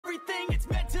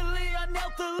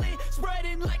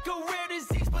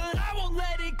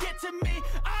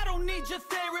major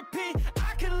therapy.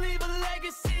 I can leave a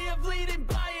legacy of leading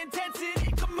by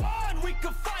intensity. Come on, we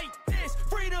can fight this.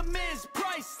 Freedom is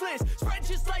priceless. Spread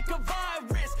just like a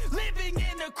virus. Living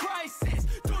in a crisis.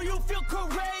 Do you feel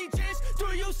courageous?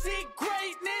 Do you seek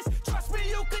greatness? Trust me,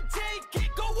 you can take it.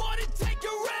 Go on and take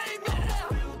your aim. Yeah.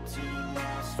 Built to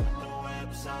last with the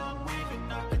webs I'm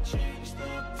weaving. I could change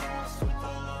the past with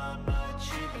all I'm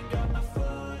achieving. Got my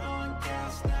foot on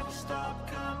gas, never stop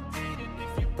competing.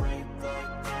 If you break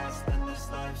like glass, then this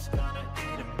life's gonna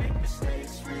eat 'em. Make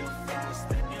mistakes real fast,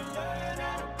 then you learn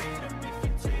how to beat 'em. If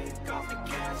you take off the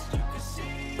cast, you can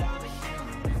see all the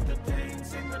healing. If the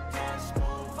pain's in the past,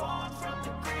 move on from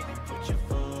the grave and put your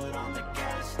foot on the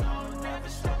gas. No, never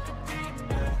stop competing.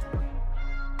 Yeah.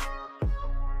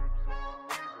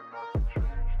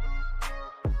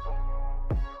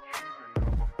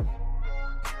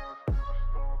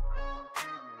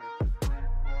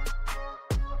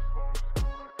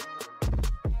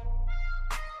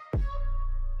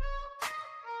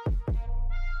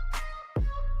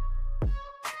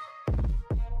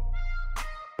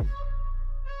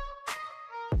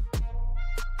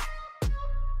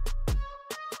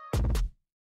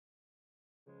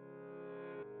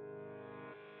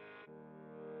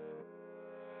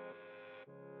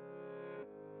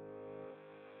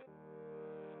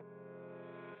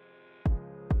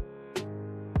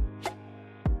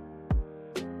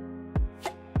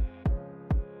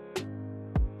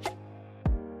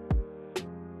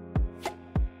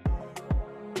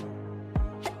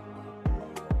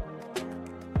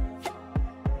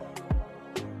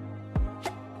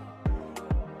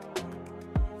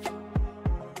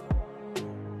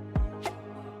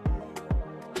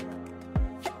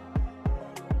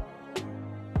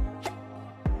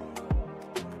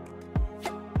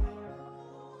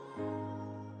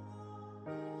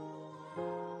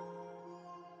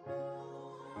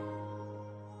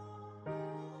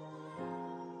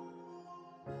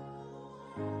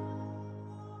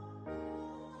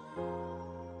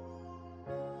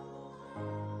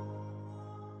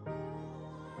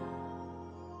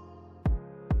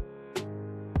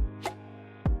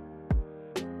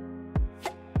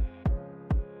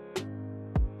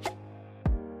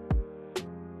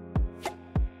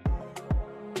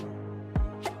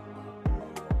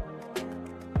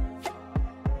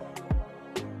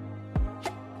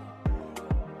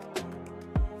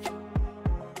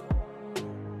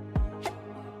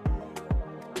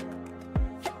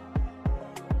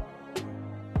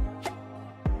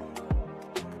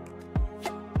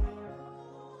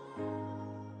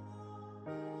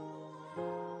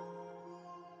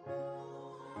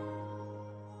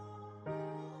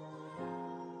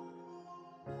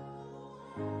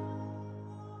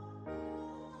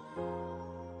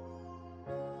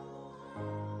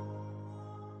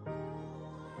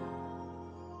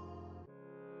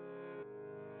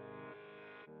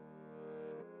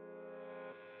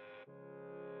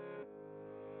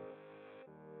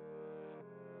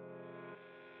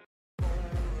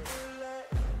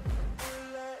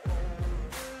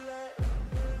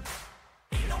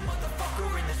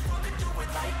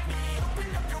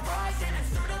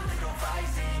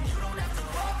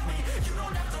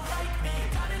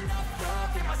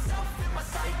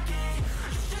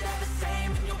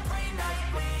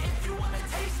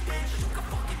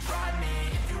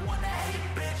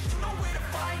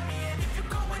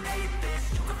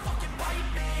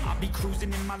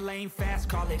 Cruising in my lane fast,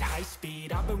 call it high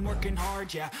speed. I've been working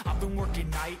hard, yeah, I've been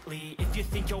working nightly. If you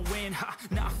think you'll win, ha,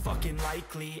 not fucking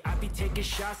likely. I be taking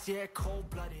shots, yeah,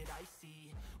 cold-blooded,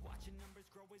 icy. Watching numbers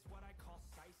grow is what I call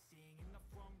sightseeing. In the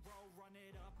front row, run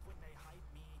it up when they hype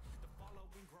me. The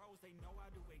following grows, they know how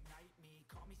to ignite me.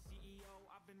 Call me CEO,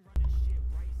 I've been running shit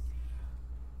right.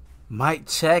 Mic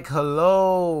check,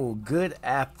 hello, good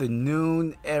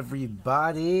afternoon,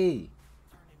 everybody.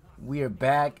 We are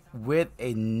back with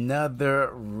another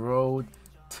Road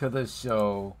to the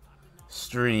Show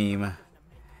stream.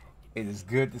 It is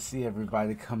good to see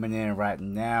everybody coming in right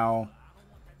now.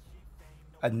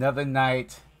 Another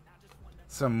night,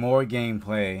 some more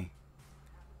gameplay,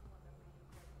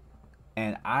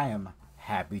 and I am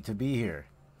happy to be here.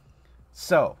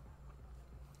 So,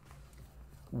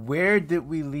 where did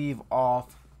we leave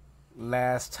off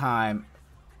last time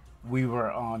we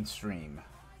were on stream?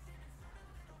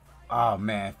 Oh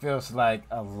man, it feels like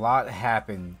a lot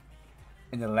happened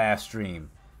in the last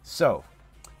stream. So,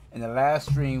 in the last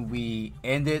stream, we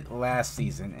ended last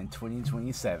season in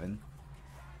 2027.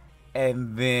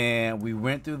 And then we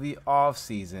went through the off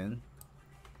season.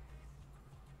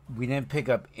 We didn't pick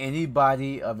up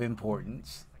anybody of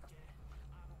importance.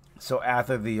 So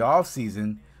after the off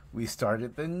season, we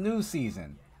started the new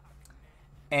season.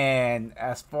 And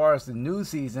as far as the new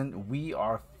season, we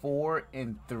are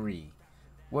 4-3.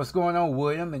 What's going on,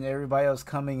 William, and everybody else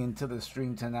coming into the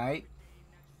stream tonight?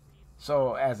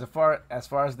 So as far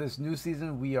as this new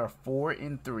season, we are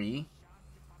 4-3.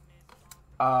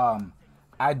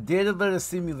 I did a little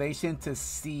simulation to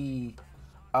see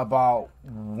about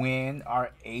when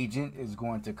our agent is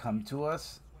going to come to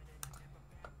us,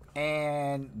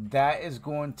 and that is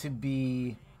going to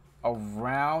be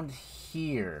around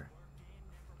here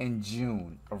in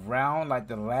June, around like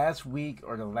the last week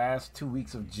or the last 2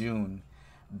 weeks of June.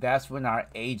 That's when our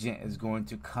agent is going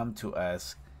to come to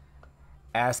us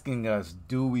asking us,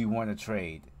 do we want to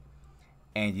trade?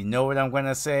 And you know what I'm going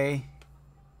to say?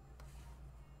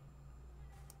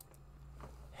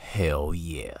 Hell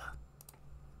yeah.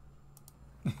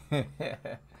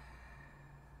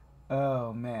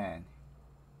 Oh man.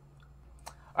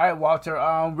 All right, Walter,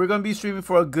 we're going to be streaming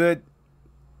for a good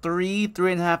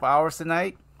 3.5 hours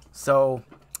tonight. So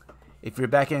if you're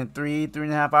back in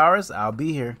 3.5 hours, I'll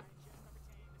be here.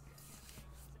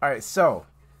 All right, so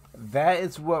that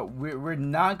is what we're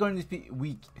not going to be.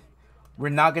 We're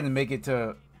not going to make it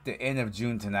to the end of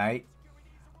June tonight,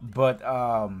 but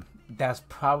that's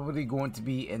probably going to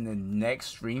be in the next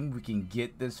stream. We can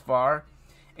get this far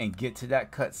and get to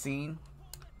that cutscene.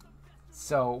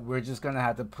 So we're just gonna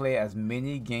have to play as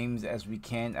many games as we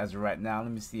can as of right now.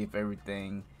 Let me see if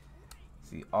everything.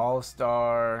 See,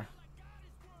 All-Star.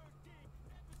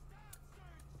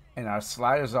 And our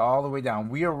sliders are all the way down.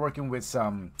 We are working with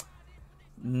some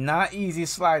not easy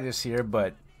sliders here,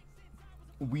 but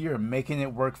we are making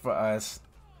it work for us.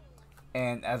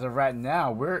 And as of right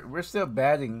now, we're still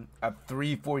batting a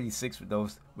 346 with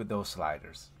those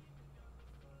sliders.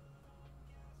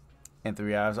 In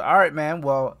 3 hours. All right, man.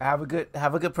 Well, have a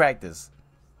good practice.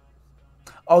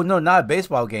 Oh no, not a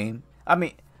baseball game. I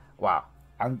mean, wow.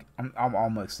 I'm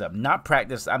all mixed up. Not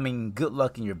practice. I mean, good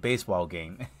luck in your baseball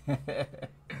game.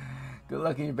 Good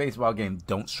luck in your baseball game.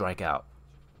 Don't strike out.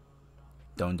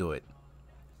 Don't do it.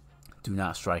 Do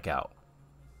not strike out.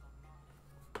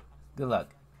 Good luck.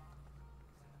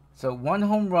 So 1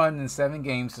 home run in 7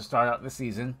 games to start out the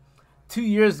season. 2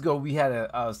 years ago, we had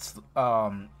a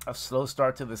slow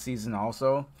start to the season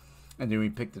also, and then we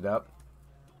picked it up.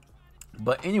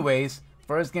 But anyways,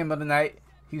 first game of the night,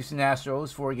 Houston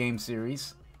Astros 4-game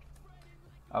series.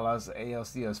 Allows the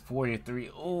ALCS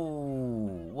 4-3.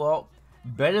 Oh, well,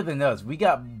 better than us. We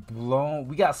got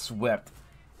swept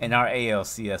in our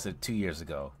ALCS 2 years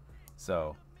ago.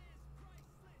 So,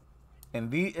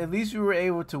 and at least we were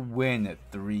able to win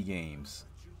 3 games.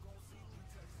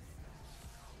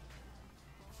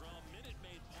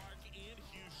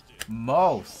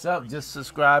 Mo, sup? Just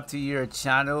subscribe to your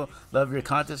channel. Love your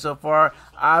content so far.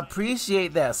 I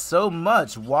appreciate that so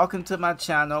much. Welcome to my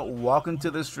channel. Welcome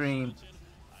to the stream.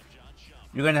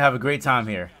 You're going to have a great time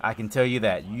here. I can tell you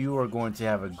that. You are going to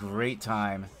have a great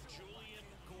time.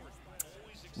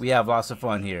 We have lots of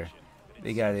fun here.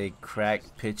 They got a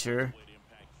cracked pitcher.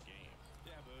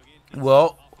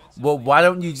 Well, why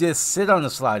don't you just sit on the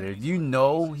slider? If you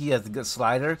know he has a good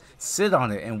slider, sit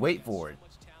on it and wait for it.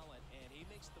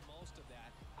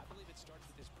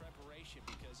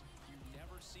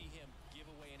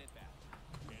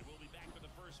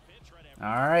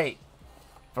 All right,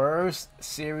 first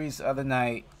series of the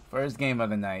night, first game of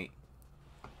the night.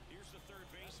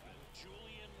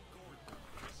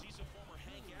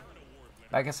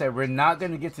 Like I said, we're not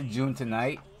going to get to June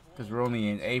tonight because we're only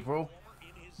in April,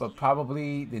 but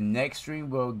probably the next stream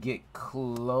will get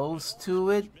close to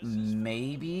it,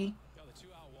 maybe.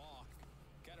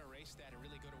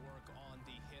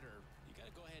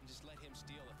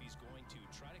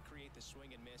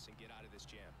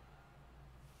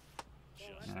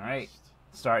 All right,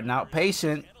 starting out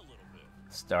patient.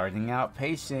 Starting out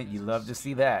patient. You love to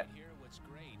see that.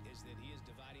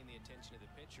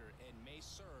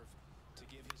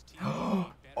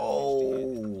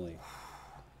 Oh,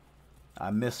 I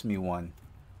missed me one.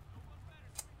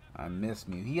 I missed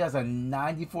me. He has a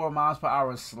 94 miles per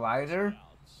hour slider.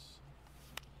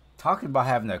 Talking about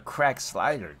having a cracked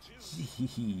slider.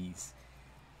 Jeez.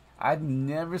 I've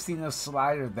never seen a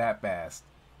slider that fast.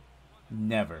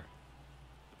 Never.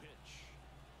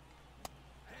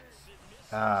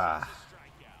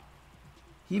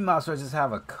 He might as well just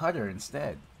have a cutter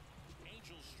instead.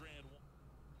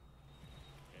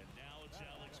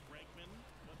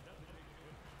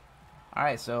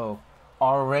 Alright, so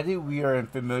already we are in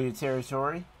familiar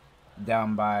territory.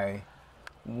 Down by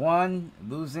 1,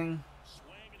 losing.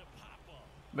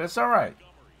 But it's alright.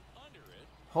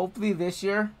 Hopefully this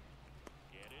year.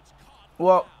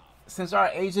 Well, since our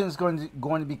agent is going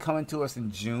to be coming to us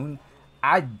in June,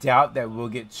 I doubt that we'll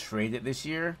get traded this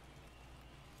year.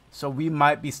 So we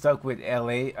might be stuck with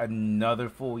LA another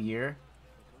full year.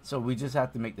 So we just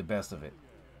have to make the best of it.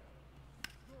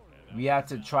 We have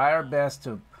to try our best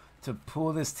to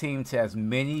pull this team to as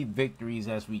many victories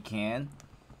as we can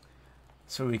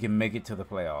so we can make it to the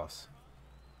playoffs.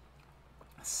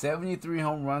 73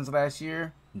 home runs last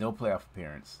year, no playoff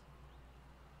appearance.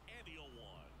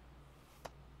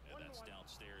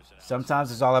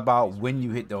 Sometimes it's all about when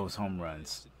you hit those home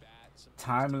runs.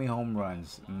 Timely home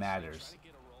runs matters.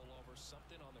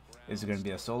 Is it going to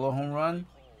be a solo home run?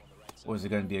 Or is it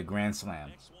going to be a grand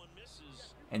slam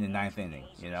in the 9th inning,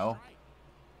 you know?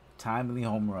 Timely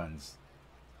home runs.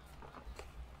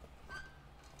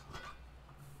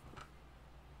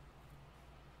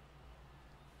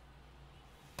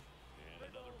 And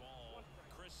another ball.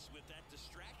 Chris with that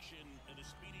distraction and a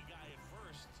speedy guy at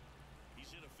first.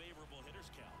 He's in a favorable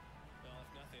hitter's count. Well, if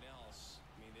nothing else,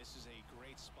 I mean, this is a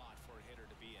great spot for a hitter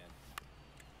to be in.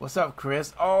 What's up,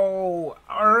 Chris? Oh,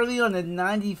 early on the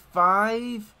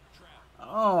 95?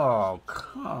 Oh,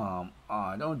 come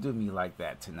on. Don't do me like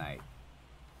that tonight.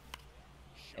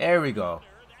 There we go.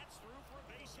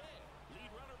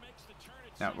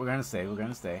 Now, we're going to stay. We're going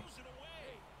to stay.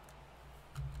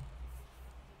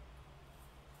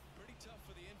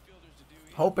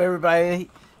 Hope everybody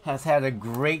has had a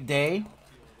great day.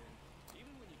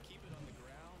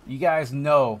 You guys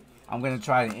know I'm going to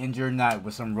try to end your night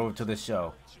with some Road to the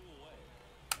Show.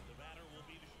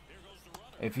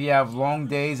 If you have long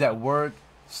days at work,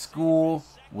 school,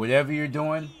 whatever you're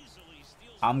doing,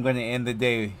 I'm going to end the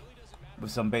day with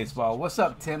some baseball. What's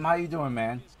up, Tim? How you doing,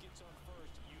 man?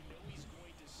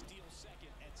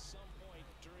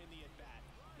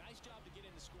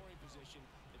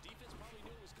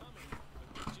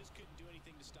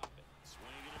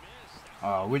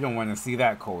 Oh, we don't want to see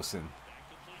that, Colson.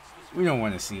 We don't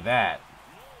want to see that.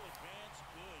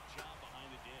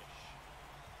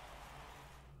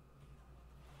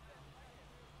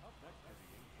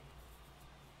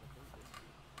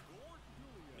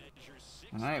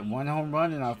 All right, 1 home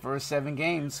run in our first 7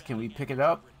 games. Can we pick it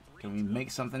up? Can we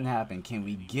make something happen? Can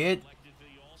we get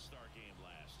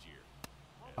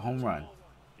a home run?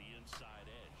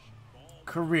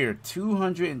 Career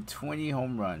 220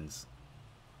 home runs.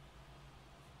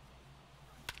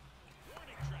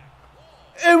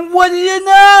 And what do you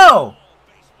know?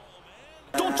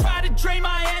 Don't try to drain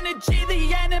my energy.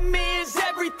 The enemy is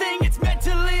everything. It's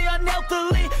mentally,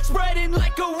 unhealthily, spreading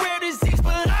like a rare disease.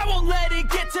 But I won't let it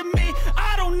get to me.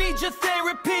 I don't need your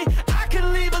therapy. I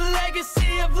can leave a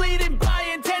legacy of leading by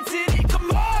intensity. Come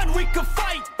on, we can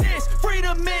fight this.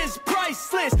 Freedom is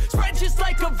priceless. Spread just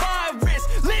like a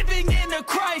virus. Living in a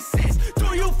crisis.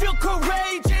 Do you feel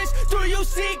courageous? Do you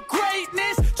see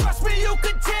greatness? Trust me, you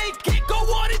can take it. Go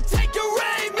on and take your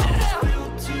aim.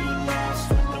 Built to last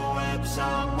with the webs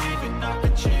I'm weaving. I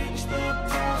can change the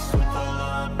past with all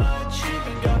I'm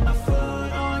achieving. Got my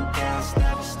foot on gas,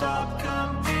 never stop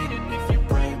competing. If you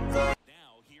break the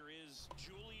Now here is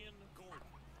Julian Gordon.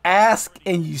 Ask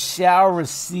and you shall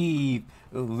receive.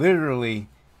 Literally,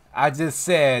 I just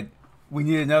said we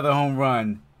need another home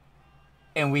run,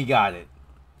 and we got it.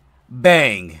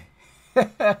 Bang.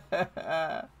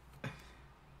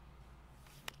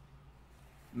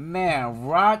 Man,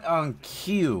 right on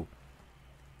cue.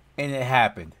 And it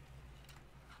happened.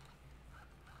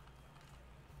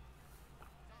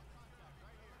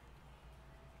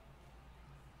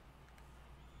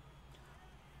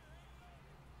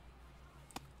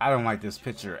 I don't like this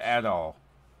picture at all.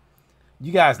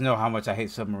 You guys know how much I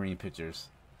hate submarine pictures.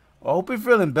 Well, I hope you're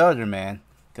feeling better, man.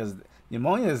 Because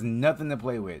pneumonia is nothing to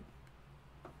play with.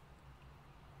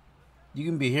 You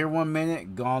can be here 1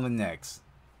 minute, gone the next.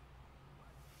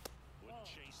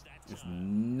 It's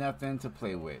nothing to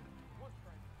play with.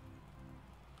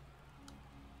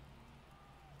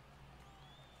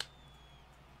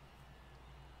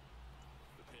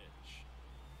 The pitch.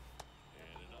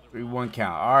 3-1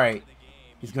 count. All right.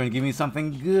 He's going to give me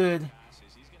something good.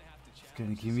 He's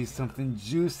going to give me something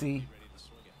juicy.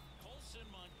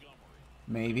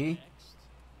 Maybe.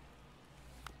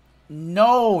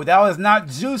 No, that was not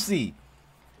juicy.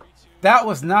 That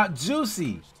was not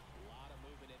juicy.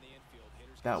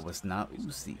 That was not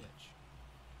juicy.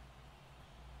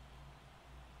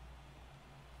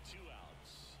 2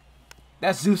 outs.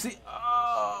 That's juicy.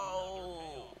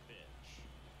 Oh.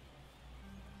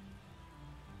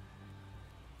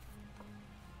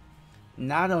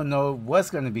 Now I don't know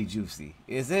what's going to be juicy.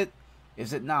 Is it?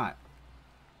 Is it not?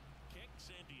 Kicks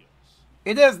and deals.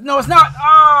 It is. No, it's not.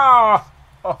 Oh.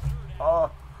 Oh.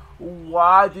 Oh.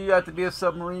 Why do you have to be a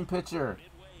submarine pitcher?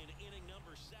 Midway in inning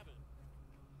number 7.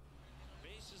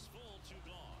 Bases full, 2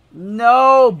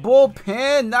 No,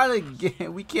 bullpen. Not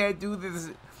again. We can't do this.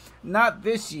 Not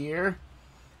this year.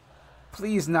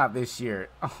 Please, not this year.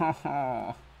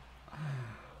 Oh,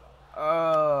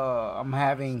 I'm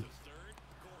having.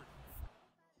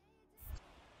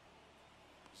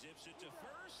 Zips it to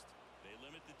first. They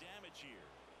limit the damage here.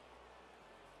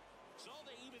 So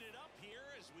they even it up here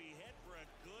as we head for a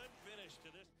good finish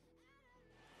to this.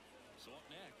 So up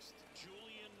next,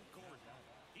 Julian Gordon.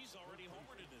 He's already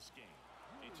homered in this game.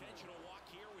 Intentional walk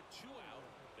here with 2 out.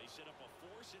 They set up a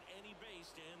force at any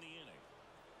base to end the inning.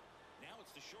 Now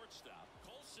it's the shortstop,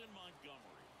 Colson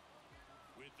Montgomery.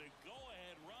 With the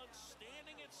go-ahead run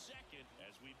standing at second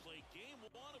as we play game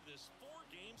 1 of this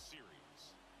 4-game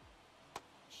series.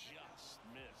 Just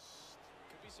missed.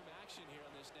 Could be some action here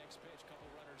on this next pitch. Couple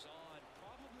runners on.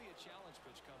 Probably a challenge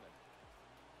pitch coming.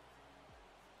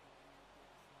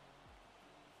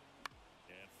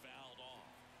 And fouled off.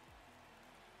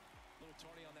 Little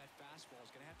Tony on that fastball is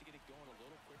going to have to get it going a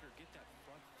little quicker. Get that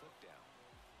front foot down.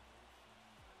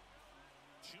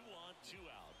 2 on, 2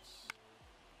 outs.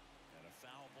 And a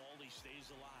foul ball, he stays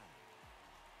alive.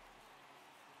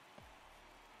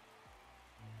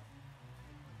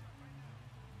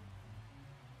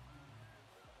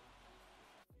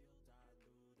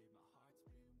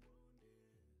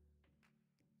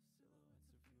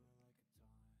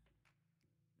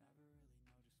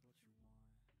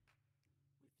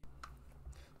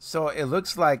 So it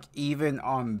looks like even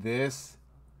on this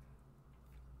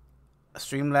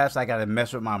Streamlabs, I gotta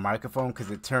mess with my microphone because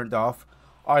it turned off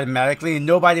automatically and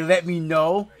nobody let me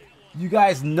know. You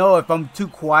guys know if I'm too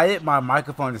quiet, my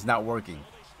microphone is not working.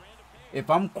 If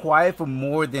I'm quiet for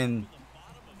more than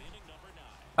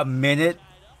a minute,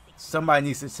 somebody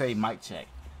needs to say mic check.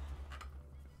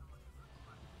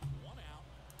 1 out,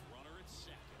 runner at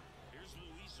second. Here's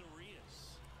Luis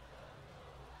Arias.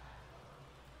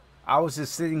 I was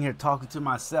just sitting here talking to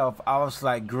myself. I was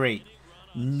like, great.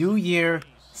 New year,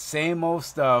 same old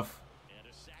stuff. And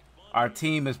a sac bunt. Our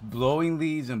team is blowing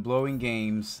leads and blowing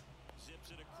games. Zips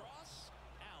it across,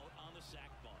 out on the sac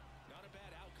bunt. Not a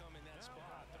bad outcome in that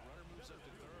spot. The runner moves up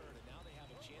to third, and now they have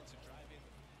a chance of driving.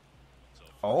 So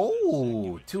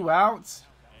Oh, 2 outs?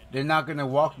 They're not going to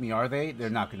walk me, are they? They're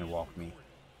not going to walk me.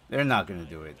 They're not going to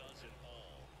do it. does it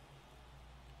all.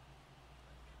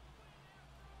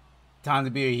 Time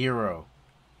to be a hero.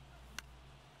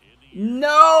 In the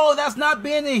No, that's not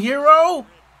being a hero.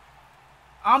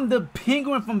 I'm the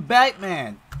penguin from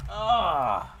Batman.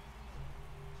 Ah,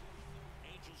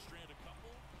 Angels strand a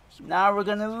couple. now we're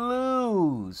going to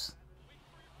lose.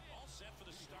 All set for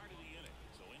the start of the inning.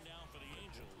 So in now for the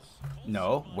Angels.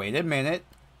 No, wait a minute.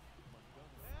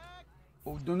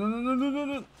 Oh, no, no, no, no, no, no,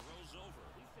 no. Throws over,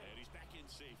 and he's back in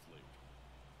safely.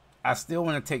 I still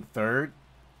want to take third,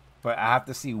 but I have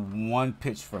to see one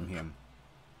pitch from him.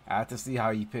 I have to see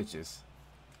how he pitches.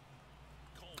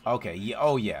 Okay, yeah,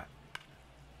 oh yeah.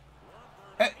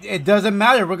 It doesn't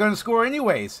matter. We're going to score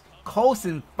anyways.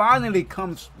 Colson finally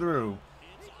comes through.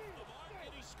 It's off the mark,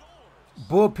 and he scores.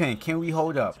 Bullpen, can we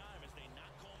hold up? Time as they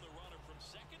knock home the runner from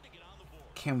second to get on the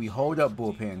board. Can we hold up,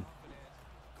 bullpen?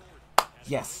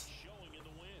 Yes. Showing in the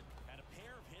win. Had a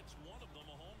pair of hits, one of them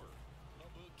a homer. No,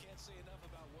 Boog can't say enough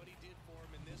about what he did for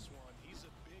him in this one. He's a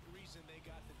big reason they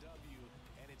got the W,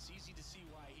 and it's easy to see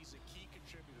why he's a key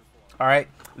contributor for him. All right,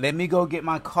 let me go get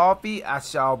my coffee. I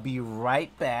shall be right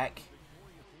back.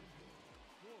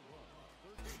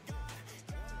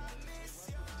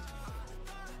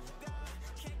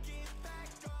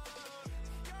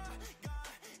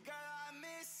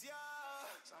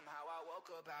 Somehow I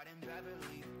woke up out in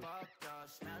Beverly, fucked up,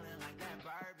 smelling like that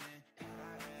bourbon. And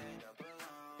I end up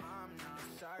alone, I'm not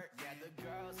certain. Yeah, the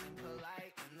girls seem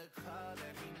polite in the club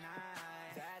every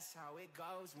night. That's how it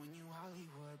goes when you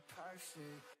Hollywood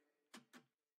perfect.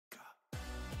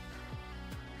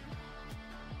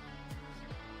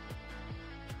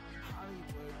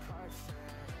 Hollywood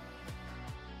perfect.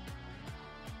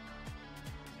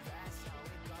 That's how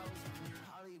it goes when you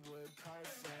Hollywood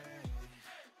perfect.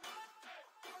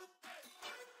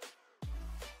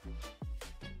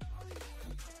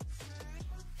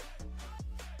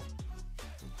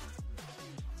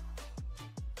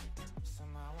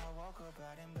 Somehow I woke up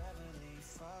out in Beverly,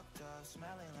 fucked up,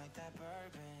 smelling like that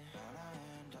bourbon. How'd I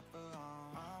end up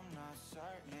alone? I'm not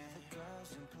certain. The girls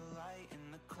seem polite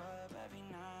in the club every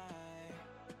night.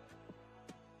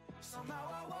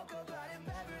 Somehow I woke up out in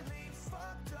Beverly,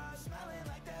 fucked up, smelling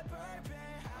like that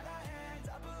bourbon. How'd I end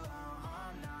up alone?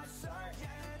 I'm not certain.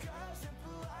 The girls seem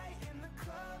polite in the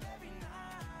club every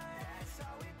night. That's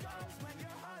how it goes when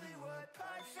you're Hollywood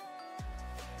perfect.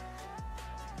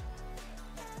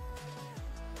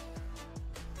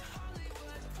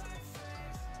 Hollywood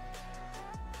perfect.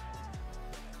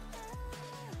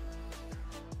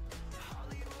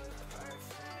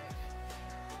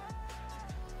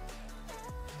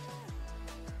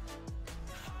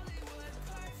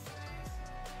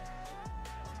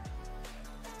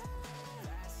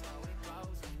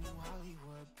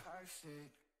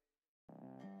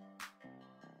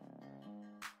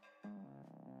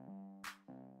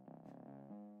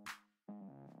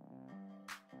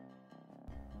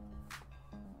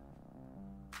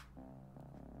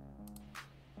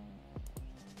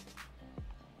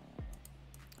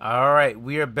 All right,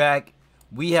 we are back.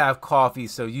 We have coffee,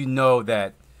 so you know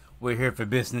that we're here for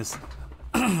business.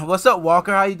 What's up,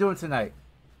 Walker? How you doing tonight?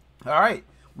 All right,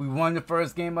 we won the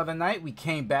first game of the night. We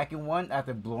came back and won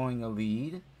after blowing a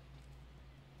lead.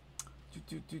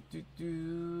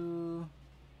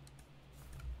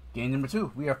 Game number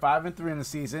 2. We are 5-3 in the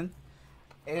season.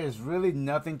 It is really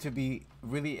nothing to be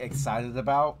really excited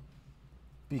about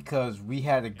because we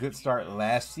had a good start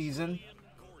last season.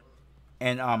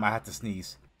 And I had to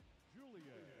sneeze.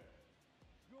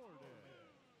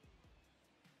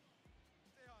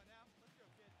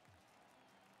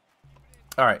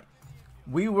 All right.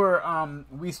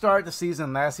 We started the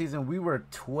season last season. We were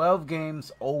 12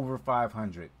 games over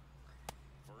 500.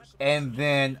 And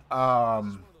then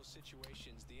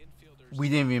we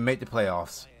didn't even make the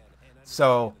playoffs.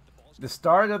 So the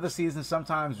start of the season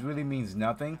sometimes really means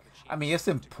nothing. I mean, it's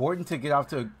important to get off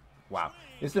to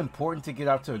it's important to get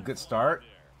off to a good start,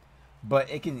 but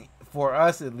it can, for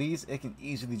us at least, it can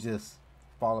easily just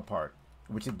fall apart,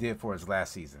 which it did for us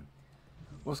last season.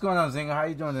 What's going on, Zinger? How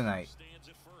you doing tonight?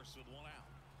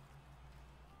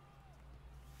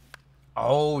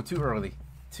 Oh, too early.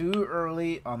 Too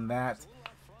early on that.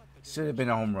 Should have been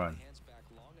a home run.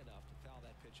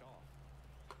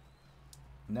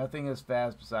 Nothing is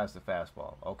fast besides the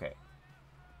fastball. Okay.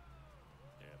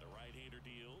 And the right-hander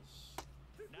deals.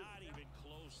 Not even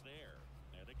close there.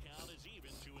 And the count is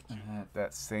even 2-2.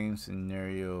 That same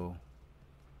scenario.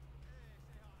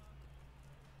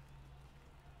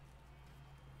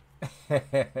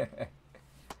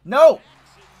 No!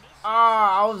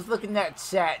 Ah, I was looking at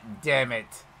chat, damn it.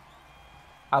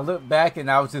 I looked back and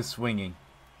I was just swinging.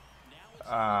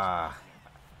 Ah.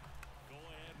 Go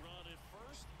ahead, run at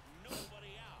first.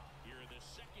 Nobody out. Here in the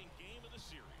second game of the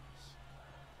series.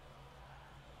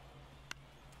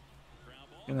 Ground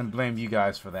ball. I'm gonna blame you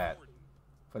guys for that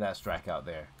strikeout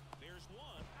there. There's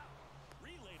one.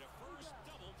 Relay to first.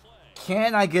 Double play.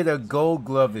 Can I get a Gold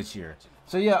Glove this year?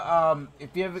 So yeah,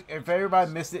 if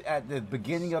everybody missed it at the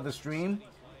beginning of the stream,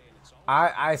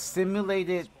 I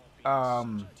simulated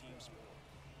the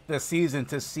season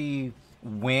to see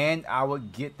when I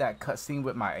would get that cutscene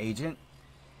with my agent,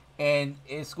 and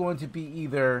it's going to be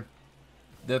either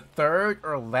the 3rd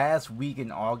or last week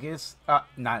in August,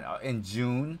 not in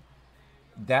June.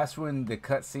 That's when the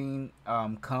cutscene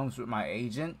comes with my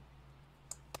agent,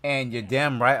 and you're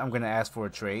damn right I'm gonna ask for a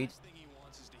trade.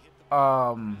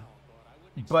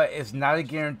 But it's not a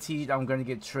guaranteed I'm gonna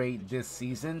get trade this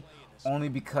season, only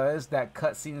because that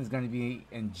cutscene is gonna be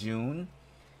in June,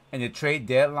 and the trade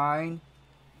deadline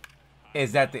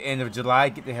is at the end of July.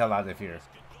 Get the hell out of here.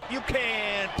 You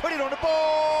can put it on the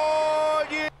board.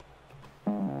 Yeah.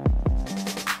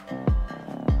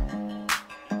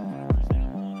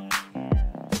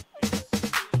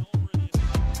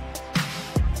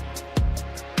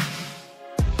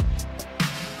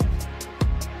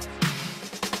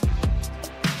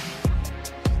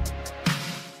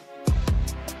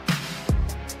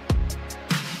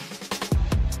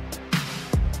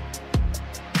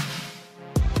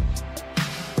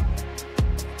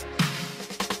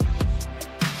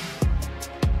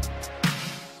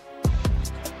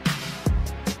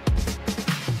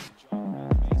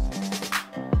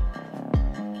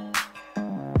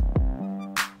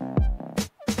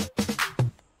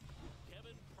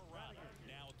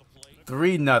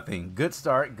 3-0. Good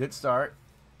start. Good start.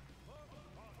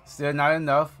 Still not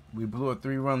enough. We blew a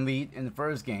 3-run lead in the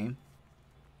first game.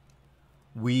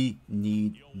 We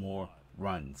need more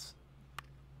runs.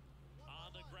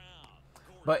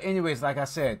 But anyways, like I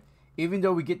said, even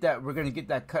though we're gonna get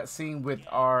that cutscene with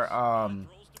our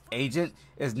agent,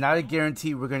 it's not a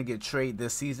guarantee we're gonna get trade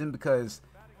this season, because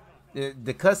the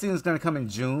cutscene is gonna come in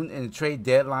June and the trade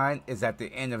deadline is at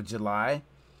the end of July.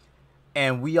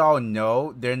 And we all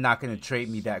know they're not going to trade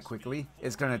me that quickly.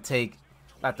 It's going to take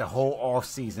like the whole off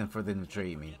season for them to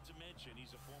trade me.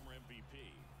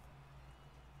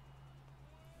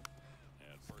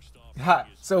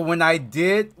 So when I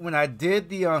did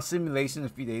the simulation a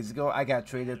few days ago, I got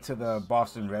traded to the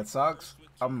Boston Red Sox.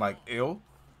 I'm like, ew,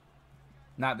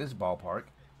 not this ballpark.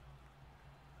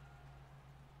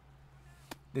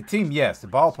 The team, yes. The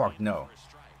ballpark, no.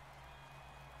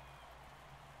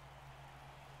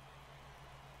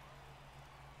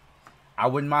 I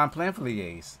wouldn't mind playing for the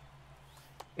A's.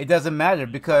 It doesn't matter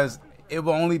because it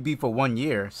will only be for 1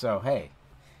 year. So, hey,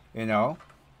 you know,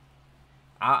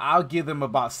 I'll give them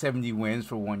about 70 wins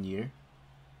for 1 year.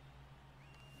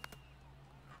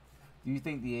 Do you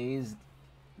think the A's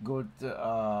go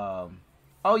to...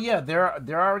 oh, yeah, they're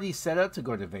already set up to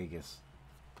go to Vegas.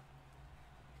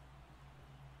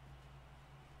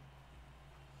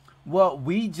 Well,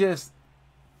 we just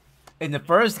In the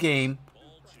first game,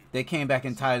 they came back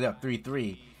and tied it up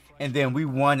 3-3. And then we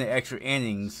won the extra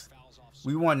innings.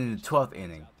 We won in the 12th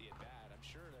inning.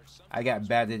 I got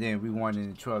batted in. We won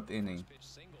in the 12th inning.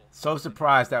 So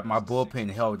surprised that my bullpen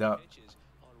held up.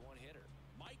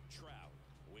 Mike Trout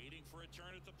waiting for a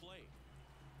turn at the plate.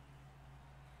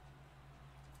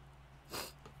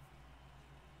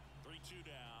 3-2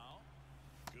 now.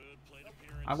 Good plate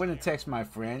appearance. I'm going to text my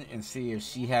friend and see if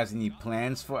she has any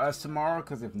plans for us tomorrow.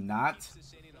 Because if not,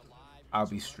 I'll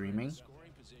be streaming.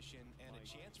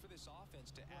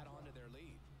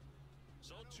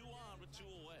 So 2 on with 2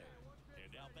 away.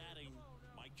 And now batting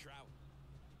Mike Trout.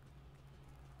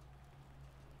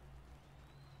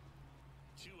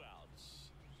 2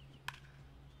 outs.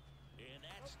 And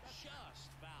that's just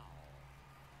foul.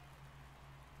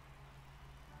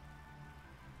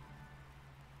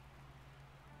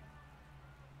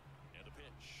 And the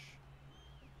pitch.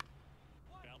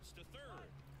 Bounce to third.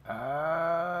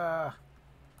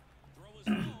 Throw is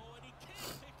low and he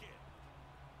can't pick it.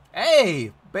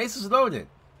 Hey, bases loaded.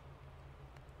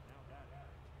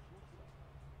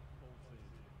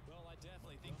 Well, I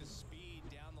definitely think the speed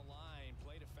down the line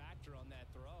played a factor on that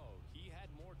throw. He had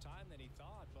more time than he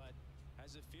thought, but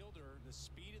as a fielder, the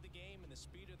speed of the game and the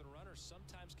speed of the runner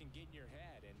sometimes can get in your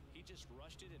head, and he just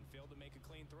rushed it and failed to make a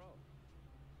clean throw.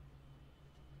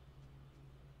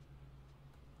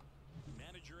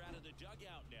 Manager out of the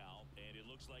dugout now, and it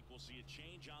looks like we'll see a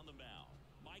change on the mound.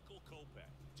 Michael Kopech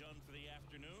done for the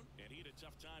afternoon, and he had a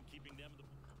tough time keeping them.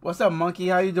 What's up, Monkey?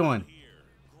 How you doing? Here,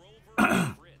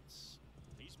 Grover Fritz.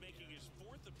 He's making his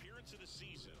 4th appearance of the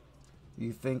season.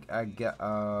 You think I got,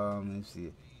 let me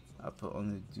see. I put on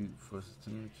the Duke for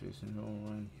some chasing no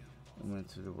run and went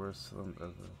to the worst slump of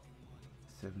a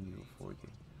 74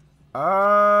 game.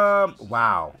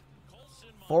 Wow.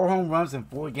 4 home runs in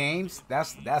 4 games?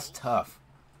 That's tough.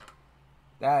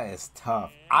 That is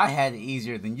tough. I had it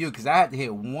easier than you because I had to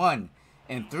hit 1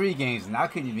 in 3 games and I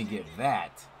couldn't even get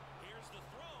that. Here's the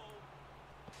throw.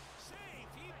 Save.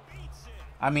 He beats it.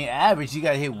 I mean, average, you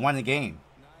got to hit 1 a game.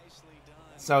 Nicely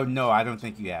done. So, no, I don't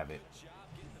think you have it.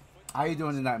 How you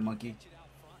doing tonight, Monkey? Get out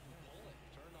front and pull it.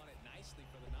 Turned on it nicely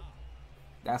for the knock.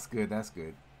 That's good. That's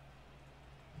good.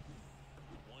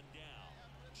 1 down.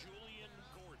 Julian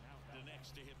Gordon, the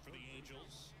next to hit for the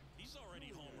Angels. He's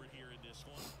already homered here in this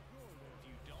one. If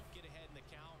you don't get ahead in the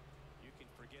count, you can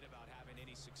forget about having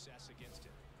any success against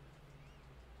him.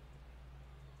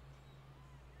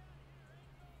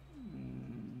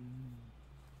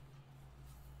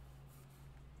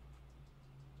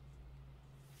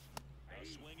 A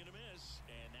swing and a miss,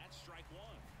 and that's strike 1.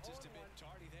 Just a bit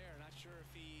tardy there. Not sure if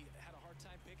he had a hard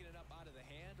time picking it up out of the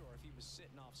hand or if he was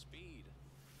sitting off speed.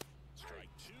 Strike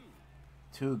 2.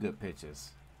 2 good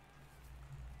pitches.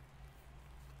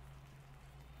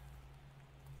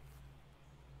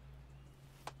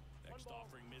 Next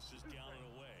offering misses down and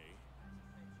away.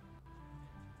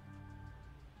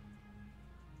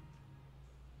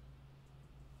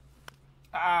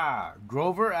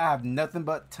 Grover, I have nothing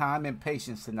but time and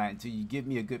patience tonight until you give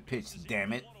me a good pitch,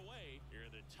 damn it. 1 away. Here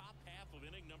in the top half of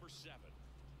inning number 7.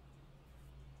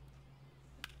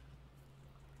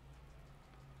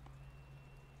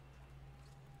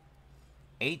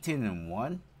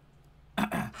 18-1.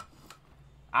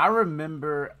 I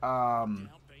remember Down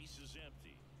base is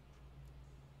empty.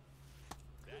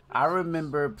 I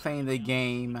remember playing the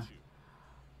game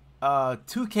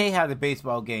 2K had a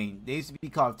baseball game. They used to be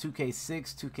called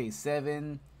 2K6,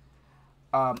 2K7.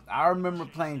 I remember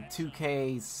playing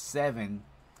 2K7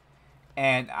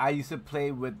 and I used to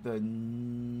play with the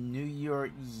New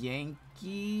York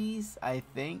Yankees, I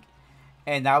think.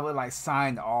 And I would like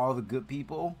sign all the good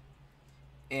people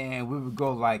and we would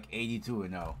go like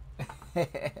 82-0.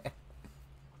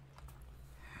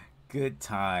 Good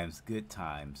times, good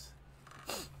times.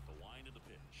 The line of the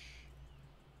pitch.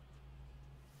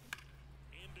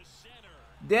 Into center.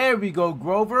 There we go,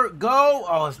 Grover. Go.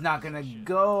 Oh, it's not going to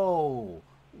go.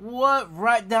 What?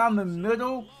 Right down the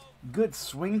middle? Good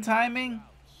swing timing?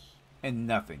 And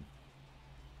nothing.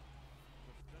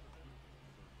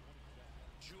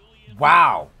 Julian,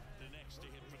 Wow. the next to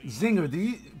hit for the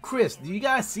Zinger, Chris, do you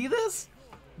guys see this?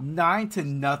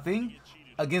 9-0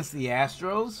 against the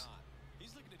Astros.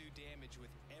 He's looking to do damage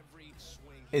with every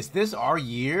swing. Is this our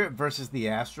year versus the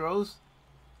Astros?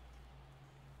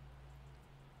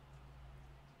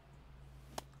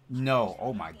 No.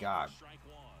 Oh, my God. strike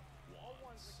 1.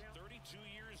 Watts, 32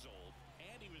 years old,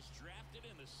 and he was drafted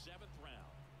in the 7th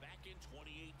round back in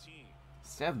 2018.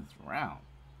 7th round.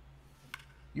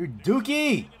 You're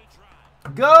Dookie. Gonna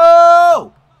drive.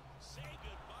 Go! Say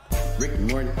goodbye. Rick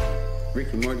and Morty,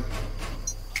 Rick and Morty,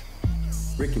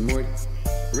 Rick and Morty.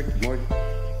 Ricky Morty,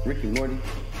 Ricky Morty.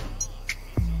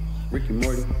 Ricky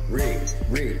Morty, Rick,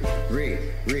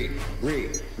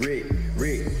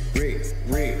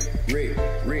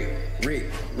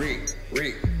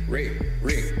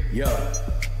 yo.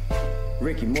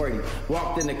 Ricky Morty,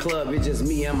 walked in the club, it's just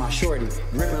me and my shorty.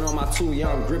 Gripping on my 2,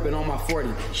 yeah, I'm gripping on my 40.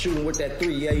 Shooting with that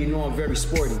 3, yeah, you know I'm very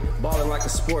sporty. Balling like a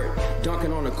sport,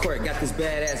 dunking on the court. Got this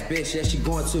badass bitch, yeah, she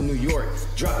going to New York.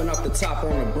 Dropping off the top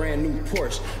on a brand new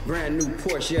Porsche. Brand new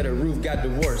Porsche, yeah, the roof got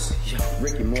divorced. Yo,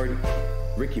 Ricky Morty,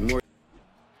 Ricky Morty.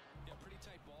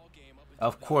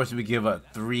 Of course, we give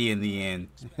up 3 in the end.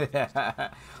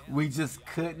 We just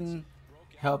couldn't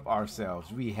help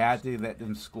ourselves. We had to let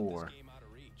them score.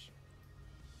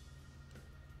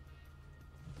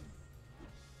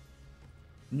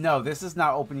 No, this is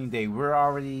not opening day. We're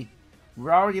already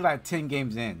like 10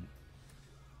 games in.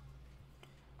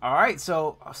 All right,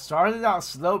 so started out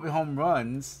slow with home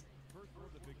runs.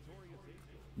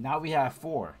 Now we have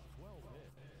 4.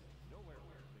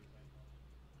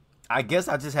 I guess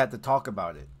I just had to talk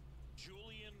about it.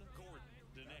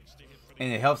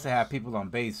 And it helps to have people on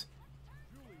base.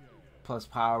 Plus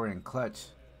power and clutch.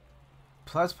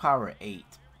 Plus power 8.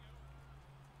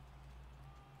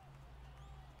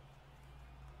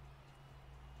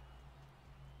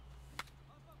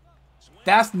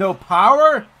 That's no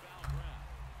power?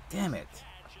 Damn it.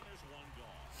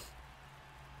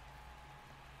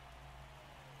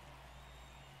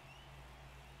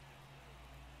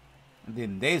 And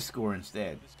then they score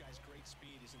instead. This guy's great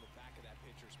speed is in the back of that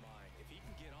pitcher's mind. If he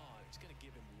can get on, it's going to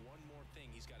give him one more thing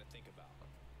he's got to think about.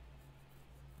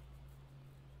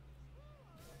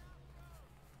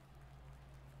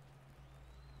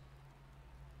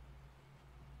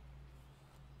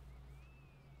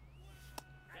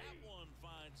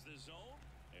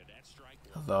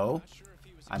 Hello?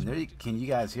 I know you, can you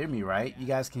guys hear me right? You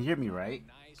guys can hear me right?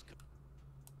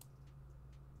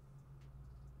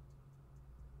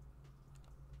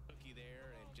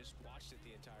 There and just watched it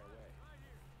the entire way.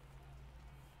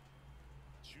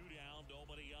 2 down,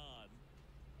 nobody on.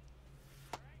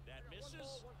 That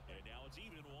misses, and now it's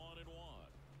even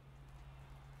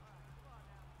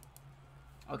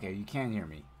 1-1. Okay, you can hear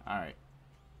me. All right.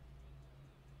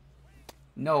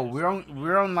 No,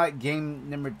 we're on like game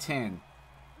number 10.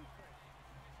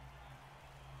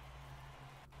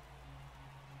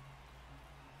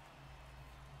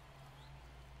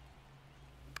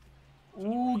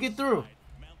 Ooh, get through.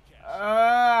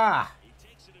 Ah!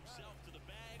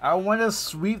 I want to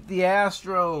sweep the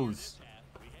Astros.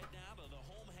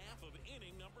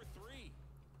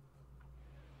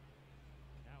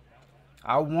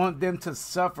 I want them to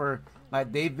suffer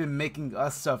like they've been making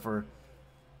us suffer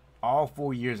all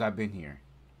 4 years I've been here.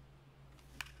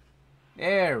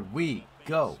 There we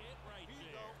go.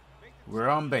 We're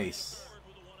on base.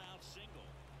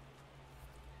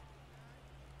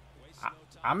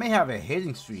 I may have a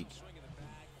hitting streak.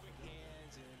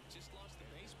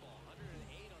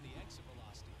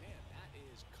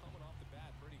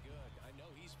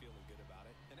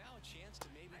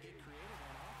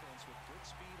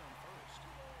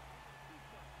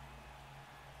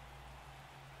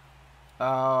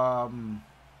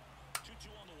 Two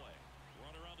on the way.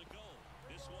 Runner on the go.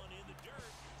 This one in the dirt.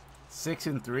 6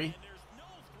 and 3. And there's no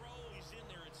throw. He's in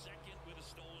there at second with a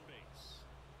stolen base.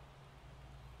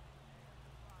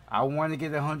 I want to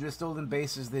get 100 stolen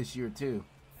bases this year too.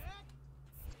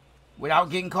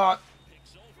 Without getting caught.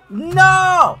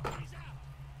 No!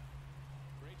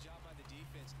 Great job by the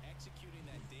defense executing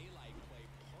that daylight play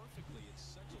perfectly. It's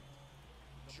such a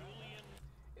Julian.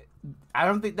 I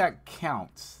don't think that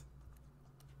counts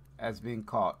as being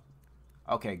caught.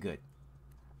 Okay, good.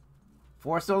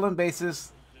 4 stolen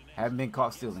bases. Haven't been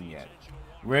caught stealing yet.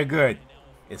 We're good.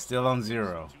 It's still on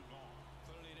 0.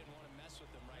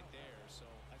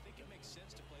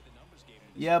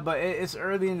 Yeah, but it's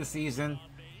early in the season.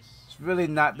 It's really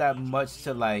not that much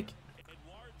to like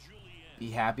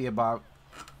be happy about.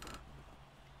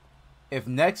 If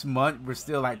next month we're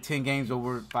still like 10 games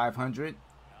over 500,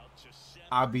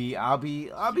 I'll be a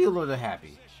little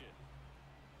happy.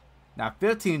 Now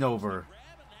 15 over,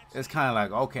 it's kind of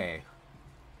like, okay,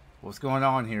 what's going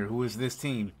on here? Who is this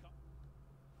team?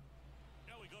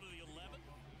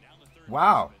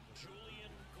 Wow.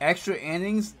 Extra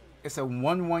innings. It's a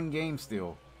 1-1 game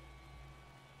still.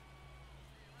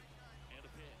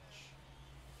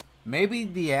 Maybe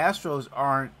the Astros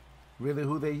aren't really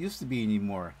who they used to be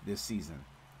anymore this season.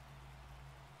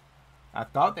 I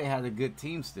thought they had a good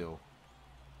team still.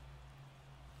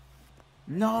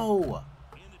 No.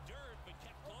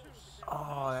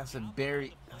 Oh, that's a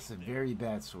very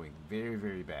bad swing. Very,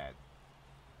 very bad.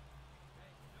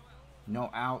 No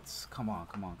outs. Come on,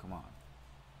 come on, come on.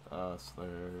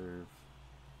 Slurve.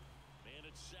 Man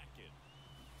at second.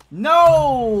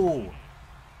 No! And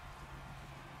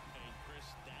Chris,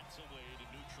 that's a way to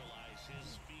neutralize his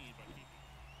speed.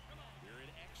 But we're in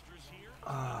extras here.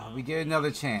 We get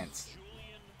another chance.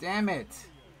 Damn it.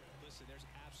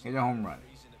 Hit a home run.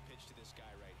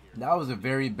 That was a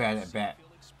very bad at bat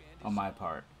on my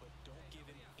part.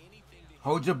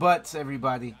 Hold your butts,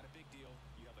 everybody.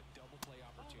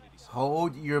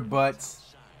 Hold your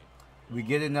butts. We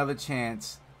get another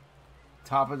chance.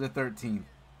 Top of the 13th.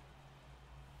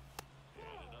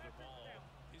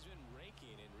 He's been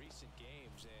raking in recent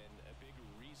games, and a big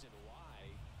reason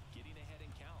why getting ahead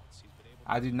in counts. He's been able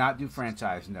to I do not do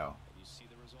franchise, no. you see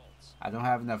the results. I don't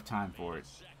have enough time for it.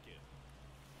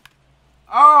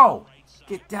 Oh!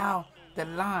 Get down the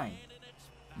line,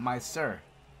 my sir.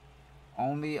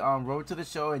 Only on Road to the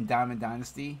Show and Diamond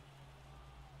Dynasty.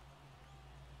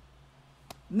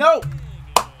 No!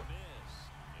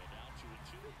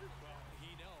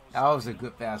 That was a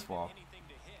good fastball.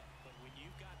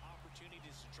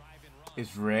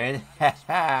 It's red.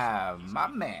 My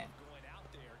man.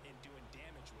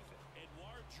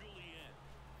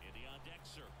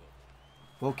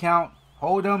 Full count.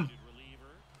 Hold him.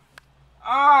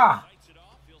 Ah!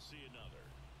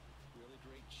 Really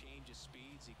great change of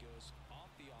speeds. He goes off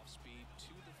the off speed to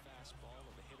the fastball,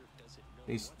 and the hitter doesn't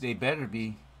know. They better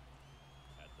be.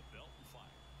 At the belt and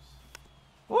fires.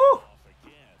 Woo! Off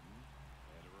again,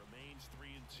 and it remains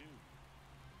 3-2.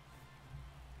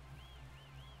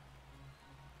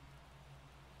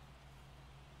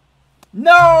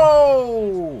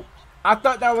 No! I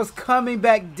thought that was coming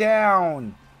back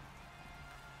down.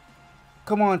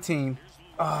 Come on, team.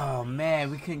 Oh, man,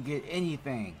 we couldn't get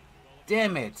anything.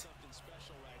 Damn it.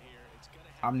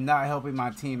 I'm not helping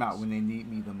my team out when they need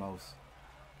me the most.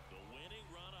 The winning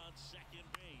run on second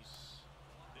base.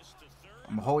 This to third.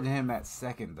 I'm holding him at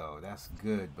second, though. That's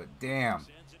good, but damn.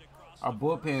 Our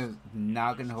bullpen is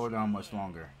not going to hold on much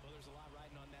longer.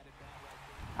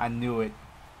 I knew it.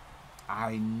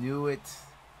 I knew it. 4-3,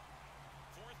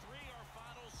 our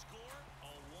final score. A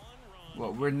 1-run.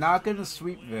 Well, we're not going to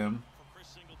sweep them, For Chris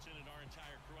Singleton and our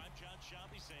entire crew, I'm John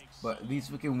Shelby saying but at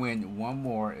least we can win one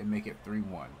more and make it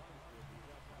 3-1.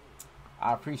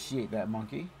 I appreciate that,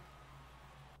 Monkey.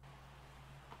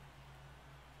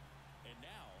 And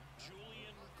now,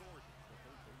 Julian Gordon.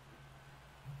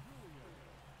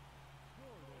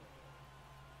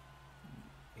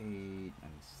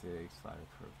 896 slider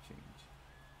curve change.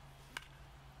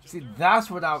 See, that's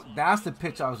the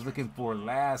pitch I was looking for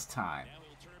last time, Now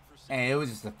he'll turn for second, and it was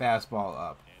just a fastball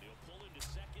up. and he'll pull into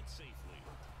second safely.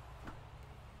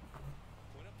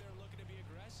 Went up there looking to be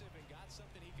aggressive and got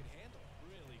something he could handle.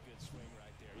 Really good swing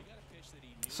right there. You got a pitch that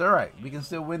he knew. It's all right. We can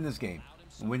still win this game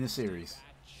and win the series.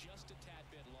 Back just a tad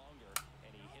bit longer,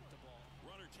 and he hit the ball.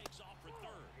 Runner takes off for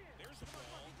third. There's the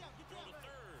ball. Throw to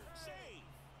third. Save.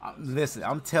 Listen,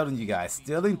 I'm telling you guys,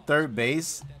 stealing third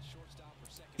base,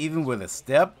 even with a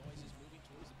step,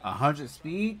 100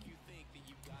 speed,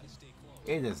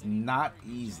 it is not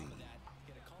easy.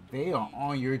 They are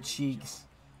on your cheeks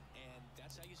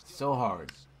so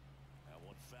hard. That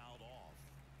one fouled off.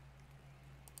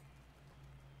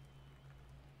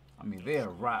 I mean, they are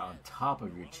right on top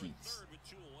of your cheeks. Third with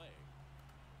 2 away.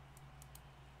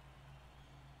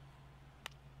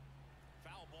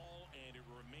 Foul ball, and it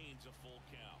remains a full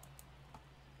count.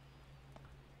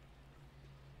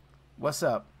 What's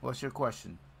up? What's your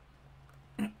question?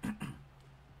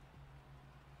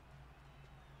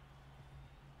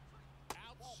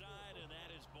 Outside, and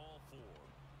that is ball 4.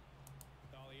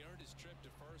 Oh, he earned his trip to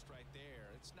first right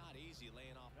there. It's not easy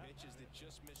laying off pitches that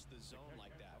just miss the zone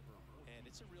like that. And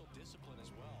it's a real discipline as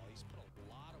well. He's put a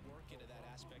lot of work into that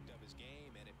aspect of his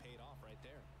game, and it paid off right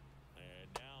there. And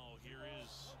now here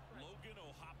is Logan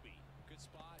O'Hoppe. Good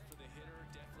spot for the hitter.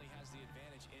 Definitely has the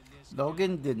advantage in this.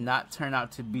 Logan did not turn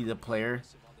out to be the player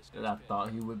that I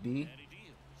thought he would be. And he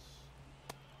deals.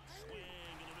 Swing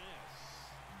and a miss.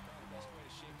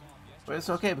 But it's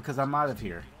okay because I'm out of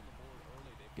here.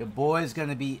 Your boy's going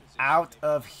to be out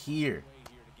of here.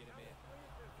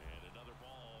 And another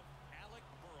ball. Alec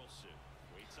Burleson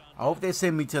waits on. I hope they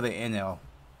send me to the NL.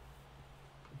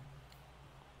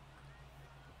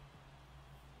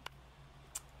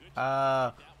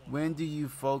 When do you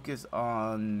focus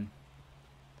on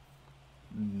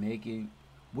making...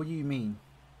 What do you mean?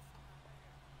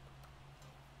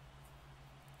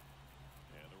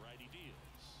 And the righty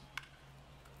deals.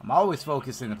 I'm always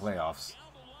focused in the playoffs.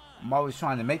 I'm always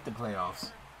trying to make the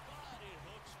playoffs. Body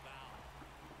hooks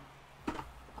foul.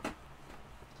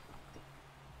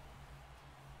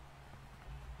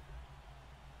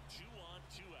 2 on,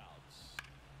 2 outs.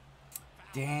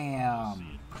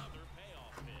 Damn.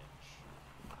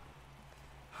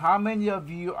 How many of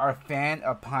you are a fan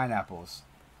of pineapples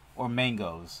or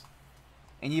mangoes?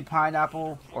 Any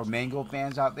pineapple or mango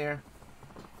fans out there?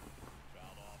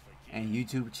 And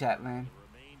YouTube chat land?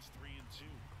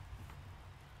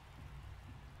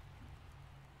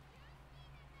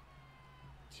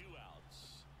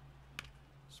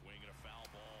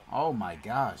 Oh my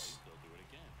gosh.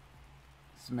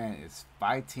 This man is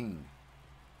fighting.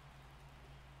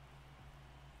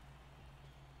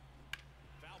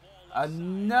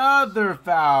 Another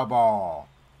foul ball.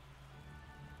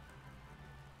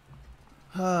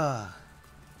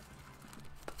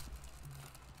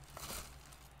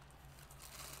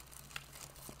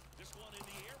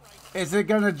 Is it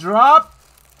gonna drop?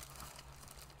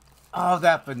 Oh,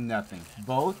 that for nothing.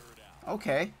 Both?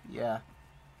 Okay, yeah.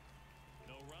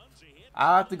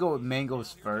 I'll have to go with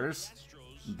mangoes first,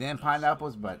 then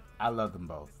pineapples, but I love them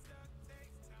both.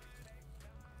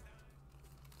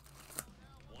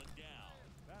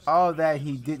 All that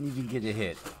he didn't even get a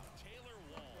hit.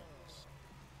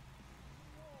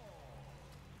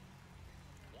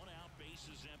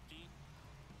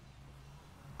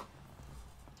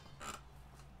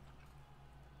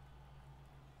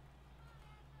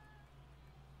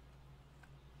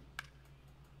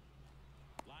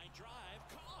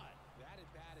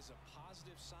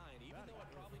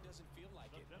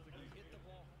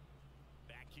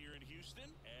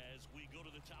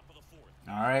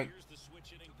 All right,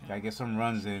 gotta get some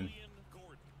runs in.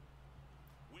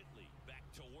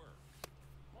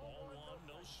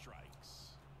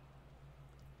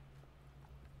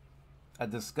 A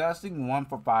disgusting 1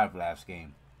 for 5 last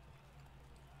game.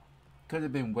 Could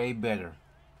have been way better.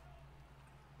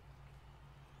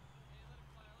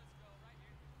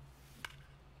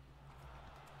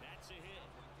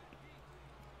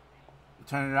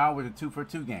 Turn it around with a 2 for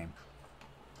 2 game.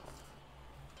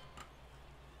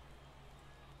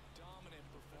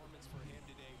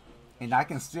 And I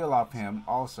can steal off him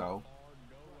also.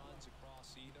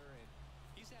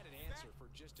 He's had an answer for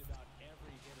just about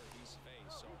every hitter he's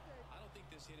faced, so I don't think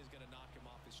this hit is going to knock him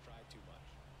off his stride too much.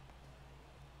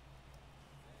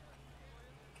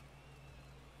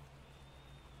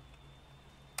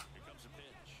 Here comes a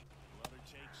pitch. Runner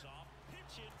takes off.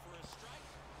 Pitch in for a strike.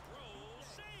 Throw.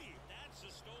 Save. That's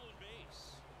a stolen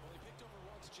base. Well, he picked over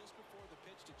once just before the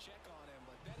pitch to check on him,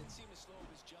 but that didn't seem to slow up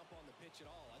his jump on the pitch at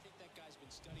all. I think that guy's been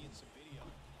studying some video.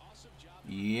 Awesome job.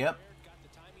 Yep. Got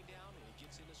the timing down, and he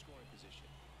gets into scoring position.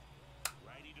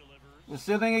 Righty delivers. We're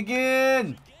stealing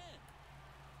again.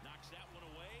 Knocks that one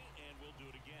away, and we'll do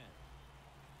it again.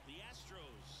 The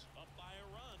Astros up by a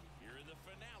run here in the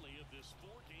finale of this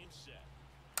 4-game set.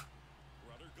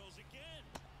 Runner goes again.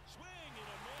 Swing and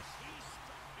a miss. He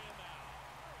struck him out.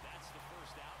 That's the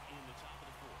first out in the top of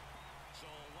the 4th. So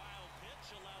a wild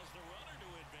pitch allows the runner to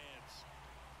advance.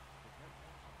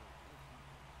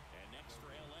 And next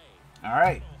for LA. All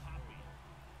right.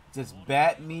 Just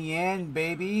bat me in,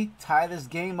 baby. Tie this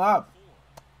game up.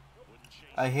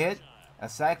 A hit, a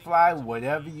sac fly,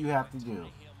 whatever you have to do.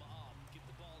 Get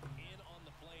the ball in on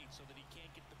the plate so that he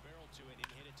can't get the barrel to it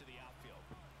and hit it to the outfield.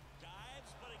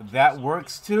 Dives, but it That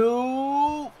works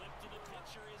too. flip to the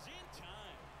catcher is in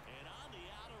time. And on the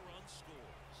out, a run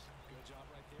scores. Good job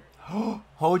right there.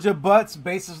 Hold your butts.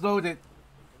 Bases loaded.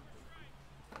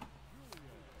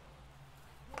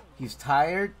 He's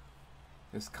tired.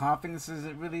 His confidence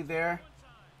isn't really there.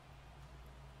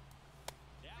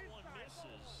 That one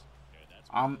misses. And that's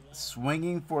I'm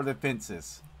swinging for the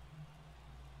fences.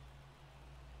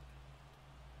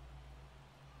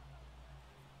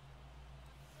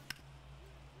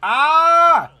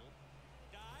 Ah!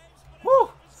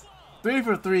 Woo! 3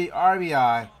 for 3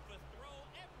 RBI. off a throw.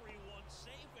 Everyone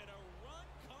safe, and a run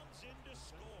comes in to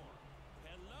score.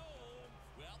 Hello.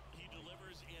 Well, he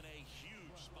delivers in a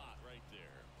huge spot right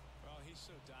there. Well, he's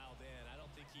so dialed in. I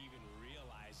don't think he even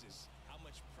realizes how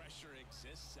much pressure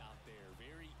exists out there.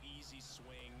 Very easy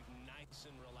swing, nice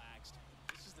and relaxed.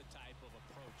 This is the type of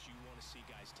approach you want to see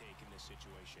guys take in this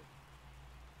situation.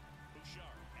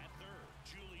 Bouchard at third.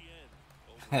 Julian.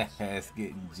 It's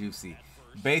getting juicy.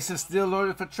 Bases still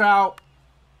loaded for Trout.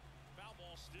 Foul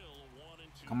ball still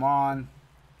 1-2. Come on.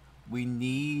 We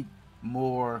need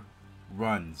more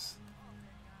runs.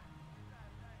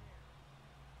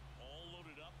 All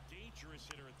loaded up. Dangerous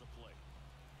hitter at the plate.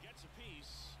 Gets a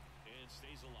piece and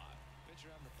stays alive. Pitcher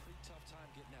having a pretty tough time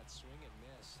getting that swing and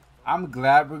miss. I'm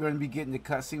glad we're going to be getting the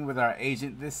cutscene with our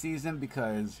agent this season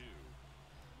because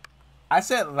I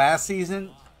said last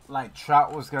season, like,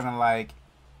 Trout was going to, like,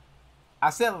 I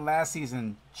said last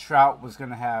season Trout was going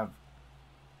to have,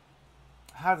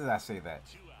 how did I say that?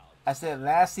 2 outs. I said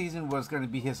last season was going to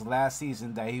be his last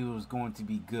season that he was going to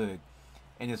be good,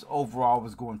 and his overall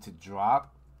was going to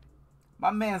drop.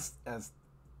 My man's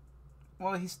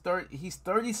well, he's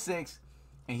 36,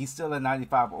 and he's still a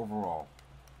 95 overall.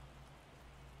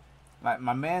 Like,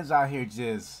 my man's out here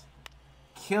just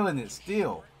killing it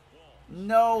still.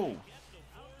 No.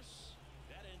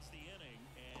 That ends the inning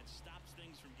and stops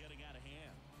things from getting out of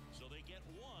hand. So they get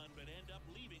one, but end up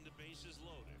leaving the bases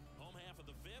loaded. Home half of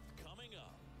the fifth coming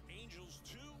up. Angels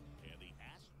 2 and the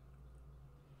Astros.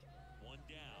 One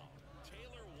down.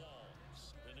 Taylor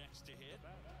Walls, the next to hit.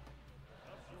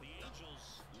 The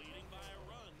Angels leading by a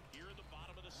run here in the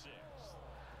bottom of the sixth.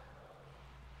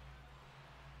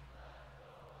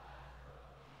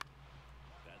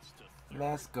 That's to third.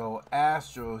 Let's go,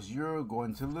 Astros. You're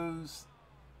going to lose.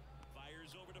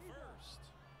 Fires over to first,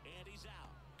 and he's out.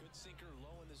 Good sinker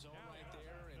low in the zone right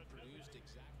there and produced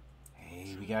exactly.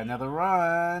 Hey, we got another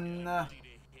run. Ready to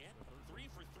hit. 3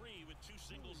 for 3 with 2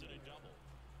 singles and a double.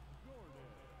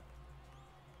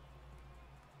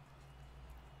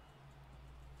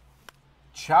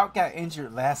 Trout got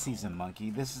injured last season,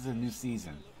 Monkey. This is a new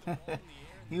season.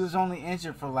 He was only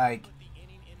injured for like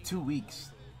 2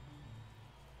 weeks.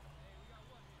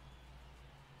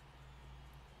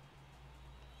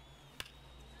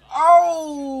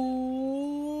 Oh!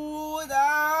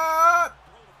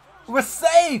 We're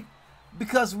safe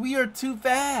because we are too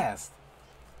fast.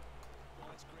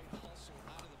 That's great hustle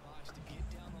out of the box to get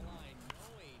down the line,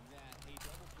 knowing that a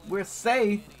double play We're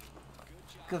safe good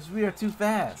job because we are too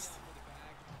fast. for the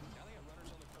bag. Now they have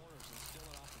runners on the corners and still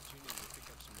an opportunity to pick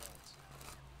up some runs.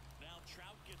 Now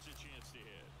Trout gets a chance to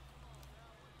hit.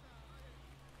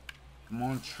 Come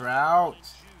on, Trout.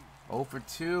 0 for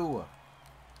 2.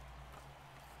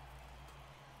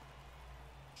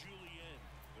 Julian,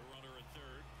 the runner at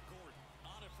third. Gordon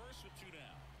on at first with 2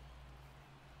 down.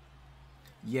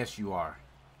 Yes, you are.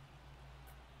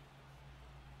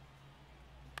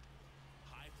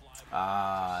 High fly.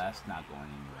 That's not going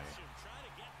anywhere. Trying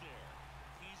to get there.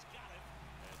 He's got it.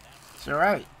 And that's It's all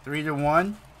right.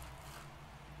 3-1.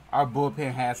 Our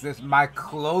bullpen has this. My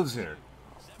closer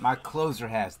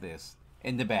has this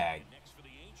in the bag. next for the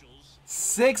Angels.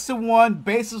 6-1.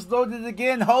 Bases loaded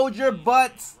again. Hold your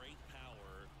butts. Great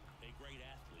power, a great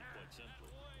athlete, quite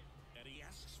simply. And he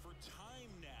asks for time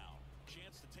now.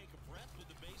 Chance to take a breath with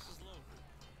the bases loaded.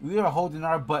 We are holding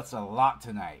our butts a lot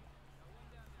tonight.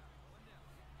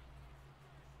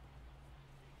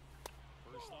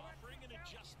 First offering and it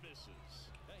just misses.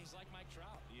 Yeah, he's like Mike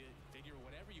Trout. You figure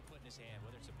whatever you put in his hand,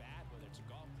 whether it's a bat, whether it's a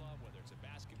golf club, whether it's a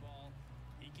basketball,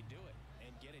 he can do it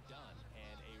and get it done.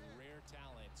 And a rare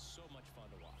talent, so much fun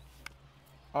to watch.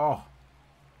 Oh.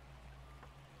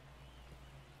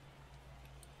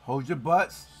 Hold your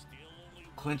butts. Still only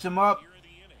Clinch them up. here in the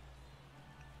inning.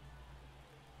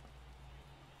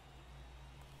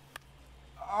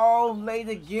 Oh, late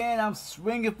again. I'm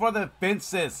swinging for the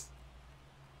fences.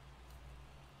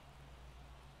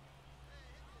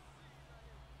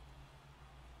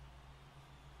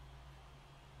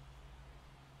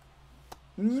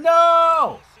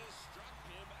 No! This struck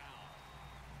him out.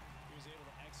 He was able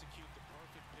to execute the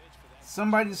perfect pitch for that.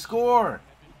 Somebody score. Had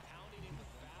been pounding him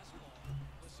with fastball.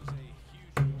 This is a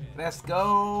huge win. Let's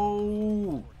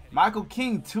go. Michael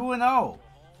King 2-0. Home, you're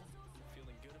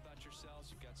feeling good about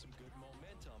yourselves. You've got some good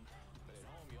momentum, but at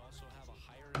home you also have a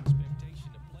higher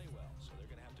expectation to play well. So they're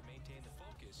going to have to maintain the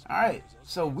focus. All right.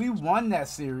 So we won that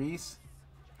series.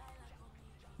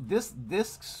 This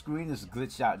screen is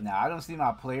glitched out now. I don't see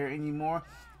my player anymore,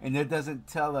 and it doesn't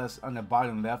tell us on the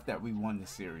bottom left that we won the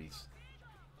series.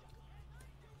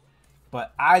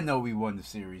 But I know we won the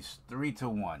series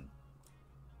 3-1.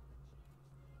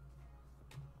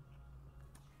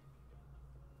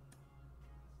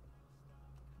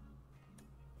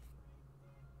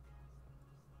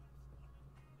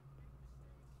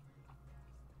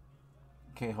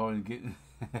 Okay, hold on. Get.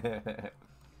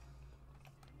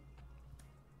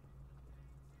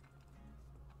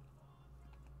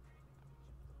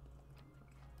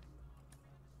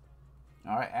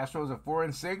 All right, Astros are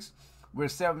 4-6. We're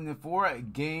 7-4, a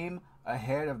game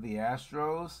ahead of the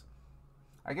Astros.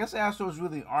 I guess the Astros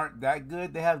really aren't that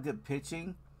good. They have good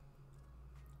pitching,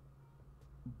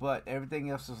 but everything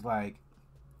else is like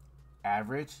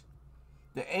average.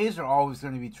 The A's are always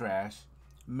going to be trash.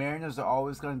 Mariners are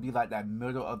always going to be like that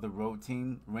middle of the road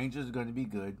team. Rangers are going to be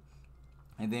good.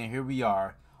 And then here we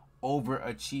are,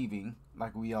 overachieving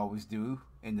like we always do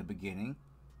in the beginning,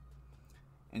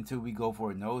 until we go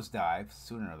for a nosedive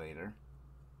sooner or later.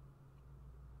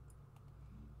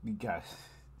 We got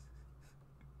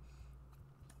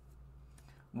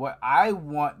what I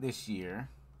want this year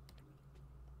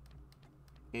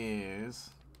is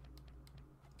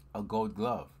a gold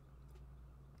glove.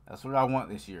 That's what I want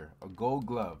this year. A gold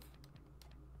glove.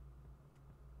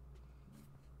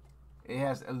 It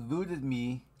has eluded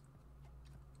me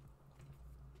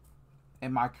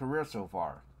in my career so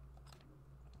far.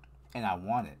 And I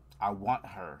want it. I want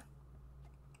her.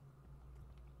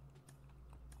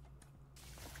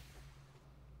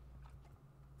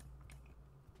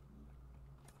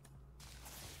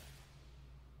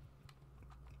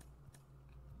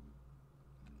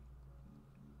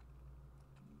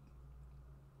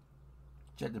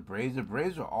 Check the Braves. The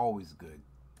Braves are always good.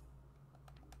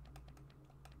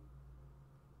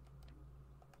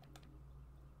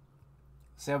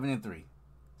 Seven and 3.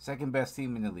 Second best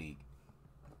team in the league.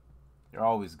 They're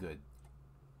always good.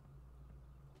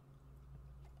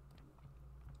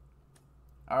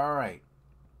 All right.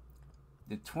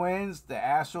 The Twins, the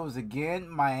Astros again,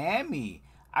 Miami.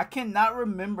 I cannot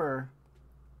remember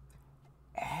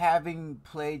having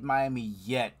played Miami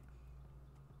yet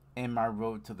in my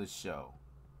road to the show.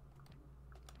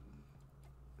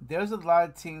 There's a lot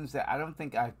of teams that I don't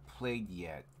think I've played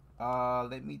yet.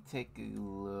 Let me take a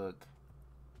look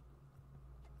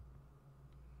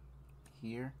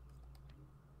here.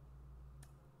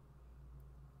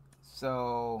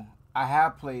 So I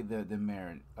have played the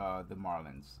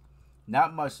Marlins.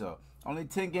 Not much though. Only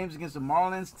 10 games against the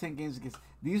Marlins, 10 games against.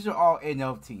 These are all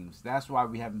NL teams. That's why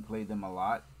we haven't played them a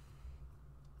lot.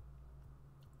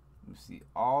 Let me see.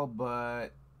 All but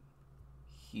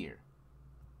here.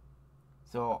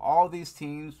 So all these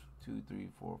teams, 2, 3,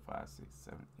 4, 5, 6,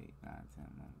 7, 8, 9, 10,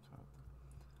 11, 12.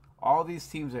 All these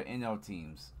teams are NL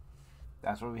teams.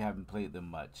 That's why we haven't played them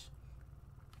much.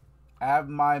 I have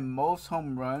my most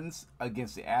home runs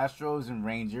against the Astros and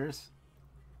Rangers.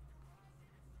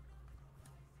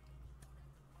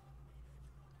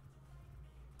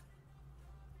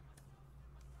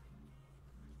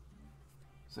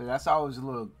 So that's always a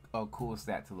little cool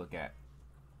stat to look at.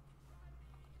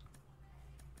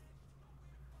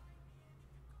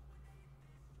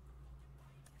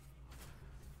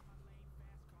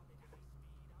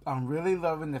 I'm really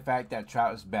loving the fact that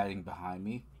Trout is batting behind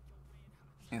me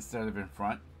instead of in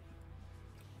front.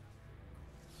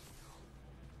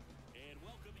 And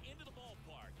welcome into the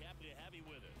ballpark. Happy to have you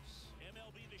with us.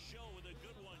 MLB The Show with a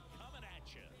good one coming at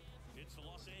you. It's the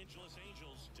Los Angeles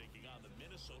Angels taking on the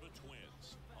Minnesota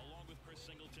Twins. Along with Chris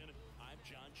Singleton, I'm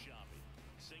John Shambi.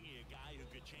 Singing a guy who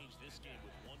could change this game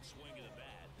with one swing of the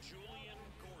bat, Julian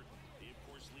Gordon. He, of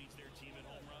course, leads their team in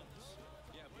home runs.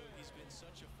 Yeah, but he's been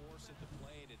such a force at the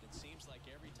plate, and it seems like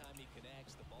every time he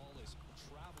connects, the ball is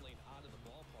traveling out of the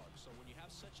ballpark. So when you have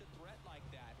such a threat like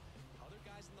that, other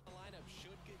guys in the lineup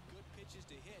should get good pitches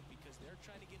to hit because they're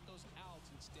trying to get those outs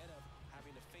instead of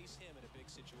having to face him in a big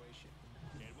situation.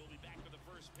 And we'll be back with the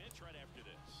first pitch right after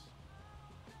this.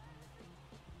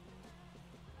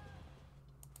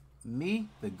 Me,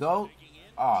 the GOAT?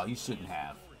 Oh, you shouldn't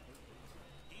have.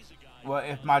 Well,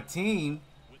 if my team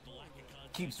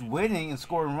keeps winning and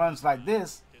scoring runs like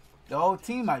this, the whole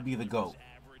team might be the GOAT.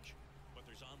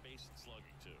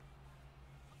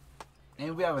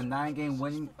 And we have a 9-game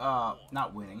winning,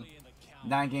 not winning,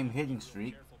 9-game hitting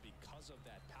streak. Because of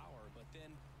that power, but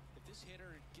then if this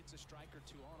hitter gets a strike or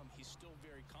two on him, he's still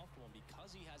very comfortable. And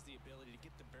because he has the ability to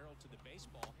get the barrel to the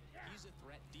baseball, he's a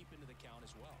threat deep into the count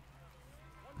as well.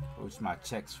 I wish my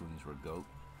check swings were GOAT.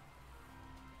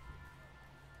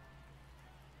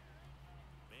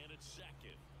 Man at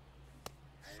second.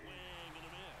 Swing and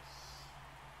a miss.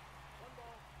 1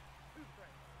 ball, 2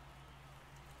 strikes.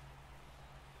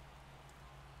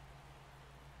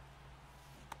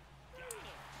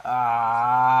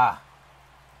 Ah,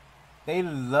 they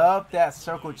love that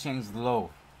circle change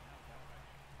low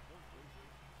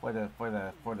for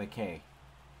the K.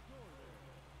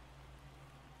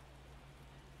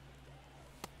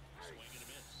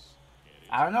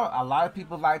 I don't know. A lot of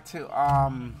people like to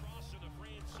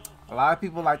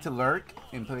lurk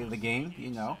and play the game,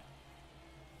 you know,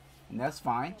 and that's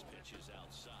fine. Pitches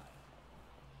outside.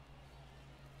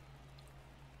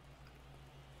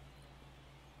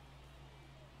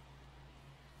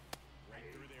 Right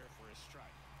through there for a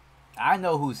strike. I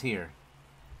know who's here,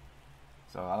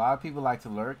 so a lot of people like to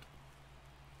lurk,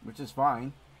 which is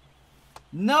fine.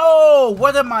 No,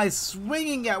 what am I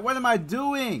swinging at? What am I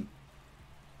doing?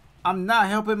 I'm not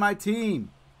helping my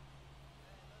team.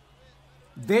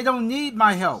 They don't need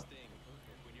my help.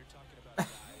 When you're talking about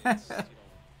guys,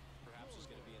 perhaps who's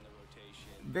going to be in the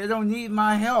rotation. They don't need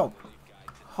my help.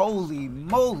 Holy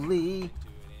moly.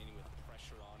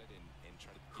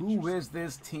 Who is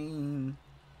this team?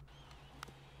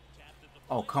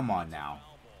 Oh, come on now.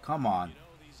 Come on.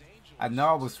 I know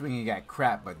I was swinging at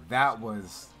crap, but that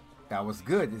was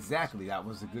good. Exactly, that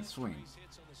was a good swing.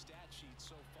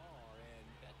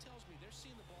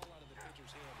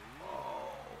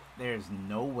 Oh, there's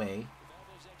no way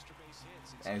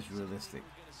that's realistic.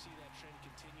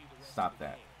 Stop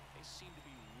that.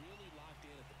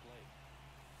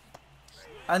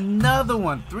 Another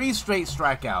one. 3 straight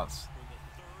strikeouts.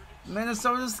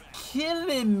 Minnesota's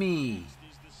killing me.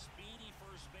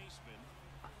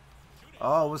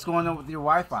 Oh, what's going on with your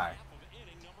Wi-Fi?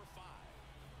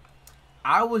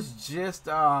 I was just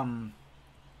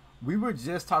we were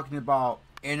just talking about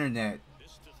internet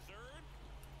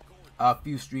a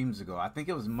few streams ago. I think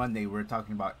it was Monday. We were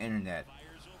talking about internet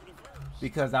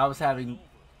because I was having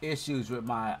issues with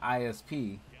my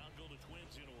ISP.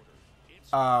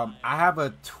 I have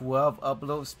a 12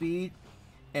 upload speed,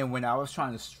 and when I was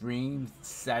trying to stream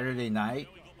Saturday night,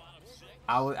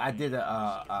 I did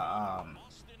a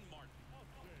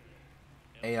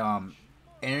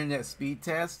internet speed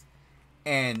test,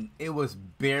 and it was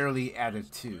barely at a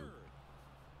 2,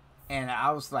 and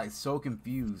I was like so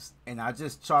confused, and I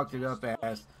just chalked it up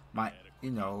as my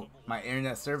my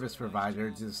internet service provider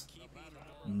just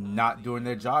not doing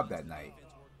their job that night.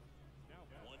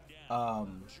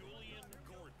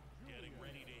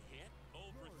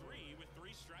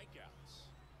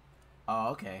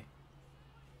 Oh, okay.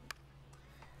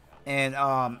 And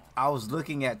I was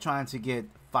looking at trying to get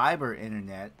fiber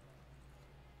internet,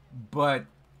 but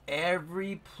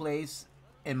every place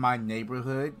in my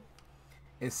neighborhood,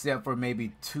 except for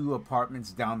maybe 2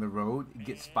 apartments down the road,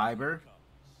 gets fiber.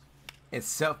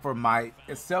 Except for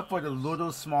the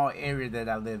little small area that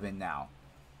I live in now.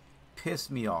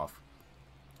 Pissed me off.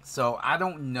 So I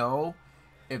don't know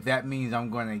if that means I'm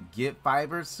going to get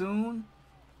fiber soon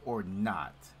or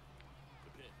not.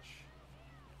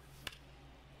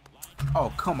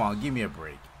 Oh, come on, give me a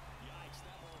break.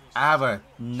 I have a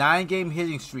 9-game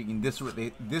hitting streak, and this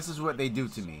is what they do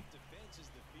to me.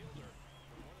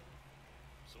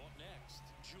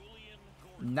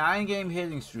 9-game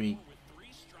hitting streak.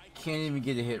 Can't even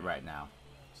get a hit right now.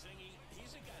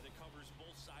 He's a guy that covers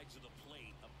both sides of the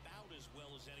plate about as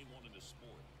well as anyone in the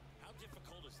sport. How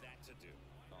difficult is that to do?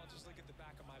 Oh, just look at the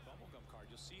back of my bubblegum card.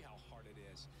 You'll see how hard it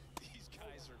is. These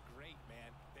guys are great,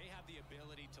 man. They have the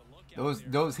ability to look at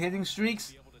those hitting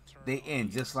streaks, they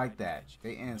end just like that.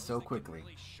 They end so quickly.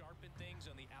 Really sharpen things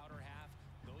on the outer half.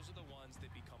 Those are the ones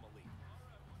that become elite.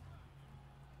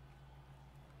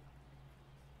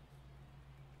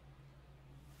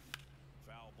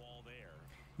 Foul ball there.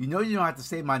 You know you don't have to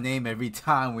say my name every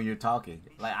time when you're talking.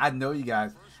 Like, I know you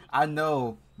guys. I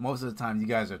know most of the time you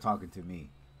guys are talking to me.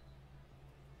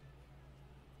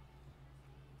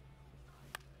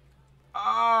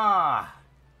 Ah!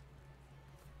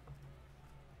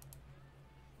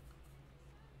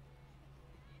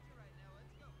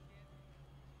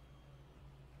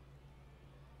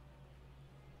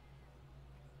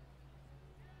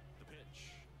 The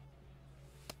pitch.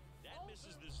 That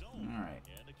misses the zone. All right.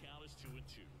 And the count is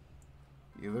 2-2.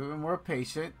 You're a little bit more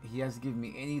patient. He hasn't given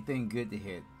me anything good to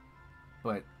hit.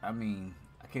 But, I mean,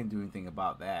 I can't do anything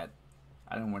about that.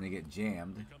 I don't want to get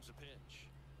jammed. Here comes a pitch.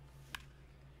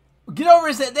 Get over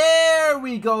it. There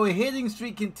we go. Hitting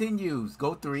streak continues.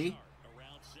 Go 3.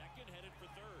 Around second, headed for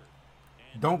third.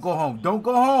 And Don't go home. Don't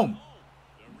go home.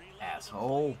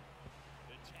 Asshole.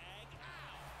 the tag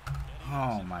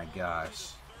out. Oh, my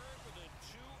gosh. Third with a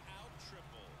 2-out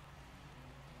triple.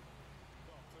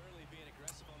 Well, clearly being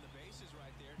aggressive on the bases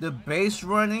right there. The base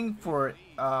running for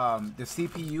the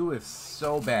CPU is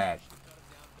so bad.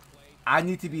 I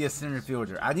need to be a center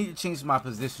fielder. I need to change my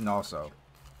position also.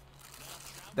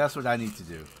 That's what I need to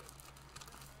do.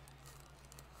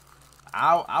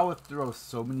 I would throw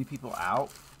so many people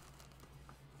out.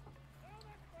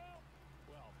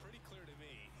 Well, pretty clear to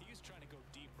me. He was trying to go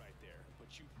deep right there,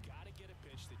 but you got to get a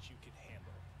pitch that you can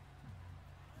handle.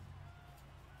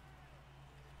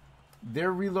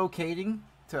 They're relocating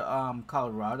to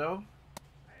Colorado. Got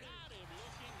him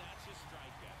looking. That's a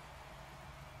strikeout.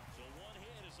 So one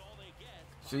hit is all they get.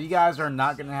 So you guys are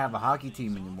not going to have a hockey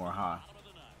team anymore, huh? Bottom of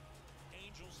the ninth.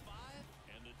 Angels 5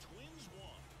 and the Twins 1.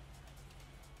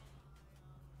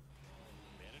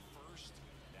 Man at first.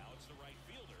 Now it's the right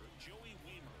fielder, Joey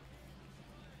Weimer.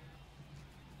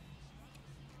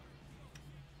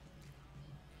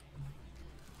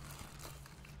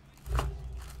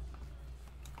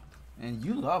 And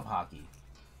you love hockey.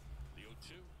 The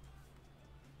 0-2.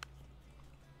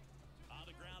 On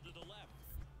the ground to the left.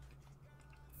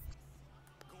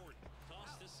 Gordon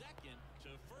tossed to second to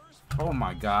first. Oh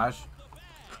my gosh.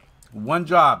 One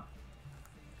job.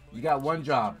 You got one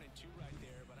job. Turning 2 right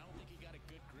there, but I don't think he got a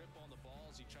good grip on the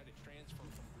balls. He tried to transfer from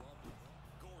glove to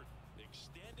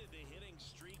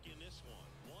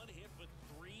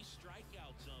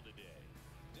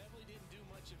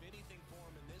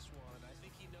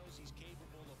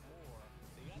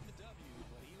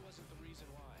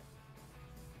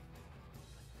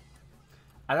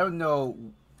I don't know.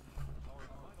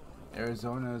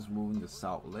 Arizona is moving to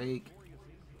Salt Lake.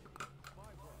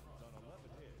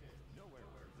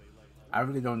 I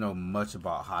really don't know much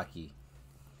about hockey.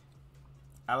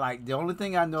 The only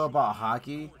thing I know about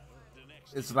hockey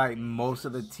is like most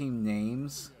of the team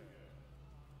names.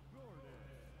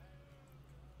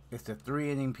 It's a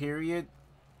 3-inning period,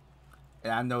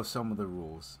 and I know some of the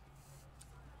rules.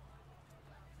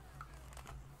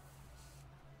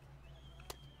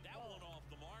 That one off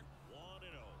the mark, 1-0.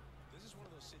 This is one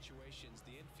of those situations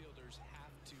the infielders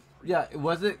have to Yeah,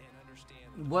 was it? and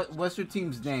understand What's your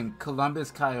team's name?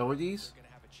 Columbus Coyotes? going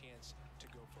to have a chance to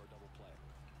go for a double play.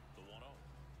 The 1-0.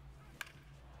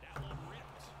 That one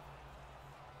ripped.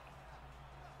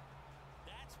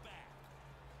 That's back.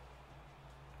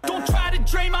 Don't try to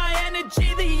drain my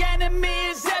energy. The enemy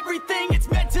is everything. It's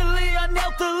mentally,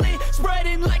 unhealthily,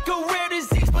 spreading like a rare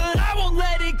disease. But I won't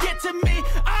let it get to me.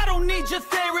 I don't need your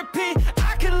therapy.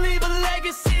 I can leave a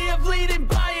legacy of leading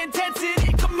by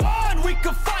intensity. Come on, we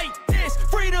can fight this.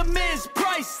 Freedom is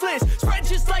priceless. Spread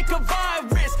just like a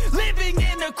virus. Living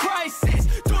in a crisis.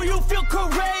 Do you feel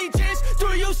courageous? Do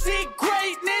you see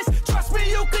greatness? Trust me,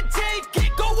 you can take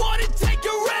it. Go on and take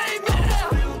your aim. Yeah.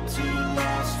 Built to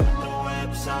last from the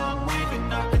webs I'm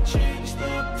weaving. I can change the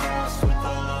past with all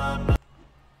I'm.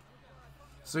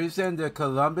 So you're saying the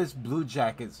Columbus Blue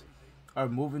Jackets are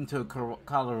moving to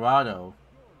Colorado?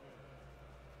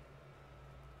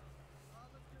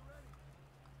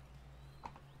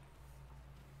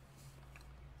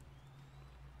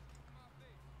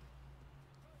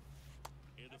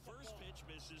 And the first pitch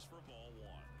misses for ball 1.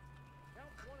 Count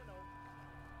 1-0.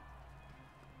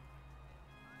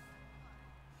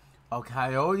 Oh,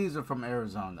 Coyotes are from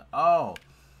Arizona. Oh,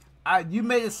 you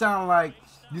made it sound like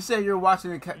you said you're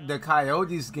watching the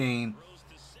Coyotes game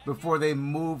before they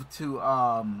moved to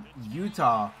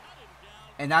Utah,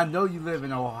 and I know you live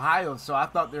in Ohio, so I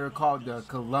thought they were called the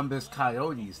Columbus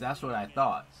Coyotes. That's what I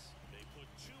thought. They put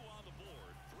 2 on the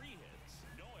board, 3 hits,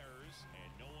 no errors,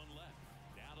 and no one left.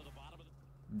 Down to the bottom of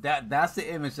the... That's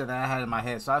the image that I had in my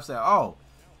head. So I said, oh,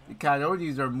 the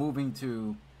Coyotes are moving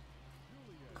to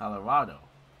Colorado.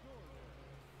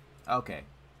 Okay.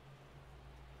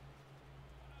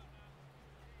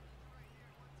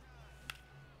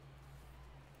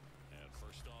 And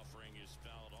first offering is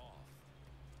fouled off.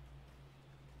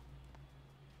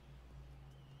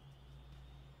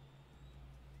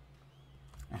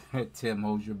 Tim,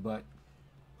 hold your butt.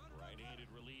 Right-handed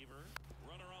reliever,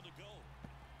 runner on the go.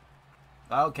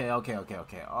 Okay.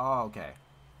 Oh, okay.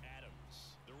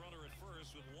 Adams, the runner at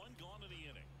first with 1 gone in the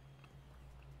inning.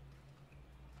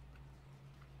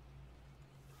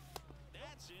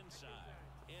 That's inside,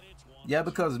 and it's 1. Yeah,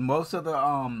 because most of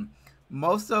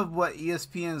what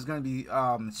ESPN is going to be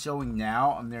showing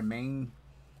now on their main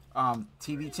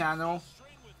TV channel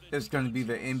is going to be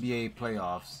the NBA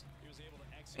playoffs.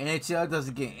 NHL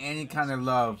doesn't get any kind of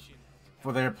love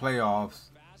for their playoffs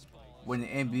when the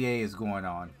NBA is going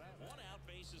on. 1 out,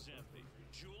 base is empty.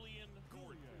 Julian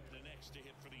Gordon, the next to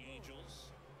hit for the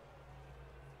Angels.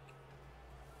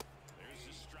 There's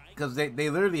the strike. Because they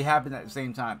literally happen at the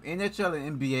same time. NHL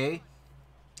and NBA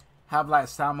have like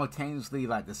simultaneously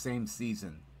like the same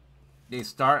season. They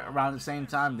start around the same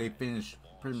time. They finish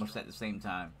pretty much at the same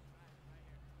time.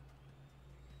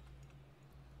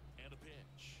 And a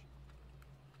pitch.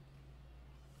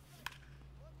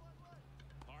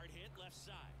 Hard hit left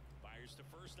side. Fires to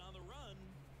first on the run.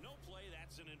 No play.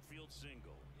 That's an infield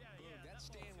single. That's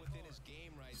staying within his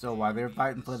game right So while they're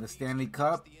fighting for the Stanley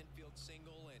Cup, the infield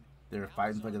single and they're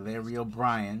fighting for the Larry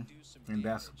O'Brien in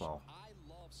basketball. I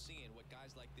love seeing what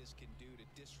guys like this can do to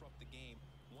disrupt the game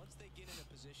once they get in a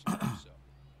position to do so.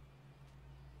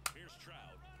 Here's Trout.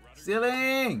 Runner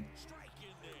Ceiling! strike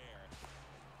in there.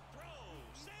 Throw.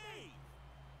 Save.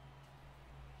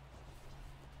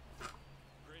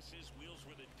 Chris, his wheels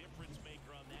were the difference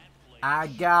maker on that play. I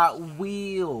got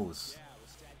wheels. Yeah,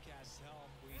 with StatCast's help,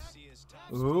 we see his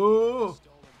top Ooh.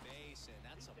 stolen base, and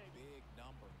that's a big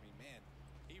number. I mean, man,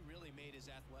 he really made his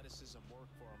athleticism work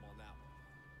for him on that one.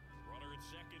 Runner at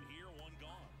second here, 1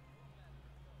 gone.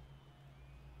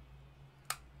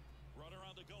 Runner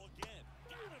on the go again.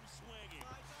 Got him swinging.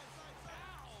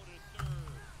 Out at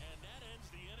third, and that ends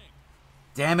the inning.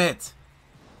 Damn it.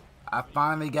 I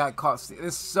finally got caught.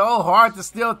 It's so hard to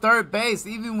steal third base,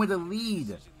 even with a lead.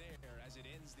 There as it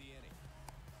ends the inning.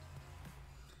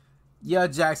 Yeah,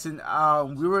 Jackson,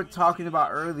 we were talking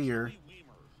about earlier.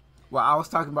 Well, I was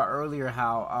talking about earlier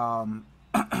how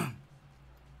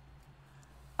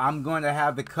I'm going to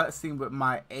have the cutscene with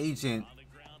my agent On the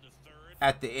ground to third.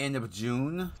 at the end of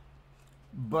June.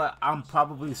 But I'm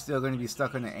probably still going to be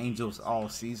stuck on the Angels all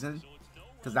season. So it's no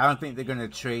because I don't think they're gonna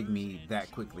trade me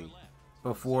that quickly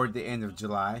before the end of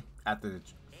July.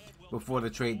 Before the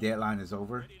trade deadline is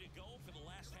over. Ready to go for the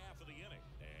last half of the inning.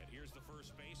 And here's the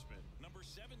first baseman, number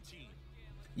 17.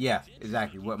 Yeah,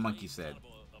 exactly what Monkey said. Kind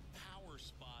of a power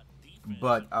spot defense,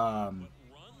 But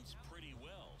runs pretty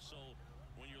well. So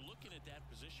when you're looking at that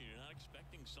position, you're not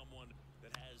expecting someone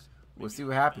that has. we'll see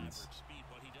what happens. Speed,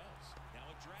 but he does. Now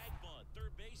a drag bunt,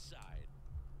 third base side.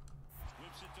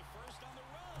 Whips it to first on the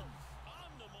run.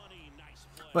 On the money, nice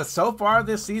play. But so far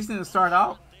this season to start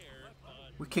out,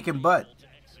 we're kicking butt.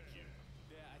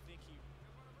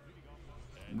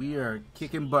 We are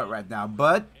kicking butt right now,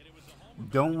 but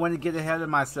don't want to get ahead of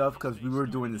myself because we were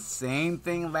doing the same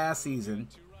thing last season,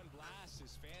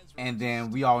 and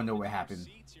then we all know what happened.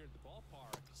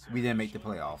 We didn't make the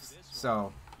playoffs.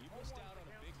 So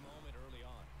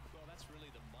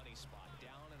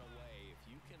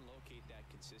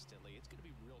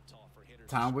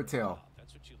time will tell.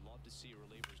 That's what you love to see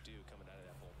relievers do coming out of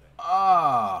that bullpen.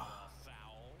 Oh.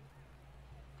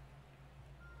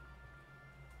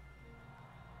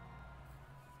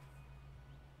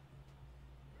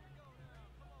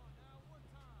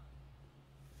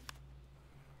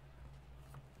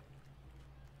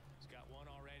 He's got one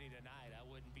already tonight. I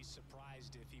wouldn't be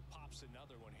surprised if he pops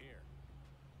another one here.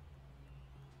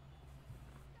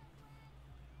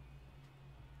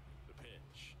 The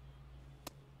pitch.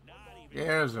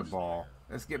 There's a ball.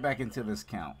 Let's get back into this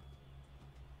count.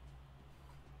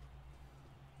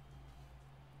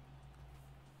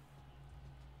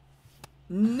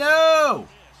 No!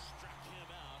 Struck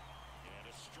him out. And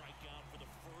a strikeout for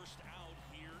the first out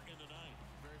here in the ninth.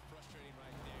 Very frustrating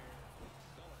right there.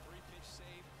 Well, a three-pitch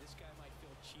save. This guy might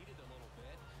feel cheated a little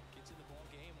bit. Gets in the ball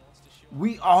game, wants to show.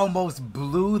 We almost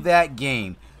blew that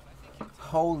game.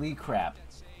 Holy crap.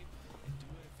 That save and do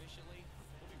it efficiently.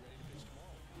 He'll be ready to pitch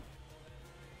tomorrow.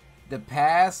 The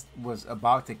past was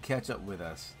about to catch up with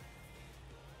us.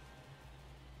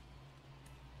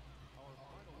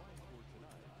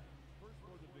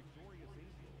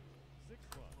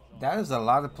 That is a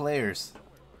lot of players.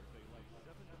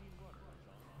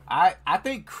 I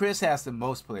think Chris has the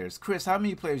most players. Chris, how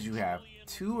many players you have?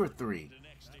 2 or 3?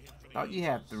 I thought you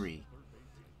had 3.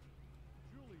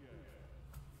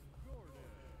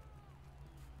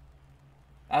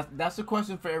 That's a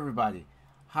question for everybody.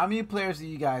 How many players do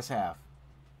you guys have?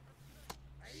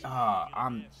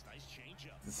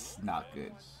 This is not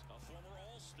good. A former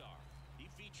All-Star. He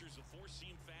features a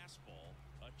four-seam fastball,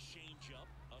 a changeup,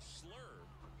 a slurve,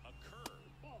 a curve,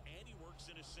 and he works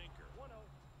in a sinker.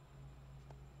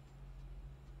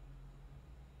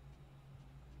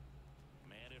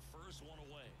 Man at first, one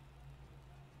away.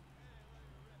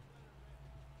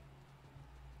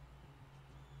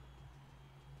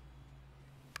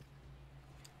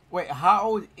 Wait, how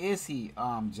old is he,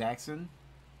 Jackson?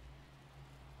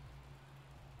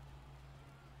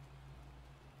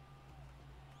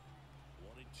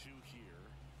 One and two here.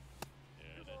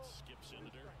 And it skips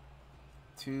into dirt.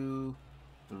 2,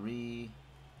 3.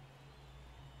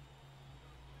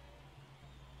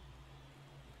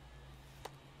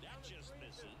 That just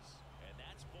misses, and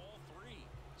that's ball 3.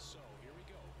 So here we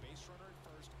go. Base runner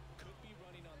at first. Could be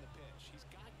running on the pitch. He's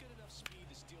got good enough speed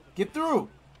to steal the Get through.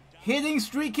 Hitting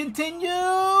streak continued. Still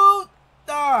in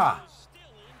time,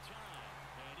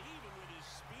 and even with his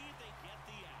speed, they get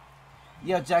the out.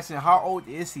 Yeah, Jackson, how old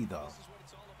is he though?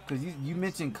 Because you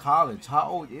mentioned college. How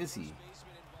old is he?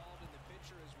 baseman involved in the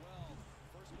pitcher as well.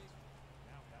 First base.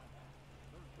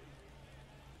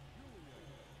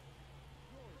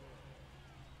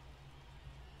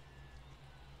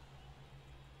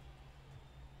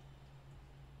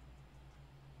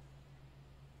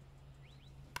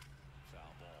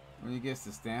 When he gets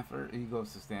to Stanford, he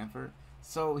goes to Stanford.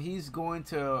 So he's going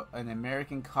to an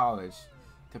American college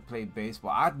to play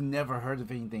baseball. I've never heard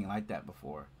of anything like that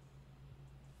before.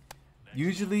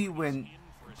 Usually when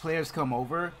players come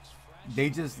over, they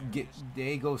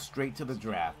go straight to the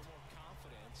draft.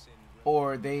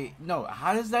 Or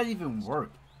how does that even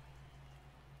work?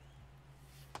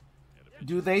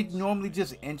 Do they normally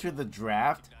just enter the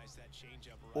draft?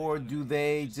 Or do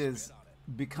they just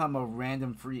become a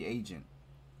random free agent?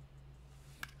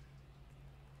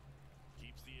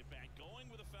 Keeps the at-bat going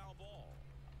with a foul ball.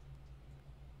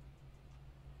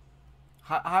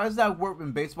 How does that work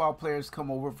when baseball players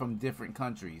come over from different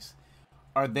countries?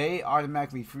 Are they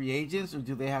automatically free agents or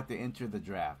do they have to enter the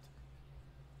draft?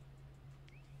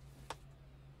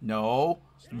 No.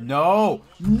 No.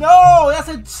 No! That's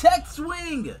a check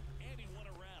swing! And he went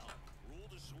around.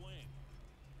 Ruled a swing.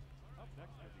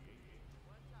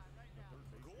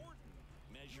 Gordon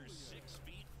measures 6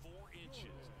 feet 4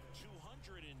 inches,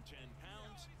 210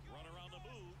 pounds, runner on the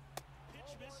move.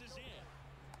 misses in.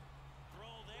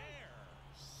 Throw there.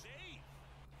 Safe.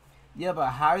 Yeah, but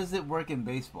how does it work in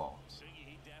baseball? Siggy,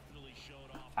 he definitely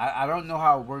showed off. I don't know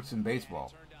how it works in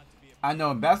baseball. I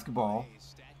know in basketball,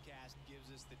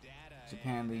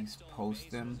 Japan leagues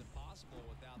post them.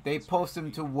 They post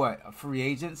them to what? A free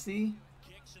agency?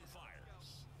 Kicks and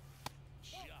fires.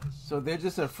 So they're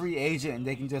just a free agent and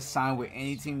they can just sign with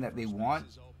any team that they want?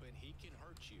 He can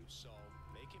hurt you, so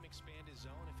make him expand his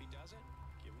zone. If he doesn't,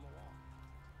 give him a walk.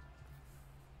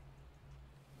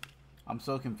 I'm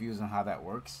so confused on how that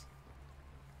works.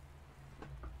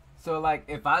 So like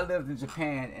if I lived in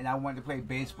Japan and I wanted to play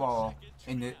baseball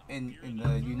in the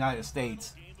United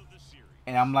States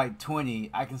and I'm like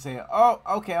 20, I can say, "Oh,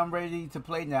 okay, I'm ready to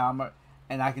play now."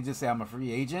 And I can just say I'm a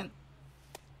free agent.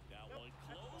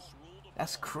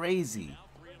 That's crazy.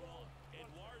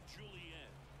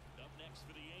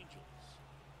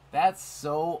 That's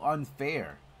so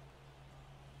unfair.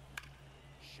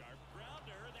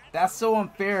 That's so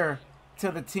unfair to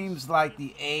the teams like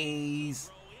the A's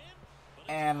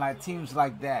and like teams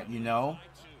like that, you know?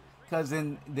 Because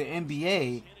in the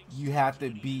NBA, you have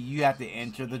to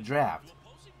enter the draft.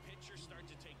 Opposing pitchers start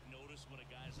to take notice when a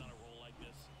guy's on a roll like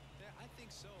this. Yeah, I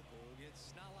think so, Boog.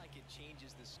 It's not like it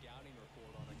changes the scouting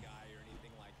report on a guy or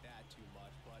anything like that too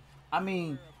much, but I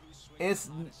mean, it's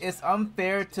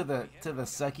unfair to the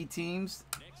sucky teams,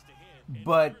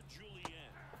 but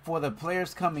for the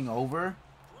players coming over,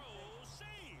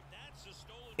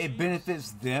 it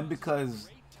benefits them because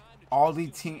all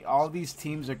these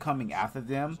teams are coming after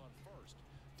them,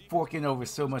 forking over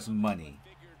so much money,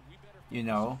 you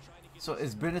know. So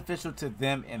it's beneficial to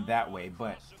them in that way,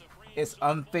 but it's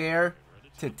unfair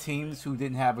to teams who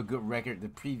didn't have a good record the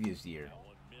previous year.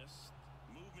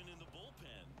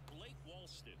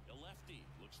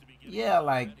 Yeah,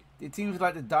 like the teams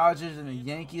like the Dodgers and the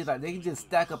Yankees, like they can just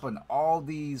stack up on all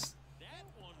these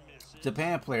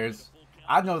Japan players.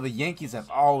 I know the Yankees have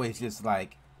always just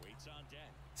like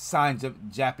signed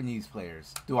Japanese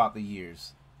players throughout the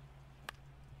years.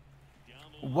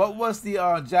 What was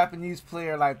the Japanese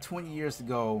player like 20 years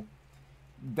ago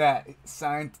that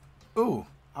signed? Ooh,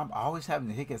 I'm always having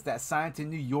the hiccups. That signed to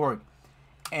New York,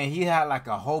 and he had like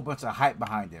a whole bunch of hype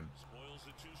behind him.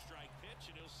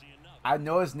 I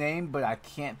know his name, but I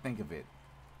can't think of it.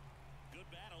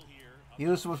 He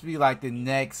was supposed to be like the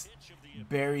next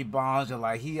Barry Bonds, or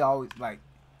like he always like,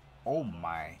 oh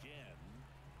my.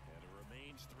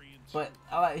 But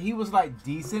he was like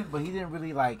decent, but he didn't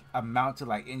really like amount to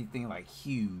like anything like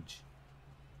huge.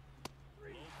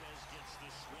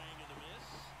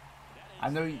 I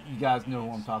know you guys know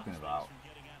who I'm talking about.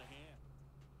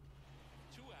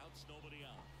 2 outs, nobody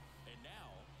out. And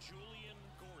now Julian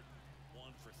Gordon,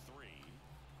 1 for 3.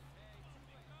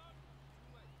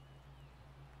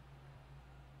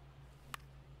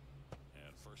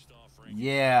 And first off,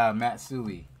 yeah,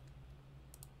 Matsui.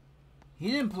 He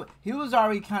didn't play. He was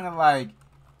already kind of like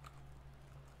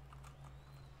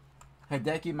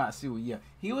Hideki Matsui. Yeah,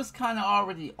 he was kind of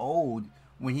already old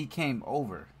when he came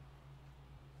over.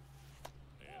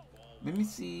 Let me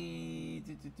see.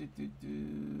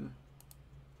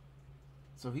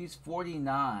 So he's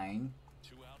 49.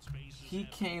 He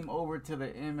came over to the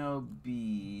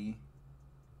MLB.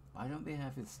 Why don't they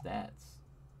have his stats?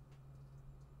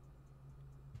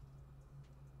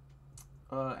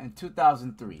 In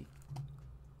 2003.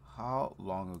 How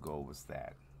long ago was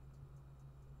that?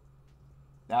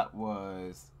 That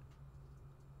was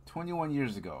 21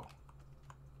 years ago.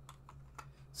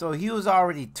 So he was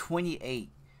already 28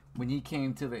 when he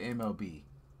came to the MLB.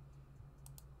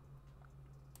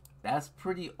 That's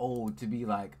pretty old to be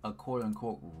like a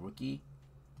quote-unquote rookie.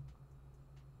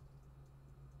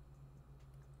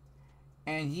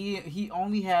 And he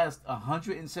only has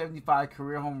 175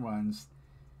 career home runs,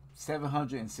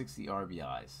 760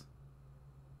 RBIs.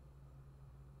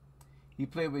 He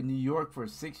played with New York for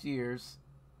 6 years,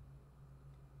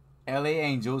 LA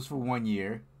Angels for 1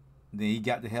 year, then he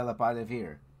got the hell up out of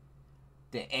here.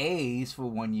 The A's for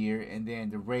 1 year, and then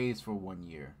the Rays for 1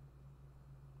 year.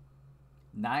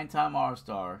 9-time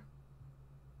All-Star,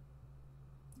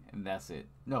 and that's it.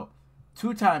 No,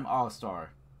 2-time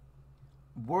All-Star.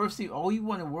 World Series. Oh, he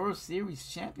won a World Series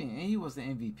champion, and he was the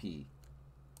MVP.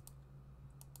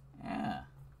 Yeah.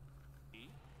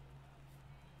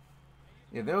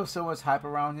 Yeah, there was so much hype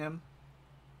around him.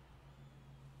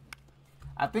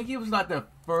 I think he was like the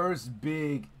first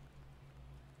big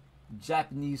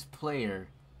Japanese player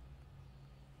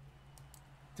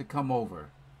to come over.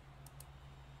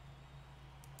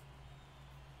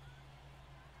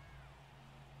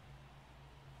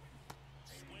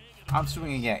 I'm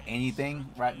swinging at anything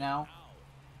right now.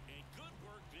 And good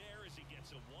work there as he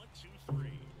gets a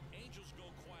 1-2-3.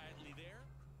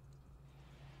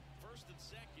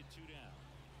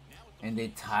 And they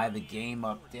tie the game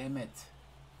up. Damn it.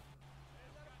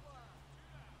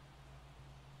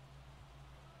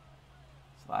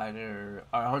 Slider.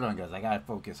 All right, hold on, guys. I gotta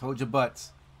focus. Hold your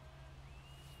butts.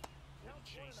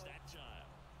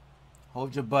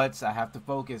 Hold your butts. I have to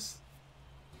focus.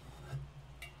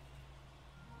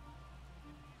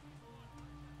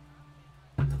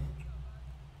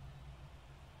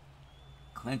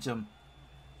 Clinch him.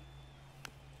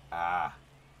 Ah.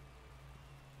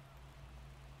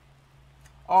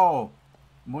 Oh,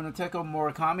 Munetaka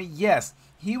Murakami? Yes.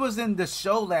 He was in the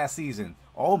show last season.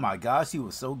 Oh my gosh, he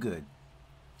was so good.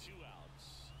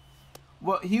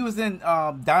 Well, he was in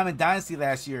Diamond Dynasty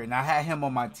last year, and I had him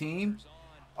on my team.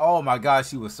 Oh my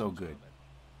gosh, he was so good.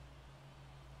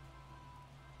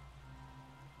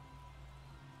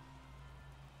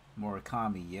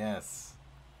 Murakami, yes.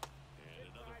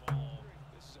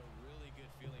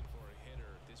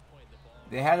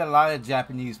 They had a lot of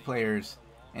Japanese players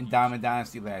in Diamond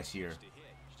Dynasty last year.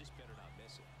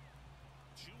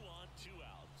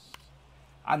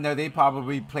 I know they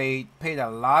probably paid a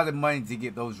lot of money to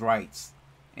get those rights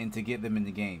and to get them in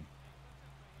the game.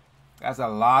 That's a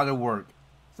lot of work.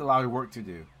 It's a lot of work to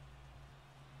do.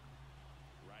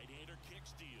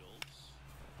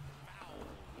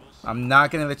 I'm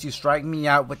not going to let you strike me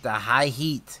out with the high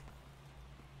heat.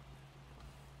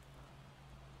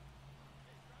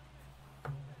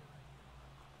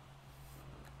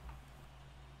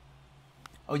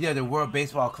 Oh yeah, the World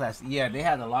Baseball Classic. Yeah, they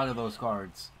had a lot of those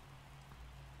cards.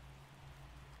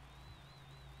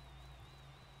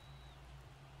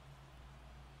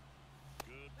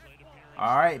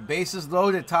 All right, bases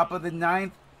loaded, top of the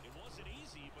ninth.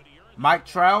 Mike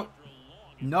Trout?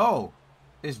 No,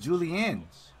 it's Julian.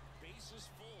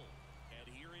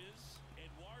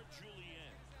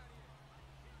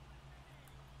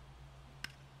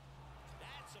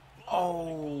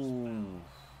 Oh.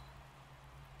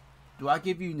 Do I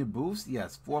give you the boost?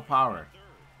 Yes, 4 power.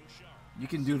 You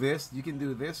can do this. You can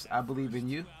do this. I believe in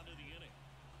you.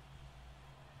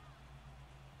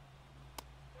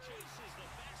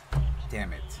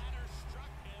 Damn it.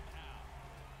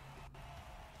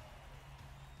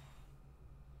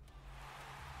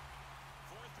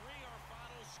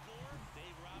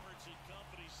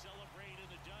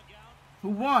 Who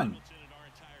won?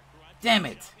 Damn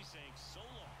it.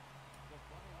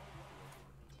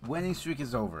 Winning streak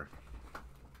is over.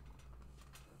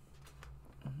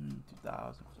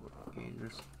 2004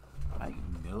 Gators. Mike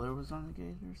Miller was on the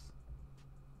Gators.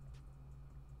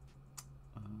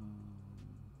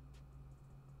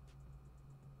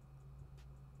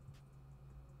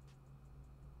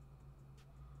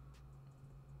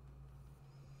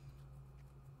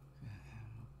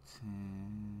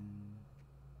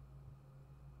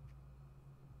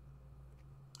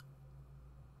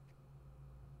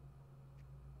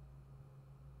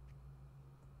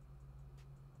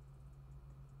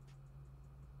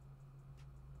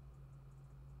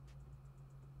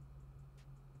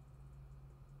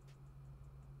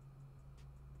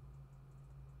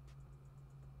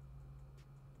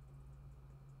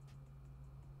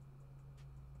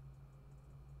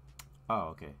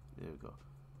 Oh, okay. There we go.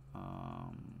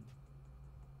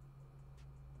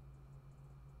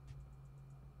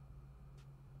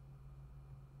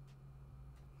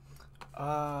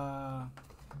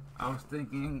 I was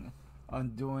thinking on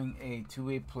doing a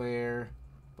two-way player,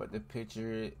 but the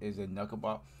pitcher is a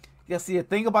knuckleball. Yeah, see, the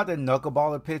thing about the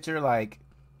knuckleballer pitcher, like,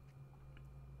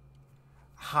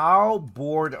 how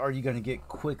bored are you going to get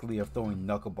quickly of throwing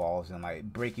knuckleballs and, like,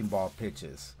 breaking ball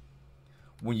pitches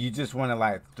when you just want to,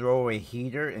 like, throw a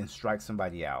heater and strike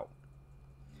somebody out?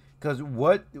 Because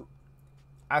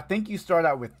I think you start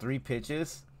out with 3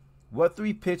 pitches. What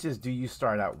 3 pitches do you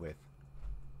start out with?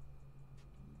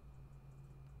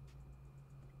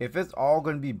 If it's all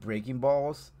going to be breaking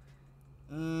balls,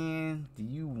 do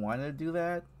you want to do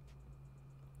that?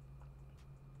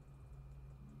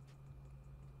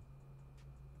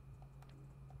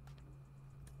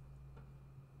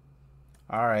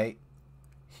 All right.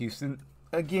 Houston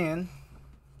again.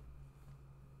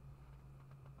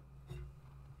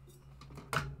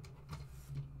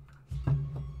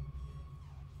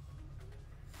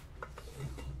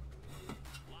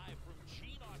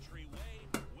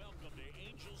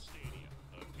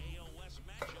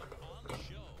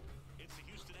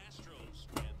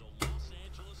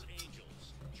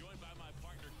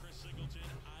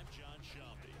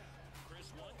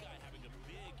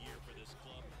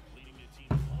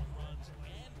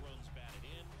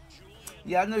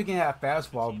 Yeah, I know you can have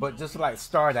fastball, but just like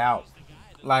start out,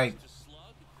 like,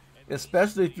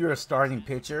 especially if you're a starting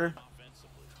pitcher,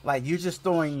 like you're just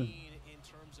throwing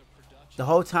The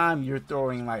whole time you're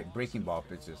throwing like breaking ball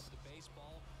pitches.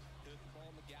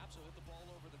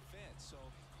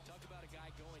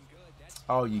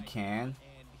 Oh, you can?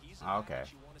 Okay.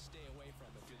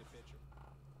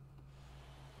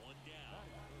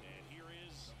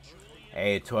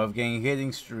 Hey, 12-game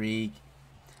hitting streak.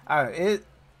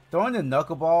 Throwing the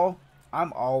knuckleball,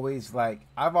 I've always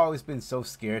been so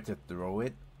scared to throw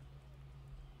it.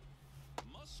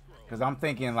 Because I'm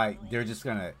thinking like they're just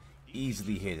going to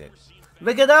easily hit it.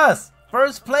 Look at us!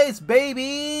 First place,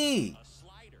 baby!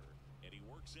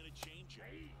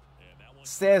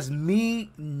 Says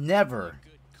me never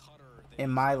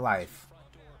in my life.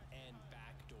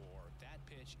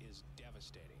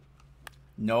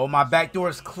 No, my back door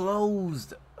is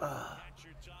closed. Ugh.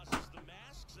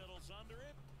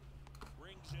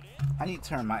 I need to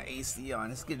turn my AC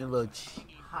on. It's getting a little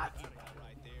hot.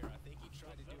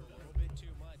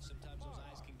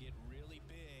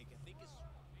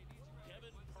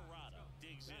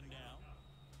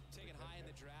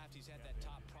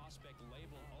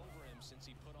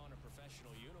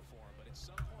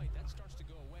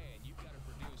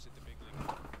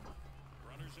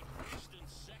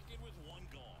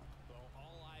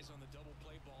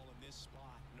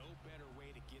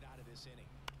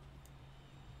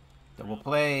 Double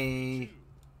play.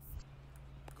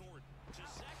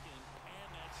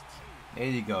 There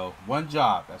you go. One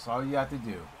job. That's all you have to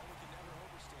do.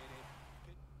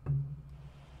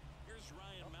 Here's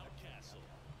Ryan Mountcastle.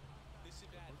 This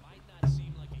event might not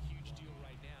seem like a huge deal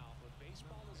right now, but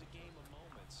baseball is a game of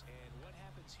moments, and what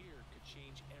happens here could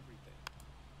change everything.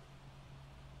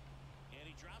 And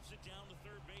he drops it down the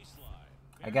third baseline.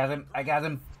 I got him. I got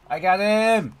him. I got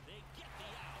him.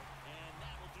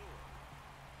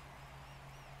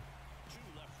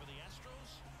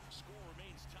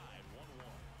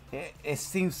 It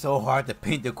seems so hard to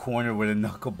paint the corner with a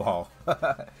knuckleball.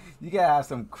 You gotta have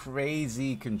some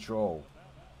crazy control.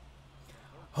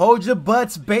 Hold your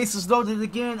butts. Bases loaded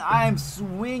again. I am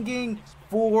swinging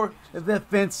for the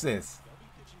fences.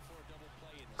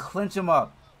 Clinch them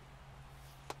up.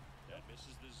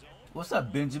 What's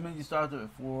up, Benjamin? You started at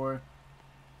 4.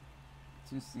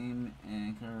 2 seam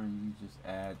anchor. You just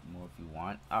add more if you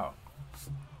want. Oh.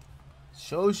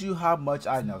 Shows you how much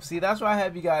I know. See, that's why I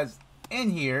have you guys in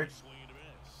here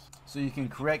so you can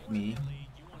correct me,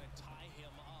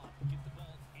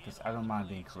 because I don't mind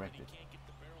being corrected.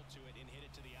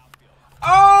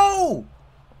 Oh!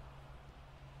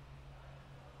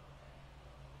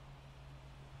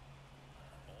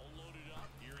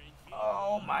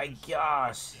 Oh my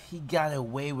gosh, he got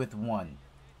away with one.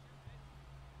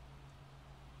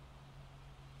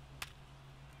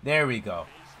 There we go.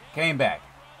 Came back.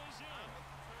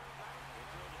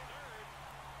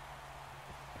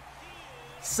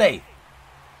 Safe.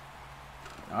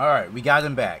 All right, we got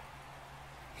him back.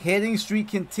 Hitting streak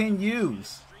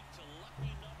continues.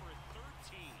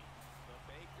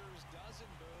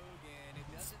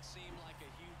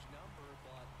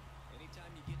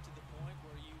 point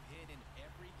where you hit in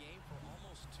every game for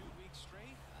almost 2 weeks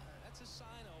straight, that's a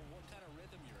sign of what kind of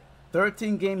rhythm you're in.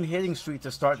 13-game hitting streak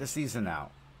to start the season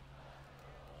out.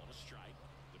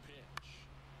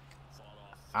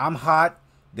 I'm hot.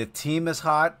 The team is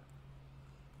hot.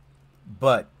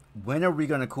 But when are we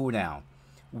going to cool down?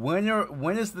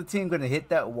 When is the team going to hit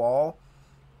that wall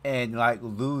and like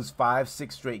lose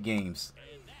 5-6 straight games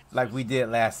like we did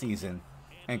last season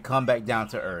and come back down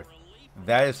to earth?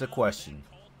 That is the question.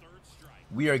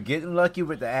 We are getting lucky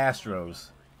with the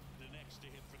Astros.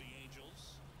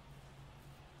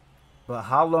 But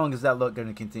how long is that luck going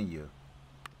to continue?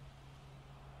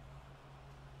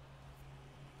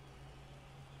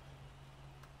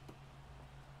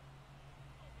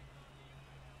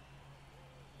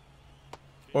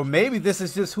 Or maybe this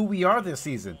is just who we are this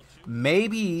season.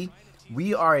 Maybe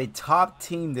we are a top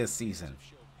team this season,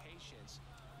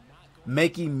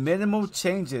 making minimal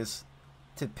changes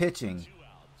to pitching,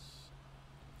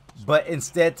 but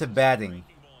instead to batting.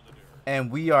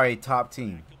 And we are a top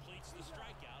team.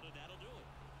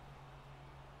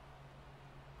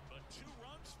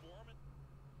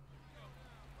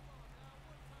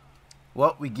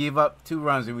 Well, we gave up 2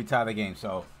 runs and we tied the game,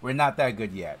 so we're not that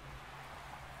good yet.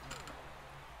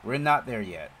 We're not there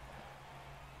yet.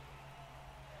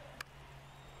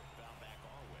 Foul back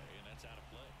our way, and that's out of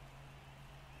play.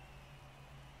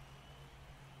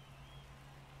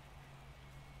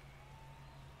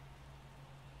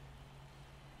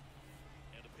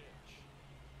 And a pitch.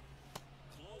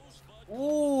 Close, but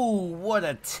Ooh, what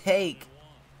a take.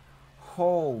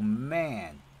 Oh,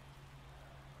 man.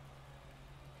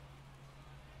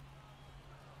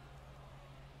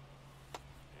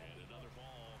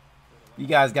 You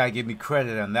guys gotta give me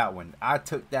credit on that one. I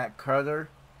took that cutter.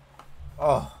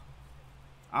 Oh,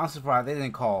 I'm surprised they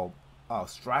didn't call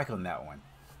strike on that one.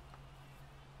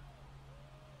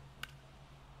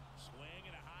 Swing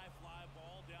and a high fly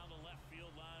ball down the left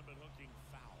field line, but hooking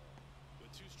foul.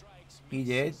 With 2 strikes, He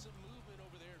did. some movement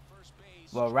over there at first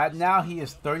base. Well, right now he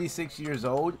is 36 years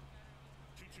old,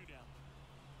 2-2 down.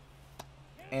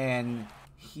 and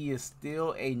he is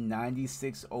still a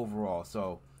 96 overall.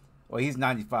 So, well, he's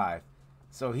 95.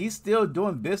 So he's still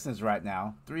doing business right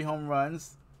now. 3 home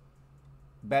runs,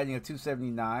 batting at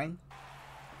 279.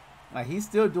 Like, he's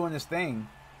still doing his thing.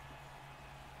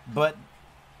 But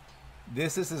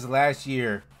this is his last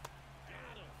year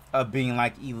of being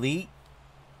like elite,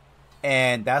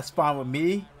 and that's fine with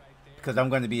me because I'm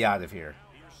going to be out of here.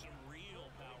 Here's some real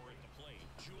power at the plate.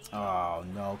 Oh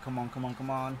no, come on, come on, come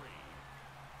on.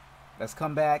 Let's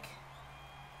come back.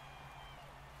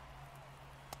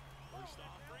 First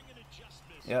off, bringing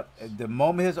adjustments. Yep. The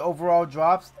moment his overall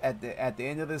drops at the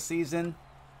end of the season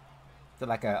to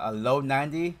like a low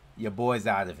 90, your boy's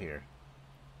out of here.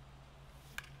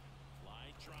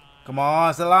 Line drive. Come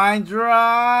on, it's a line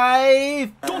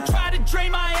drive. Don't try to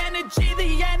drain my energy.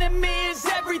 The enemy is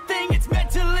everything. It's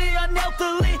mentally,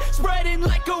 unhealthily, spreading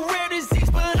like a rare disease.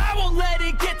 But I won't let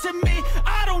it get to me.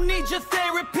 I don't need your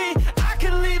therapy. I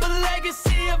can leave a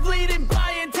legacy of leading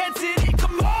by intensity.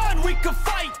 Come on, we can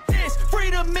fight this.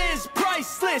 Freedom is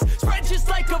priceless. Spread just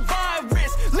like a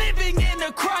virus. Living in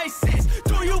a crisis.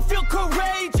 Do you feel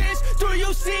courageous? Do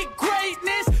you see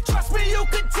greatness? Trust me, you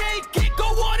can take it. Go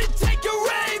on and take your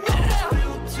aim.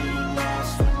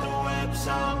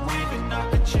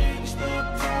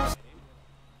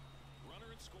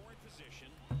 Runner in scoring position.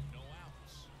 No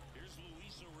outs. Here's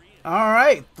Luis Urias. All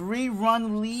right,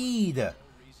 3-run lead.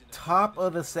 Top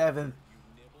of the 7th.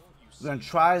 We're going to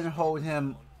try and hold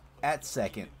him at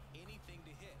second. Anything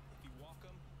to hit. If you walk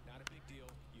him, not a big deal.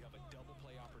 You have a double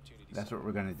play opportunity. That's what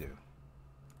we're going to do.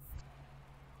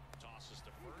 Tosses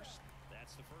to first.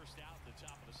 That's the first out at the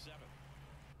top of the 7th.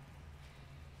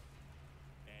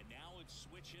 And now it's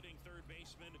switch hitting third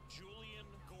baseman Julian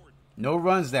Gordon. No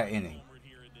runs that inning. Homered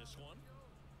here in this one.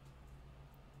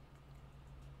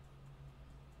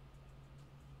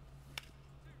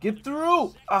 Get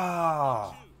through.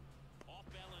 Ah. Off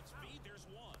balance feet. There's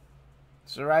one.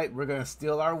 It's all right. We're going to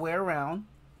steal our way around.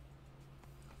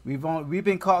 We've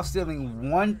been caught stealing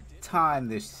one time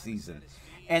this season.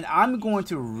 And I'm going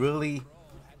to really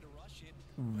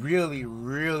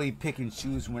pick and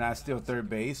choose when I steal third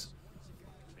base,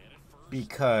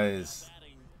 because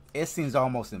it seems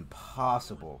almost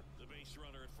impossible. The base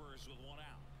runner at first with one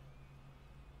out.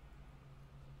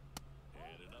 And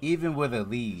another Even with a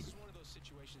lead. It's one of those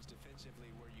situations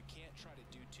defensively where you can't try to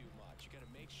do too much. You got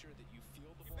to make sure that you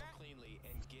field the ball cleanly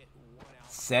and get 1 out.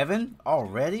 7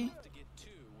 already? To get 2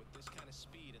 with this kind of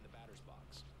speed in the batter's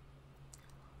box.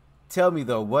 Tell me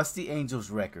though, what's the Angels'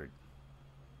 record?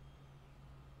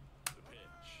 the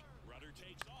pitch. Runner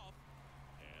takes off.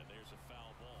 And there's a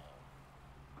foul ball.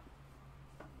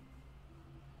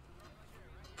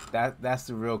 That's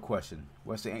the real question.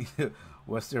 What's their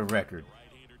record?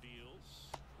 Right-hander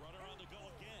deals. Runner on the go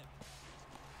again.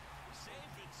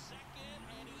 Safe at second,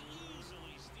 and he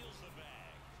easily steals the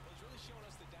bag. Well, he's really showing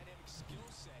us the dynamic skill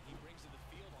set he brings to the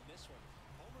field on this one.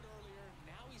 Homered earlier,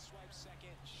 now he swipes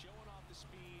second, showing off the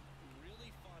speed.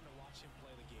 Really fun to watch him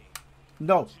play the game.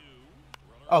 No.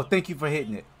 Oh, thank you for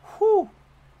hitting it. Whew.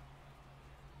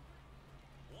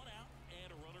 One out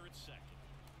and a runner at second.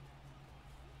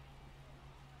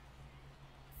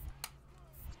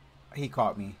 He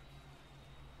caught me.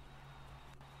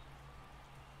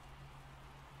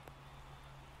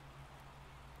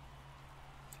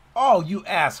 Oh, you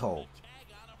asshole. Tag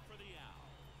on him for the out.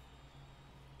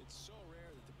 It's so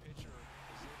rare that the pitcher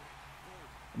is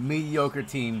able to Mediocre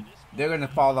team. They're going to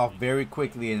fall off very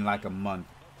quickly in like a month.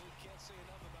 We can't say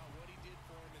enough about what he did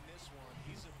for him in this one.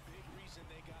 He's a big reason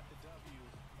they got the W,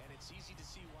 and it's easy to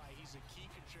see why he's a key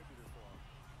contributor for him.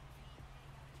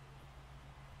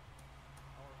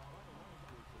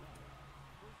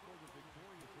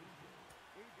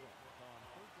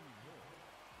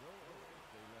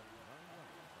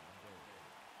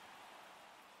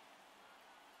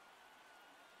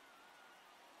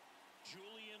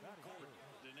 Julian Gordon,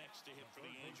 the next to hit for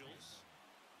the Angels.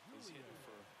 He's hitting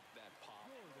for that pop.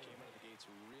 Came out of the gates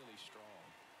really strong.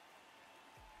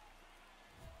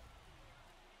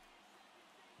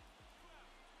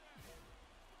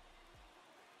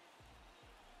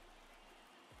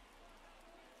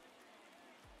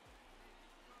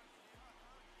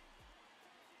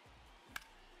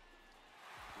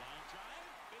 Line drive,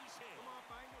 base hit. Come on,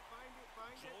 find it.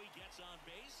 Joey gets on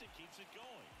base and keeps it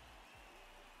going.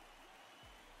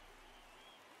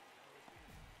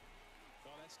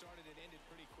 got started and ended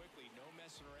pretty quickly. No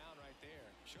messing around right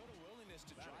there. Showed a willingness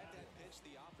to drive that pitch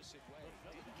the opposite way.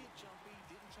 Didn't get jumpy,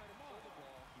 didn't try to pull the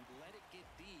ball. He let it get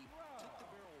deep, took the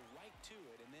barrel right to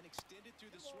it, and then extended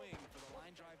through the swing for the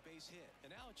line drive base hit.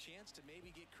 And now a chance to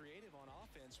maybe get creative on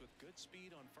offense with good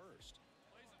speed on first.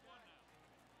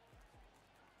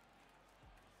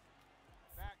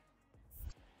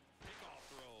 Kickoff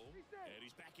throw, and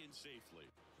he's back in safely.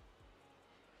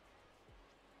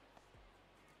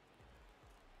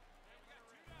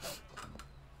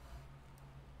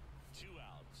 Two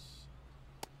outs.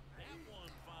 That one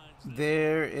finds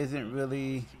There isn't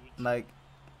really like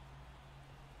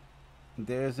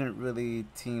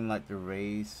team like the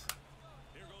Rays.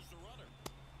 Here goes the runner.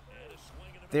 And a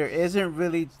swing and a There miss. isn't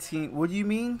really team. What do you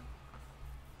mean?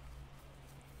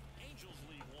 Angels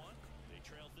lead one. They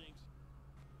trail things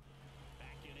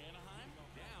back in Anaheim.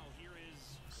 Now here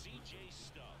is C.J.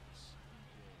 Stubbs.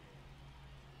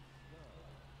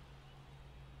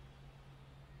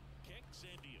 Kicks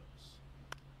and deals.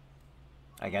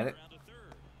 I got it. Around to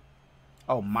third.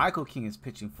 Oh, Michael King is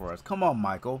pitching for us. Come on,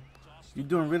 Michael. You're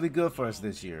doing really good for us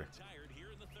this year. Tired here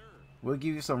in the third. We'll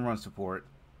give you some run support.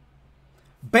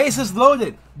 Bases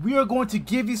loaded. We are going to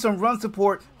give you some run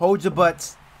support. Hold your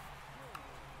butts.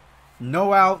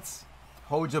 No outs.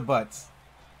 Hold your butts.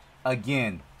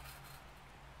 Again.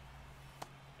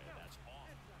 And that's off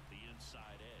the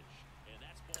inside edge. And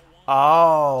that's ball one.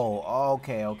 Oh,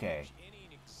 okay, okay.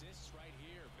 Inning exists right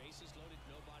here. Bases loaded,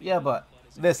 nobody Yeah, on. but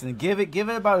listen, give it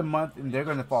about a month and they're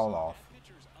gonna fall off.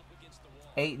 Pitchers up against the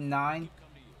wall. 8 and 9. Come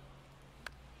to you.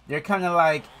 They're kind of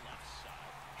like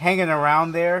hanging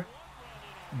around there,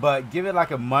 but give it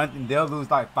like a month and they'll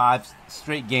lose like 5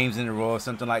 straight games in a row or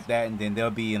something like that, and then they'll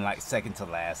be in like second to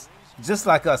last, just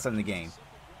like us in the game.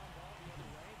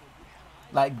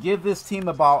 Like, give this team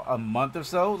about a month or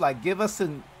so. Like, give us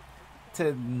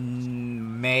to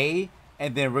May,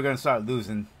 and then we're gonna start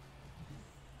losing.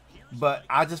 But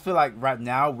I just feel like right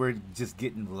now we're just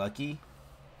getting lucky.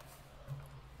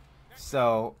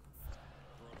 So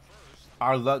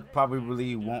our luck probably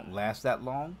really won't last that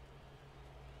long.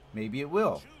 Maybe it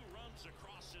will, 2 runs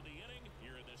across in the inning.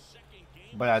 Here in the second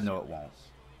game. but I know it won't.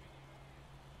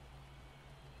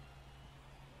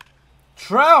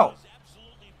 Trout,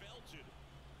 Absolutely belted.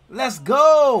 let's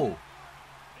go.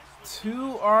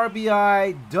 2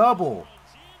 RBI double.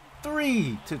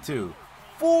 3-2.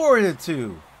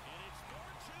 4-2.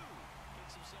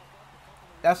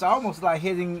 That's almost like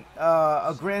hitting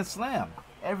a grand slam.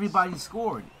 Everybody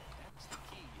scored.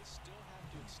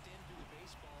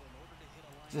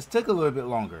 Just took a little bit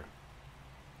longer.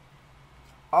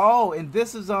 Oh, and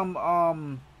this is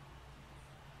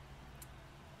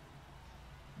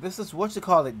this is what you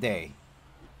call it day.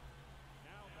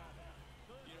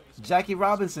 Jackie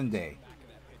Robinson Day.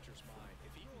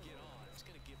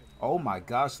 Oh my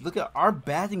gosh, look at our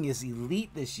batting is elite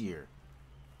this year.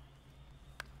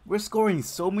 We're scoring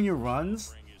so many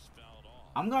runs. Ring is fouled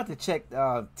off. I'm going to have to check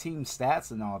team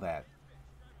stats and all that.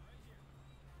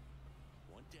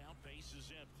 One down, base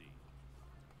is empty.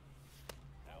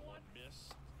 That one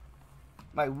missed.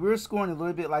 Like, we were scoring a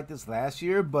little bit like this last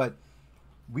year, but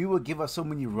we would give us so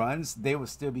many runs, they would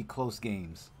still be close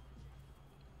games.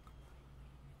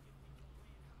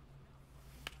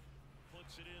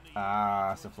 Puts it in the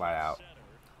Ah, it's a fly out. center.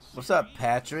 What's up,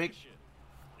 Patrick?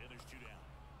 And there's 2 down.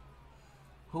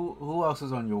 Who else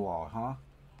is on your wall, huh?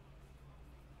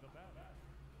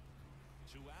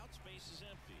 2 outs, base is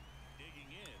empty.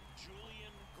 Digging in,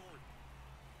 Julian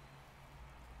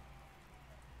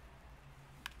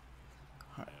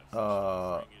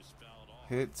Gordon. Ring is fouled off.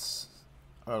 Hits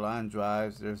or line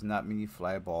drives. There's not many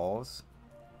fly balls.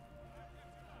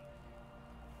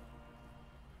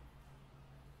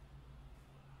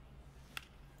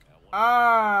 That one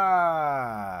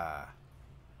Ah.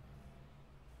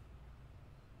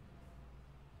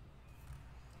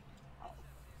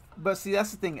 But see,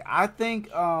 that's the thing. I think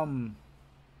I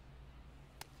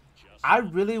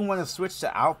really want to switch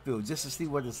to outfield just to see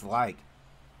what it's like.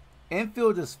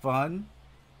 Infield is fun,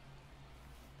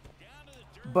 down to the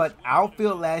dirt. but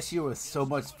outfield last year was so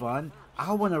much fun.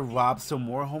 I want to rob some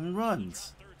more home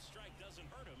runs. Third strike doesn't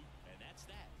hurt him, and that's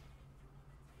that.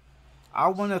 I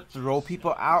want to throw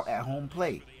people out at home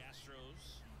plate. For the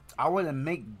Astros. I want to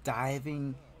make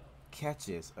diving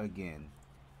catches again.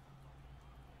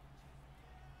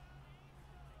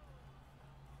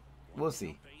 We'll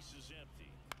see. Base is empty.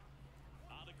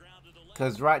 On the ground to the left.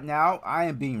 Because right now, I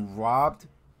am being robbed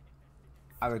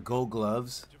out of Gold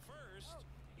Gloves. To first.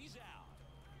 He's out.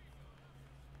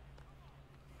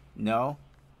 No.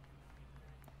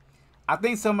 I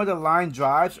think some of the line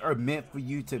drives are meant for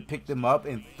you to pick them up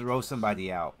and throw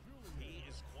somebody out. He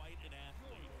is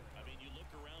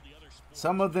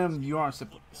Some of them you aren't.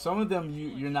 Some of them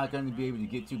you're not going to be able to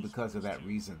get to because of that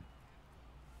reason.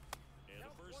 And the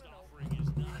first offering is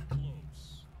not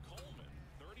close. Coleman,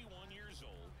 31 years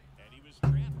old, and he was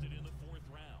drafted in the 4th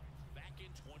round back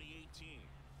in 2018.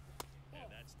 And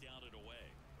that's down and away.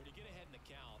 When you get ahead in the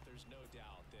count, there's no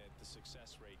doubt that the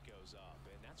success rate goes up,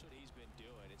 and that's what he's been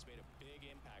doing. It's made a big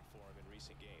impact for him in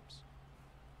recent games.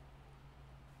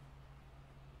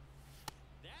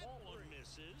 That one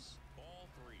misses. Ball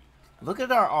 3. Look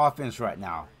at our offense right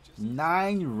now.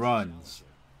 9 runs.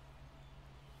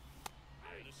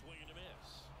 And a swing and a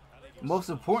miss. Most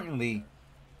importantly,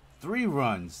 3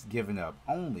 runs given up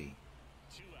only.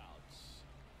 2 outs.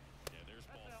 And there's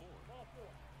ball 4.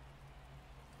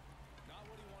 Not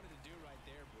what he wanted to do right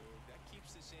there, Boog. That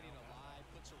keeps this inning alive,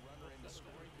 puts a runner into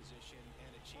scoring position, and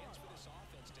a chance for this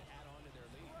offense to add on to their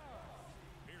lead.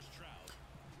 Here's Trout.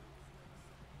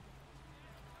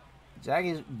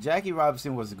 Jackie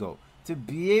Robinson was the GOAT. To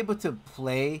be able to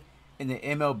play in the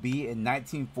MLB in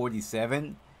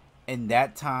 1947, in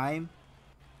that time,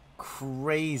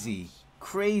 crazy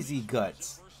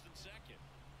guts. First and second.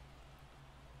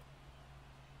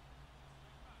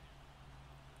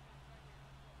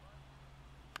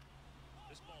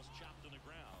 This ball's chopped on the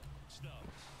ground.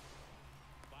 Stubbs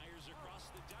fires across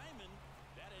the diamond.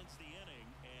 That ends the inning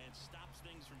and stops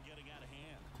things from getting out of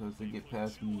hand. Because they get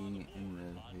past me in the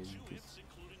On 2 hits,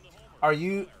 including the homer.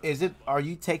 Are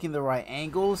you taking the right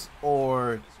angles,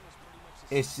 or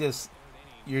it's just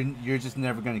you're just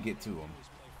never gonna get to them?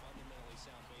 Just play fundamentally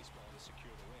sound baseball to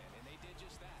secure the win, and they did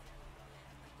just that.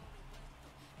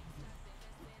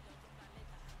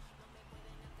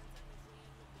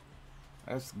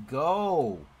 Let's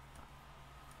go.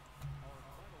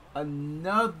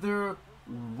 Another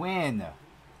win.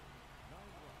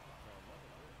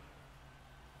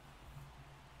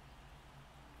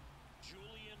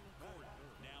 Julian Gordon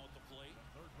now at the plate.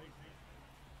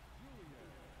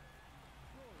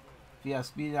 Yeah,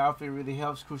 speed outfit really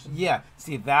helps. Crucial. Yeah,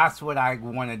 see, that's what I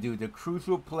want to do. The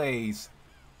crucial plays.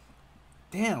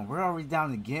 Damn, we're already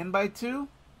down again by 2. And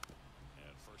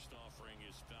first offering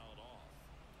is fouled off.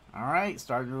 All right,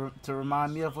 starting to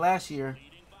remind me of last year.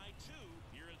 Leading by 2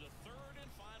 here in the 3rd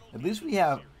and final. At least we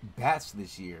have bats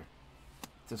this year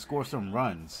to score some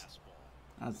runs.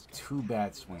 That's 2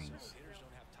 bad swings. Hitters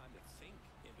don't have time to think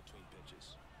in between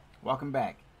pitches. Welcome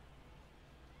back.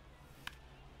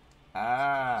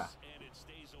 Ah, And it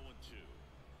stays 0-2.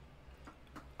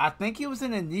 I think he was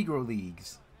in the Negro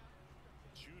Leagues.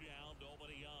 2 down,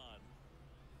 nobody on.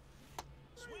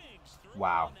 Swings through.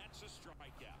 Wow. And that's a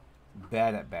strikeout.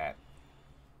 Bad at bat.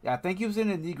 Yeah, I think he was in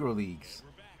the Negro Leagues.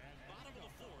 We're back. Bottom of the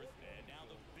 4th, and now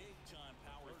the big-time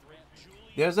power threat,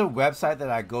 Julian. There's a website that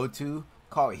I go to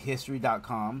called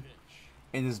history.com,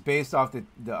 and it's based off the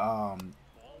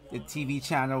TV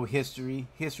channel History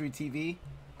TV.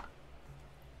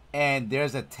 And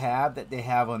there's a tab that they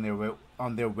have on their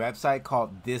website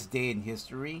called This Day in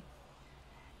History,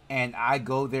 and I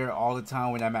go there all the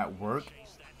time when I'm at work,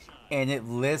 and it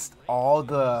lists all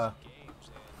the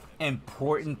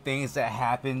important things that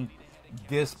happened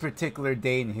this particular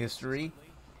day in history.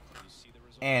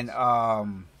 And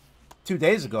 2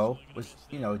 days ago was,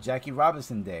 Jackie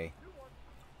Robinson Day,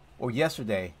 or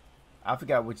yesterday, I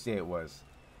forgot which day it was,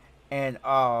 and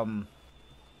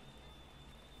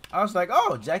I was like,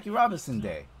 oh, Jackie Robinson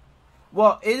Day.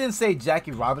 Well, it didn't say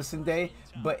Jackie Robinson Day,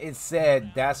 but it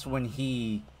said that's when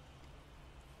he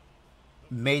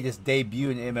made his debut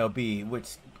in MLB,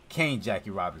 which came Jackie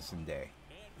Robinson Day.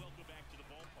 And welcome back to the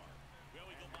ballpark. Well,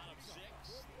 we go bottom 6.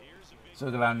 Here's a big So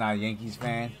that I'm not a Yankees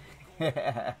fan.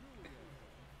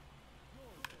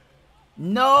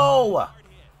 No! hard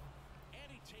hit.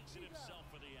 And he takes it himself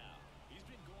for the out. He's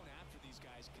been going after these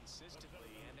guys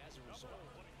consistently, and as a result,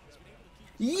 he's been able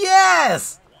to keep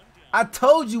Yes! I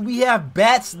told you we have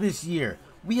bats this year.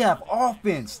 We have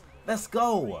offense. Let's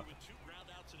go. with 2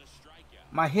 groundouts and a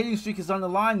strikeout. My hitting streak is on the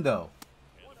line, though.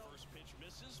 And the first pitch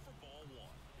misses for ball 1.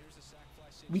 Here's a sac fly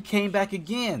We came back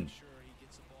again. sure he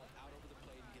gets the ball out over the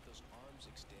plate and get those arms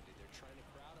extended. They're trying to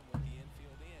crowd him with the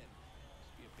infield in.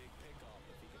 This would be a big pickoff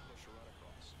if he can push a run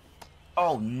across.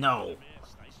 Oh, no.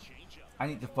 Miss. Nice changeup. I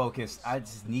need to focus. I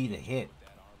just need a hit.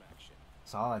 That arm action.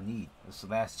 That's all I need. It's the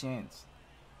last chance.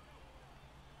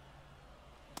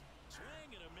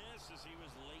 Swing and a miss as he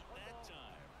was late that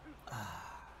time.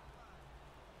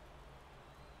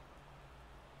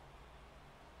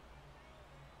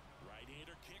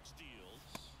 Right-hander kick steals.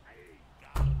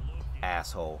 Got him looking.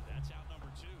 Asshole. That's out number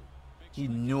 2. He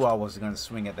knew I wasn't going to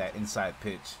swing at that inside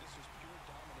pitch.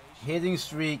 Hitting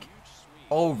streak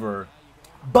over.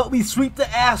 But we sweep the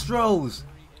Astros.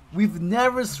 We've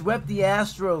never swept the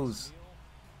Astros.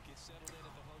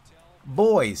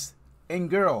 Boys and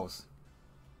girls,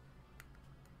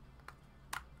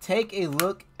 take a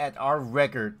look at our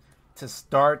record to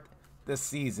start the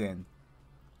season.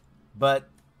 But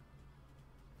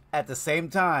at the same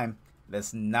time,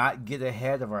 let's not get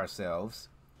ahead of ourselves,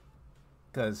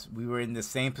 because we were in the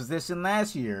same position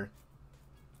last year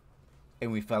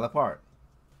and we fell apart.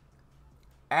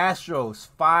 Astros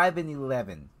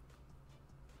 5-11,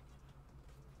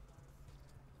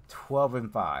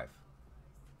 12-5.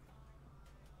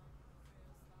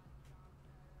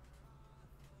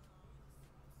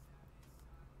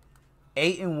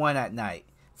 8-1 at night,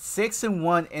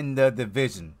 6-1 in the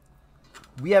division.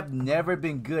 We have never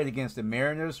been good against the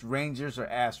Mariners, Rangers, or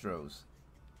Astros.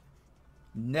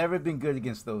 Never been good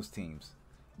against those teams.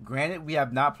 Granted, we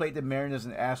have not played the Mariners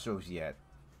and Astros yet.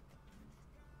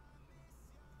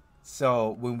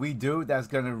 So when we do, that's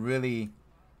going to really,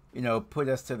 put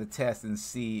us to the test and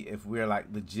see if we're like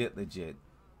legit.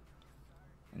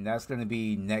 And that's going to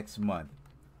be next month.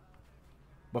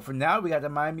 But for now, we got the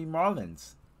Miami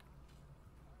Marlins.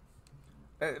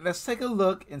 Let's take a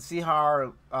look and see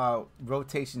how our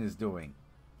rotation is doing.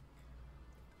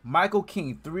 Michael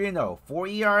King, 3-0, 4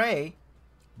 ERA,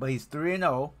 but he's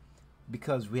 3-0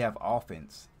 because we have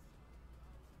offense.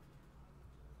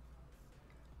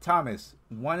 Thomas,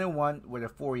 1-1 with a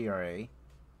 4 ERA.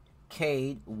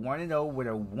 Cade, 1-0 with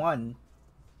a 1.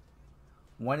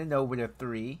 1-0 with a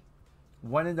 3.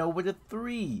 1-0 with a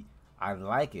 3. I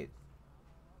like it.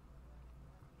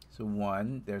 So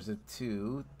 1, there's a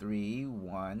 2, 3,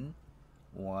 1,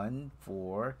 1,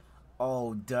 4.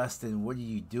 Oh, Dustin, what are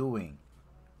you doing?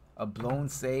 A blown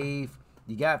save.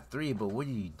 You got 3, but what are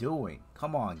you doing?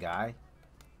 Come on, guy.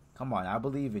 Come on, I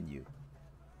believe in you.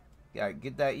 Yeah,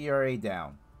 get that ERA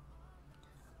down.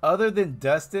 Other than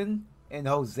Dustin and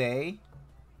Jose,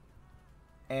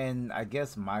 and I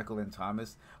guess Michael and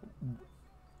Thomas,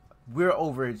 we're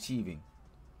overachieving.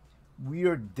 We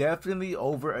are definitely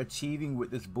overachieving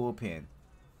with this bullpen.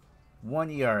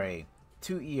 1 ERA,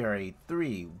 2 ERA,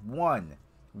 3, 1,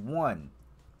 1.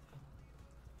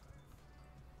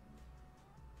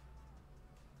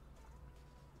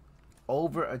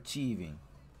 Overachieving.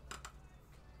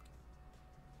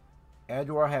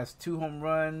 Edward has 2 home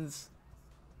runs.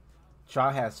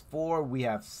 Trout has 4. We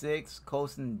have 6.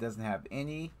 Colson doesn't have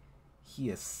any. He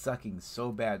is sucking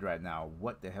so bad right now.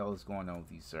 What the hell is going on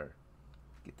with you, sir?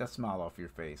 Get that smile off your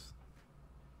face.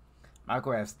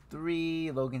 Michael has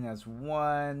 3. Logan has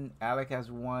 1. Alec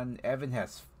has 1. Evan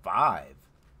has 5.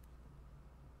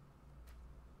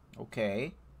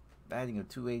 Okay. Batting a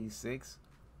 286.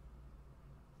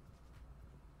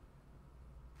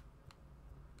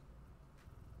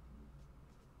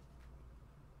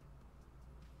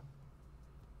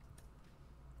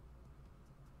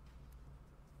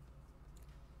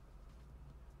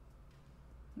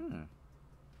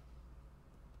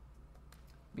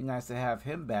 Be nice to have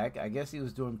him back. I guess he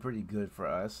was doing pretty good for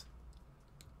us.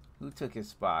 Who took his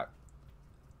spot?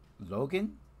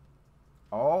 Logan?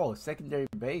 Oh, secondary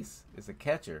base. It's a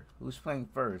catcher. Who's playing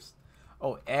first?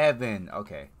 Oh, Evan.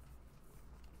 Okay.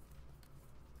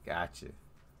 Gotcha.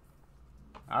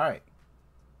 All right.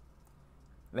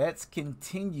 Let's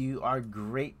continue our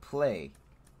great play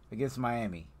against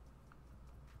Miami.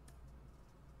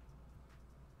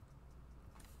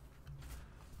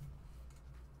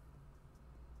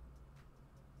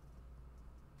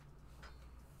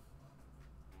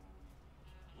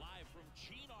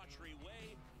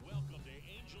 Welcome to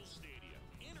Angel Stadium,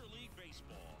 Interleague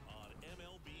Baseball on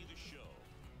MLB The Show.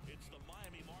 It's the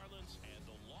Miami Marlins and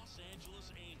the Los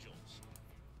Angeles Angels.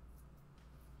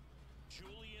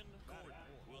 Julian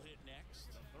Gordon will hit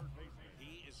next.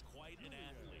 He is quite an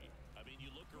athlete. I mean,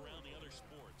 you look around the other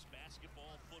sports,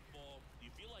 basketball, football, you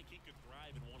feel like he could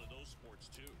thrive in one of those sports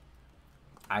too.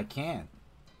 I can.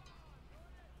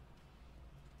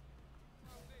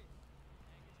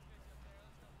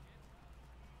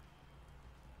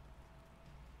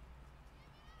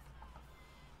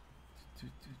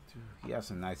 He has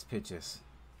some nice pitches.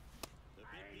 The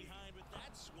bit behind with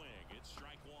that swing. It's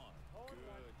strike 1.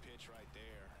 Good pitch right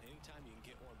there. Anytime you can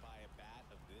get one by a bat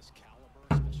of this caliber,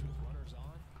 especially with runners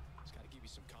on, it's got to give you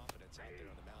some confidence out there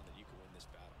on the mound that you can win this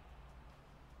battle.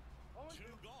 2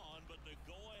 gone, but the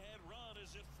go-ahead run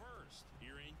is at first.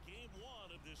 You're in game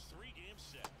 1 of this 3-game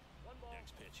set.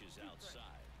 Next pitch is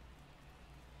outside.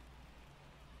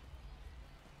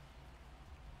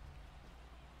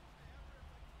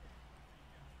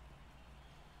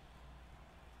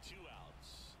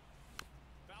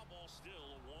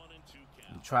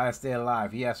 Try to stay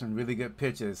alive. He has some really good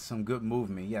pitches, some good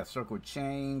movement. He has circle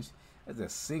change. There's a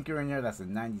sinker in there. That's a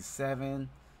 97.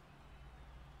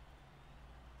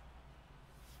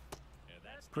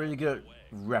 Pretty good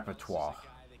repertoire. This is a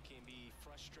guy that can be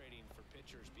frustrating for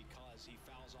pitchers because he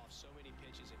fouls off so many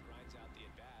pitches and grinds out the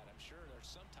at-bat. I'm sure there's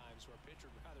some times where a pitcher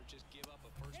would rather just give up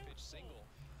a first pitch single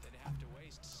than have to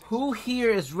waste 6 Who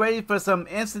here is ready for some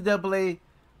NCAA?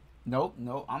 Nope,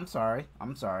 I'm sorry.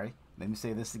 Let me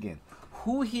say this again.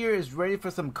 Who here is ready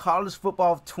for some college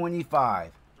football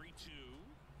 25? 3-2.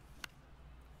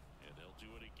 And they'll do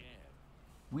it again.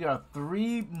 We are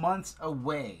 3 months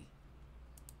away.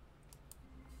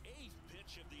 Eighth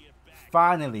pitch of the at-bat.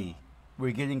 Finally,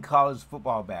 we're getting college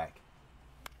football back.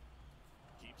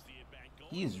 Keeps the at-bat going.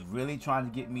 He is really trying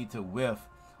to get me to whiff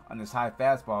on this high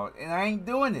fastball, and I ain't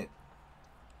doing it.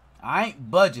 I ain't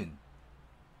budging.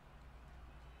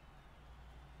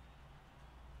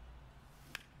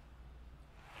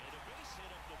 And a base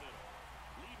hit up the middle.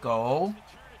 Leader Go. makes the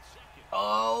turn at second.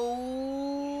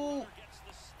 Oh. Runner gets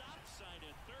the stop sign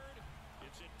at third.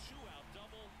 It's a 2-out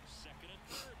double. Second and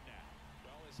third now.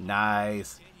 Well, as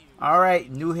Nice. All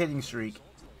right, new hitting streak.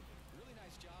 really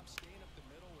nice job staying up the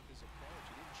middle with his approach.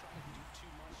 He didn't try to do too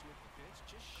much with the pitch.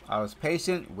 Just shot I was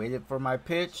patient, waited for my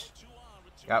pitch, 2 on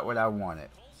with 2 got what I wanted.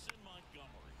 Colson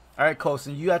Montgomery. All right,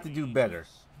 Colson, you have to do better.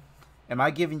 Am I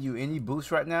giving you any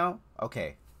boost right now?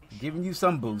 Okay, I'm giving you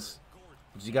some boost,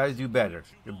 but you got to do better.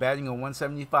 You're batting on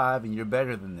 175, and you're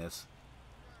better than this.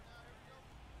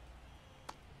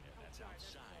 And that's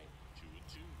outside.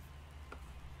 2-2.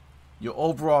 Your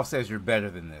overall says you're better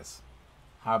than this.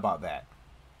 How about that?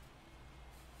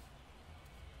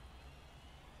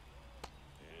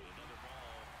 And another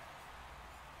ball.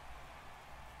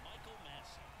 Michael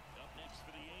Massey up next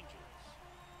for the Angels.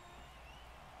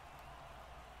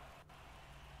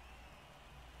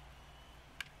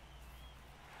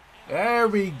 There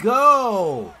we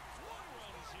go.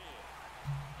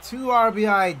 2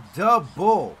 RBI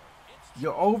double.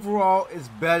 Your overall is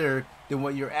better than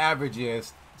what your average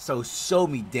is. So show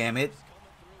me, damn it.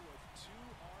 coming through with 2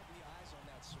 RBIs on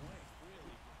that swing.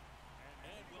 Really.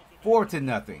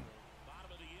 4-0. Bottom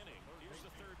of the inning. Here's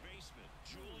the third baseman,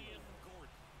 Julian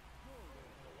Gordon.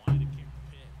 The line to kick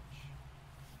pitch.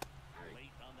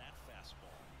 Late on that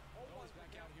fastball. Well, he's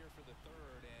back out here for the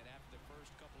third, and after the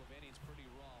first couple of innings, pretty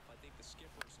rough. I think the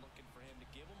skipper's looking for him to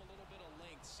give him a little bit of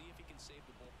length, see if he can save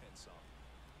the bullpen some.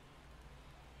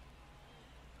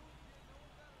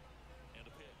 And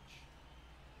a pitch.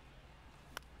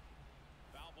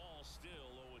 Foul ball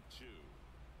still 0-2.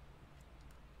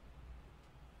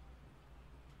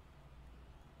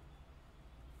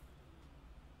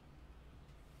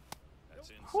 That's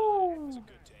inside. It's a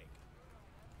good take.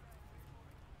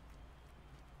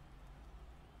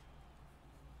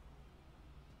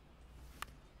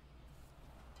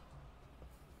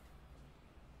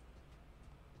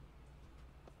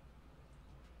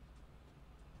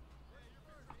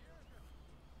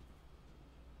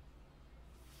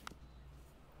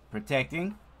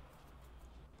 Protecting.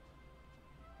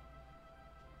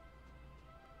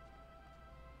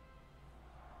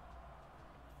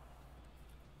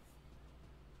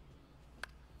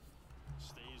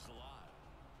 Stays alive.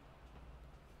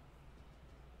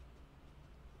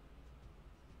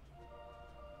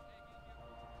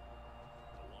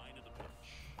 The line of the pitch.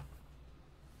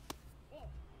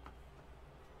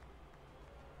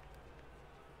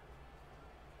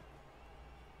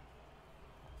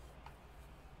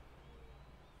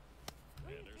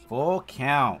 And there's a Full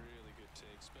count. Really good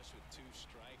take, especially with 2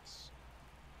 strikes.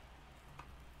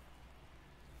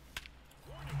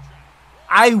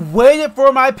 I waited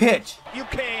for my pitch. You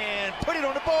can put it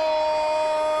on the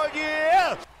board.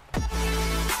 Yeah.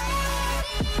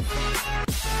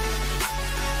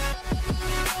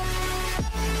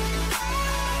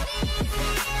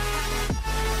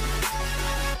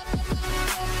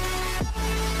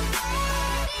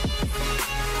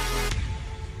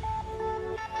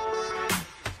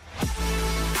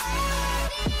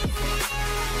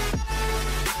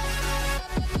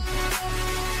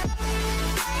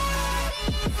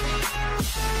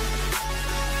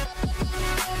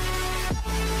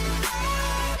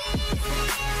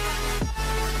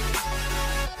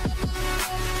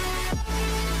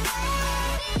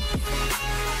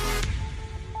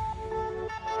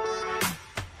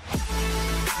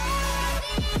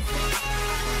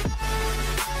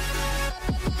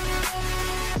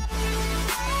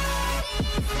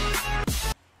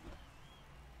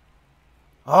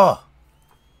 Oh.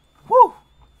 Whew.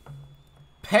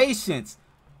 Patience.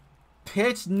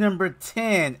 Pitch number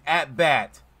 10 at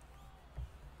bat.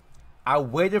 I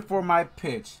waited for my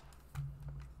pitch.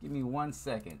 Give me 1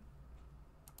 second.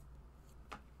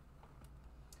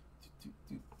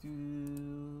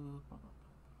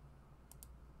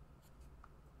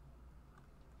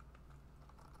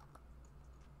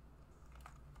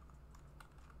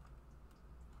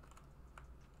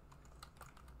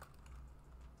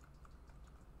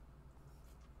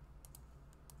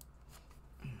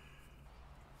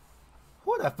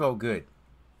 that felt good.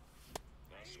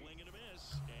 A swing and a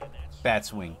miss, and that's Bad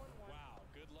swing. Wow,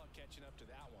 good luck catching up to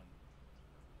that one.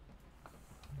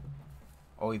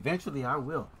 Oh, eventually I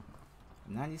will.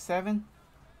 97?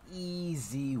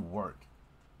 Easy work.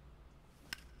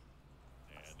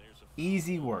 and there's a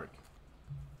Easy work.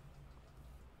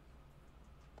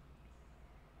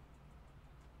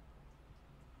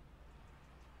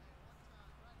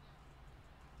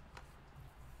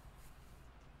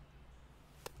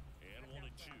 and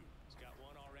 1-2. He's got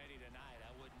one already tonight.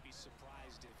 I wouldn't be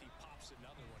surprised if he pops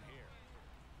another one here.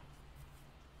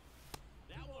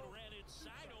 That one ran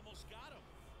inside, almost got him.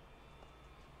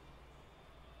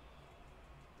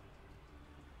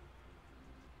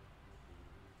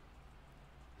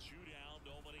 Two down,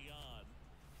 nobody on.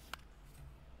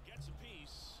 Gets a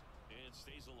piece and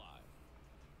stays alive.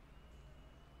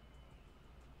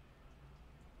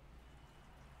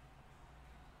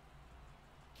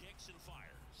 Kicks and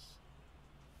fires.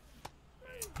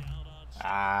 And down on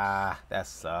Ah, that that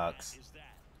sucks. is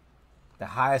that. The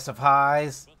highest of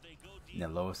highs But they go and the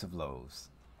deep. lowest of lows.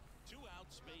 2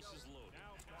 outs, bases loaded.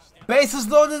 Step Bases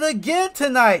loaded again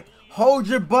tonight. Hold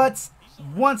your butts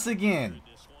once again. in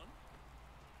this one.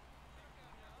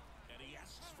 And he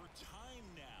asks for time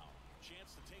now.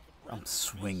 Chance to take a breath. I'm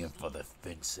swinging for the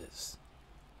fences.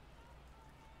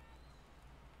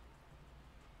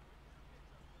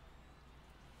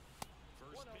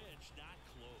 First pitch, not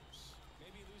close.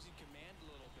 Maybe losing command a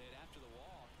little bit after the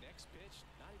walk. Next pitch,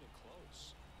 not even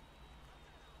close.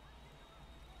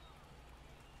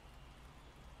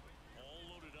 All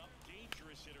loaded up,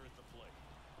 dangerous hitter at the plate.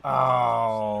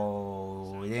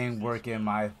 Oh, it didn't work in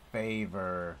my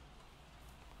favor.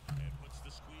 And puts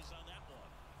the squeeze on that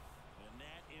one. And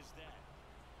that is that.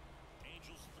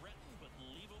 Angels threaten, but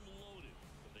leave them loaded.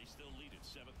 But they still lead at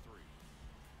 7-3.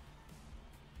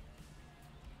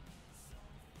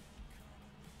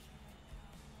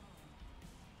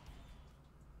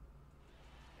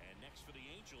 And next for the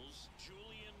Angels,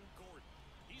 Julian Gordon.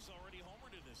 He's already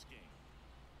homered in this game.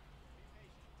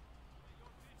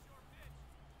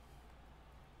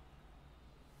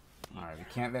 All right, we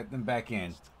can't let them back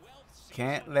in. Well,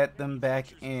 Can't let them back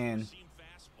in. Seam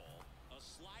fastball, a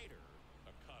slider,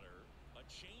 a cutter, a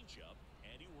changeup,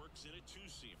 and he works in a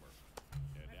two-seamer.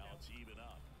 And now it's even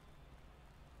up.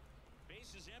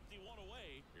 Bases empty, one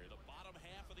away. Here, the bottom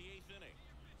half of the 8th inning.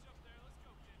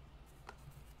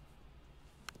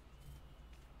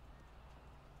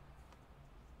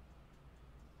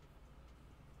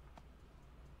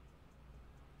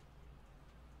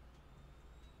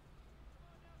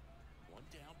 One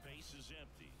down, base is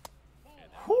empty. And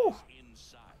that Whew. is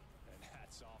inside. And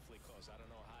that's awfully close. I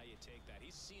don't know how you take that.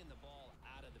 He's seeing the ball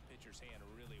out of the pitcher's hand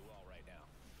really well right now.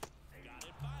 Got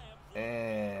it by him.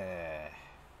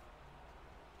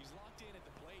 He's locked in at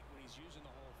the plate when he's using the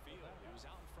whole field. He was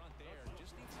out in front there.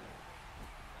 Just needs to,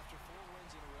 after 4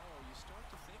 wins in a row, you start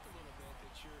to think a little bit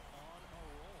that you're on a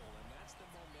roll, and that's the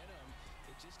momentum.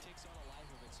 It just takes on a life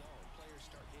of its own. Players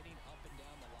start hitting up and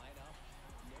down the lineup.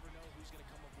 You never know who's going to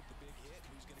come up with the big hit,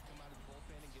 who's going to come out of the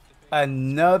bullpen and get the big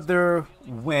Another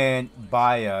win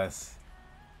by us.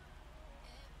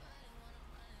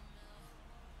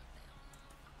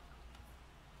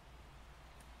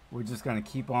 We're just gonna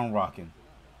keep on rocking.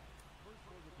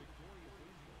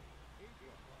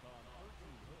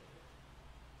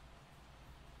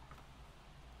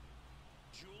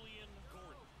 Julian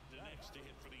Gordon, the next to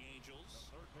hit for the Angels.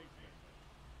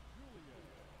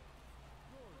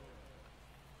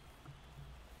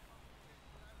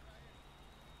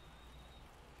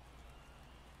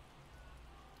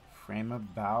 Frame of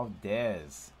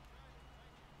Valdez.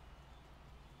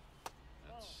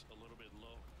 That's a little bit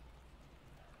low.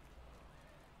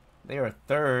 They are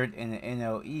third in the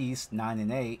NL East,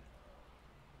 9-8.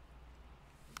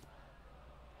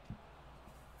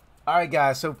 All right,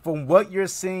 guys. So from what you're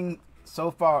seeing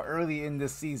so far early in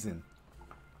this season,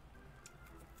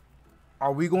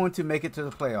 are we going to make it to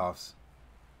the playoffs?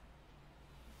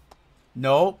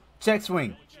 No. Check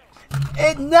swing.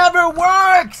 It never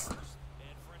works. And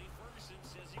Freddie Ferguson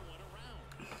says he went around.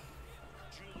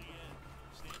 Julian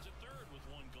stands at third with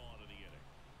one gone in the inning.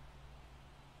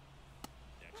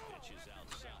 Next pitch is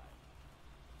outside.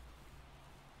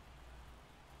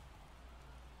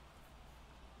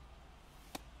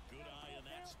 Good eye in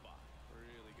that spot.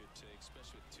 Really good take,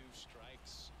 especially with 2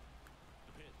 strikes.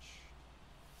 The pitch.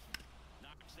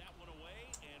 Knocks that one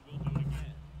away, and we'll do it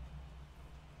again.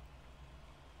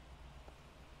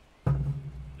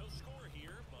 No score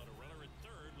here, but a runner at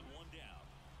third with one down.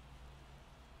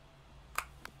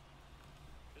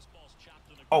 This ball's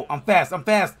chopped in the Oh, I'm ground. fast. I'm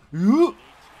fast. Ooh. They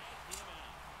tag him out.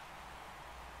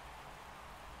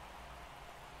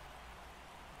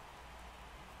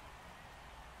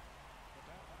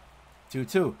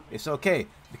 2-2. It's okay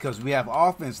because we have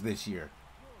offense this year.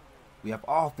 We have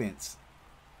offense.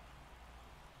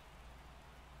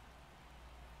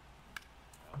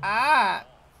 Ah.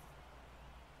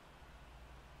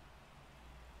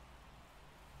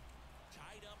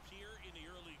 Tied up here in the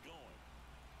early going.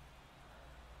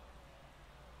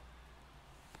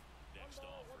 Next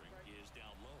offering is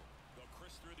down low. But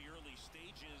Chris, through the early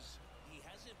stages, he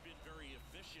hasn't been very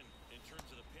efficient in terms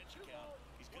of the pitch count.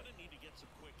 He's going to need to get some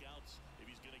quick outs if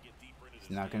he's going to get deeper into this.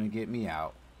 He's not going to get me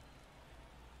out.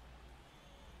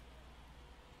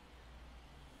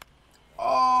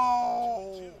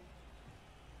 Oh.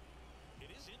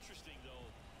 It is interesting, though,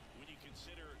 when you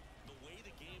consider the way the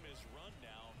game is run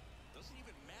now, doesn't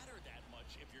even matter that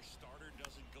much if your starter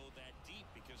doesn't go that deep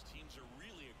because teams are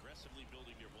really aggressively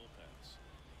building their bullpens.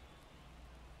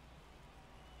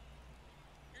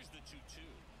 Here's the 2-2.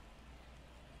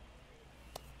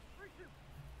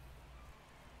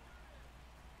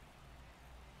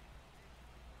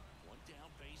 One down,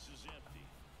 base is empty.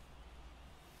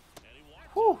 And he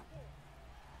walks. Whew.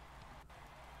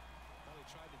 Well, he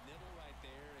tried to nibble right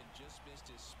there and just missed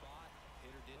his spot.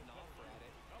 Hitter didn't offer at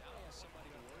it. Now he has somebody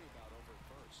to worry about over at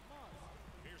first.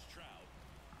 Here's Trout.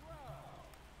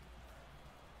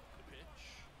 The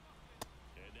pitch.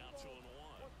 And now 2-1.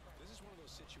 This is one of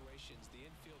those situations the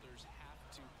infielders have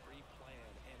to pre-plan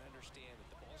and understand that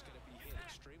the ball's going to be hit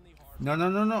extremely hard. No.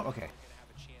 Okay. They're going to have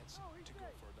a chance to go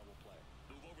for a double play.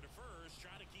 Move over to first,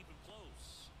 try to keep him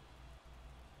close.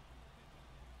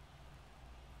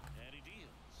 And he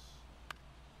deals.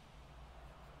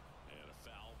 And a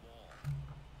foul ball.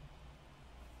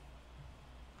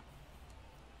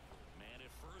 Man at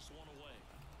first, one away.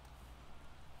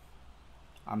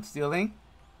 I'm stealing.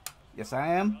 Yes, I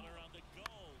am. Runner on the go.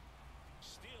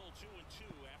 Still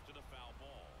 2-2 after the foul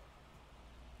ball.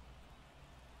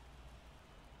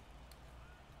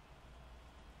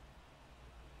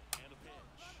 And a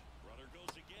pitch. Runner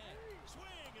goes again.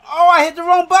 Swing. And Oh, I hit the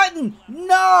wrong button.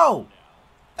 No.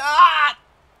 Ah.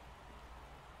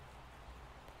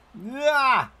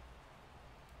 Yeah.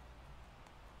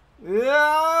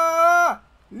 Yeah.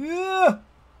 Yeah.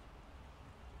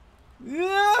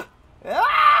 Yeah.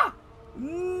 Ah.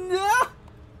 Yeah.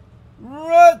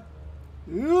 Run.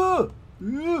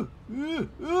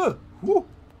 Woo.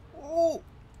 Oh.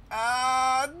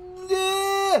 Ah.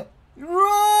 Yeah.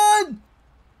 Run.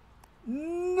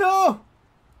 No.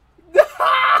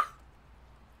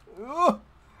 Oh,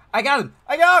 I got him.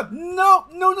 No.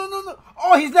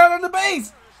 Oh, he's not on the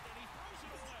base.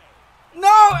 No.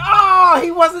 Oh,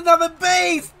 he wasn't on the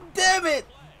base. Damn it.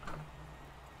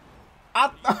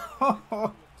 With 2 outs,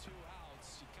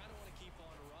 you kind of want to keep on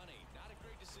running. Not a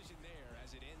great decision there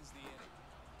as it ends the inning.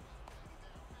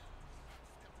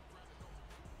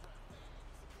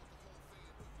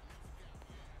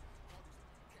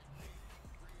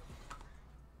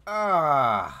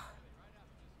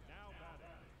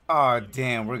 Oh,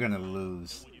 damn, we're going to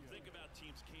lose. when you think about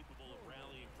teams capable of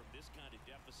rallying from this kind of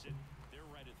deficit, they're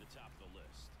right at the top of the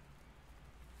list.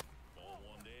 Ball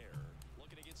one there.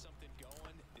 Looking to get something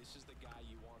going. This is the guy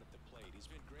you want at the plate. He's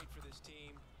been great for this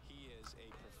team. He is a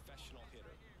professional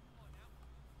hitter.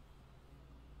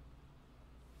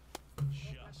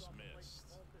 Just missed.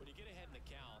 When you get ahead in the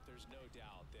count, there's no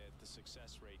doubt that the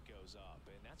success rate goes up,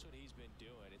 and that's what he's been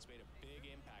doing. It's made a big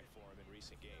impact for him in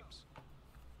recent games.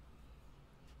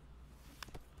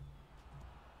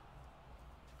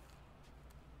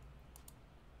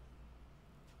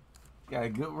 Yeah,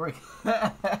 good work.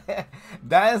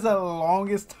 That is the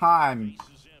longest time Base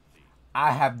is empty.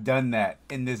 I have done that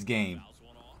in this game. Fouls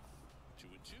one off. 2-2.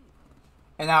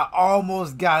 And I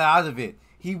almost got out of it.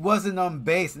 He wasn't on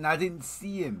base, and I didn't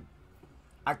see him.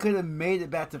 I could have made it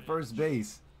back to first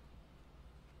base.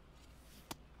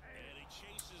 And he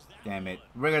chases that Damn it.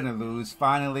 one. We're going to lose,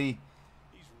 finally.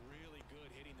 He's really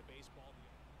good hitting the baseball.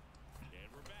 And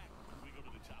we're back. We go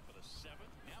to the top of the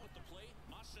 7th. Now at the plate,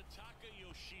 Masataka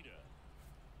Yoshida.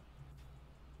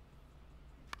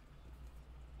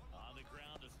 On the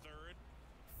ground to third.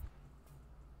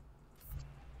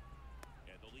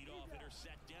 And the leadoff hitter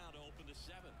set down to open the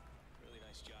 7th. Really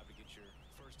nice job to get your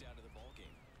first out of the ball game.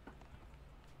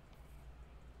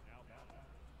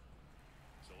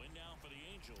 So in now for the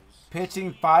Angels.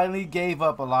 Pitching finally gave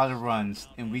up a lot of runs,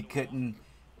 and we couldn't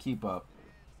keep up.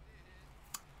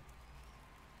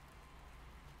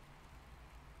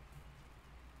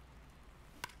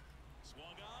 Swung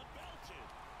on, belted.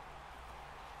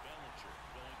 Bellinger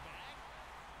going back.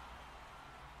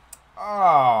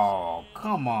 Oh,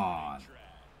 come on.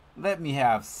 Let me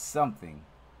have something.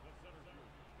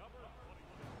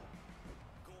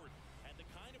 Gordon had the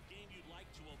kind of game you'd like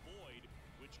to avoid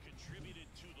when which contributed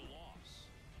to the loss.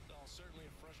 Well, certainly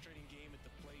a frustrating game at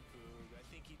the plate, Boog. I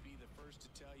think he'd be the first to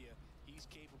tell you he's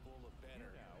capable of better.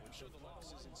 I'm sure the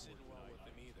loss isn't sitting well with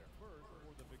him either. First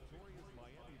for the victorious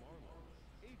Miami Marlins.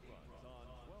 8 runs on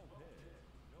 12 hits.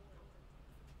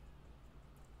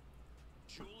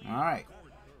 Julian All right.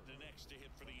 Gordon, the next to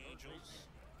hit for the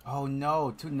Angels. Oh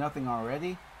no, 2-0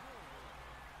 already?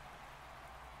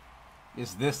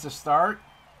 Is this the start?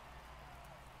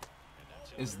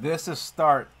 Is this the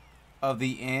start of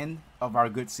the end of our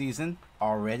good season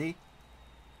already?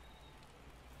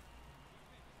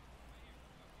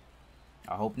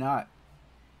 I hope not.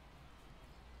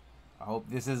 I hope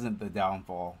this isn't the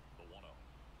downfall.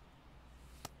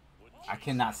 I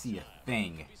cannot see a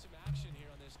thing.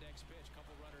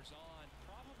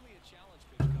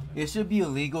 It should be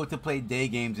illegal to play day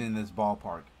games in this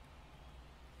ballpark.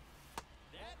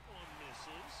 That one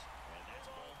misses, and that's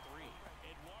ball 3.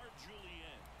 Edouard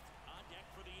Julien on deck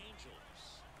for the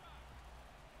Angels.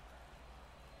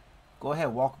 Go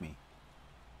ahead, walk me.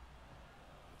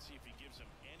 Let's see if he gives him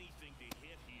anything to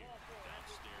hit here.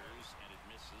 Downstairs, and it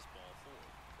misses ball 4.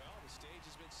 Well, the stage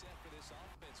has been set for this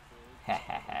offense, Boog. Ha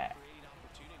ha ha. Creating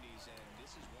opportunities, and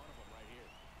this is one of them right here.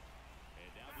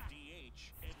 And now the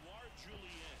DH, Edouard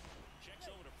Julien. Checks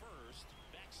over to first,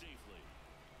 back safely.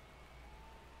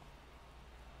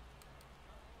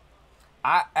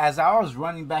 As I was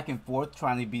running back and forth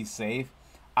trying to be safe,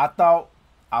 I thought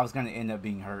I was going to end up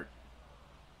being hurt.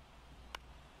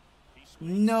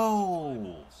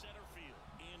 No. Center field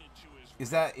and into his Is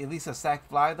that at least a sac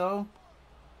fly, though?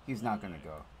 He's not going to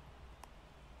go.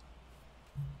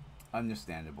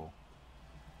 Understandable.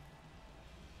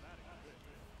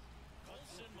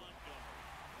 Colson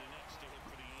Montgomery, the next to hit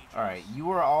for the Angels. All right, you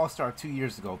were an all-star 2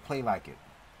 years ago. Play like it.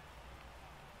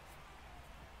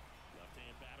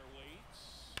 Left-hand batter waits.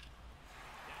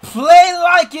 Play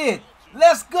like it.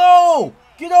 Let's go.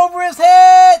 Get over his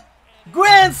head.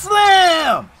 Grand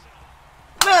slam.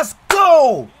 Let's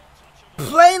go.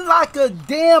 Play like a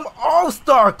damn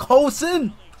all-star, Colson. They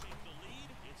take the lead.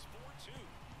 It's 4-2.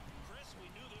 Chris, we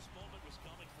knew this moment was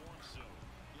coming for him soon.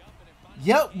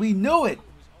 Yep, we knew it.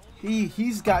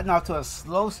 He's gotten off to a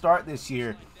slow start this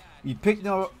year. We picked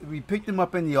him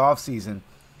up in the offseason.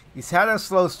 He's had a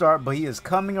slow start, but he is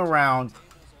coming around.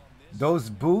 Those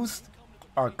boosts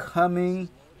are coming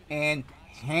in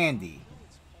handy.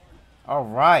 All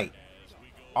right.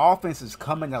 Offense is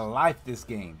coming to life this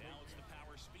game. Now it's the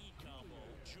power speed combo.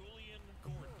 Julian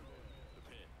Gordon, the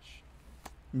pitch.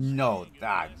 No. Been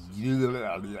a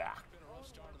rough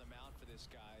start on the mound for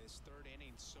this guy. His third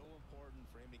inning so important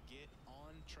for him to get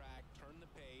on track, turn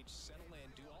the page, settle in,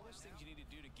 do all those things you need to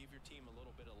do to give your team a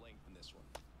little bit of length in this one.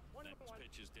 Next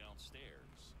pitch is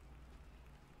downstairs.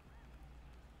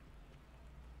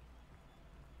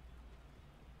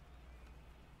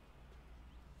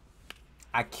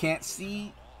 I can't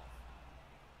see.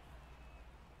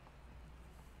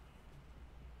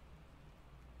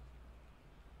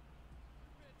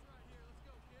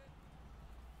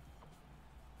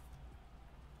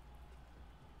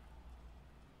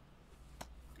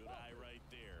 Good eye right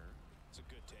there. It's a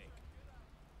good take.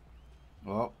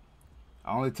 Well,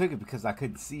 I only took it because I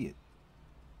couldn't see it.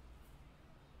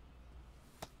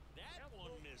 That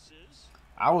one misses.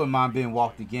 I wouldn't mind being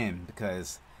walked again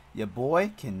because your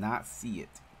boy cannot see it.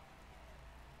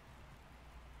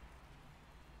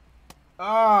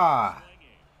 Ah! Swinging.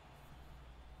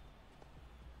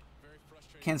 Very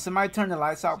frustrating. Can somebody turn the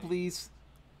lights out, please?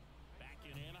 Back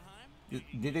in Anaheim.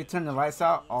 Did they turn the lights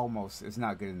out? Almost. It's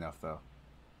not good enough, though.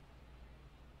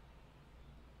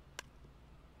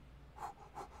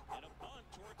 And a bunt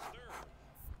towards third.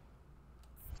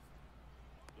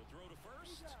 The throw to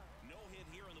first. No hit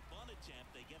here in the bunt attempt.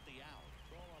 They get the out.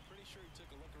 Well, I'm pretty sure he took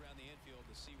a look around the infield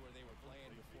to see where they were playing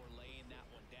before laying that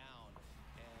one down.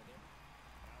 And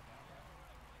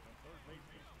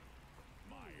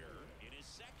Meyer in his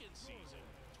second season,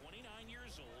 29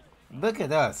 years old. Look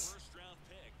at us. First round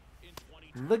pick in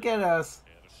 2020. Look at us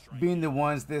And a strike. being the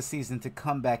ones this season to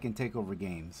come back and take over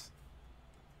games.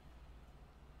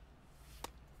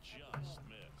 Just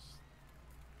missed.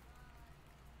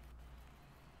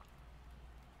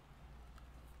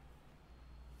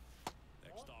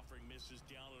 Next offering misses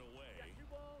down and away. 2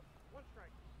 balls, 1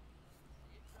 strike.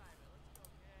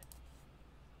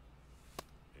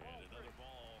 And another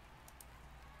ball.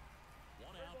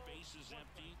 1 out, bases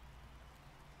empty.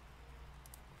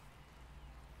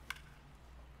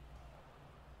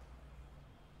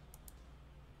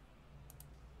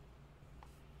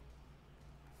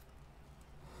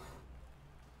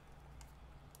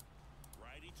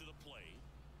 Righty to the plate.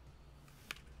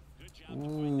 Good job to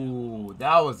find that one. Ooh,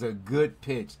 that was a good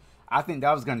pitch. I think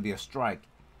that was going to be a strike.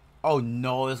 Oh,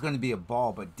 no, it's going to be a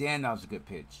ball, but damn, that was a good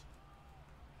pitch.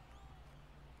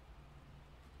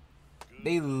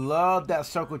 They love that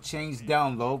circle change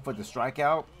down low for the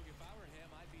strikeout. If I were him,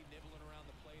 I'd be nibbling around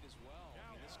the plate as well. I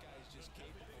mean, this guy is just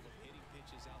capable of hitting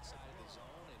pitches outside of the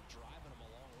zone and driving them a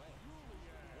long way.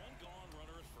 One gone,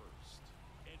 runner at first.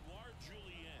 Edouard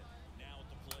Julien now at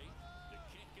the plate. The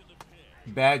kick and the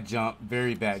pitch. Bad jump,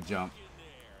 very bad jump. In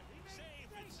there. Safe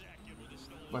executive with a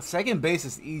stolen But second base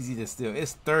is easy to steal.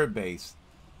 It's third base.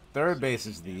 Third base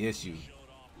is the issue. showed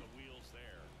off the wheels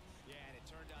there. Yeah, and it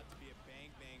turned out to be a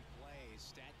bang-bang play.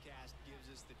 StatCast gives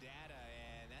us the data,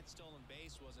 and that stolen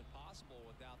base wasn't possible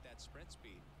without that sprint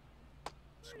speed.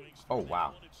 Swings Oh, through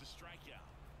wow. that one, it's a strikeout.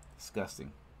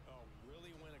 Disgusting. Oh,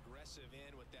 really went aggressive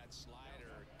in with that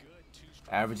slider. Good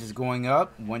two-strike Average is going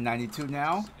up. 192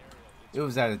 now. It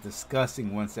was at a disgusting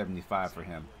 175 for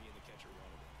him. where he and the catcher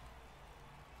wanted it.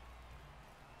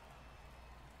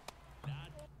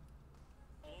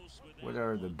 Close with What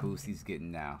are the boosts he's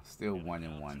getting now? Still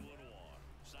 1-1.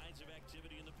 Signs of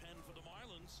activity in the pen for the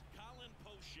Marlins. Colin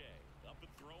Poche up and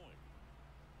throwing.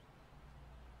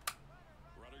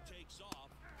 Rudder takes off.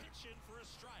 Pitch in for a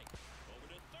strike. Over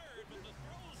to third, but the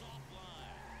throw's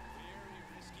offline. Very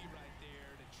risky right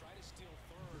there to try to steal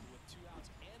third with 2 outs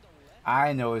and a left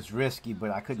I know it's risky, but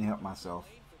I couldn't help myself.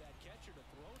 lane for that catcher to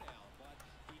throw down, but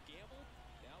he gambled.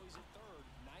 Now he's at third,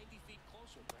 90 feet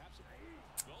closer, perhaps a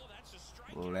Oh, that's a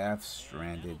strike. Left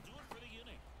stranded. That'll do it for the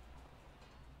inning.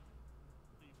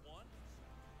 Leave one.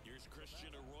 Here's Christian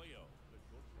Arroyo.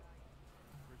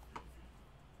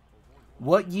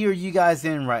 What year are you guys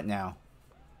in right now?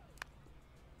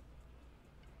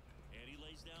 And he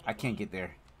lays down I can't get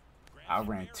there. I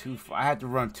ran too far. I had to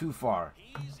run too far.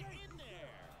 He's in there.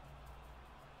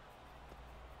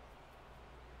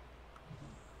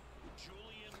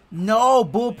 Julian No,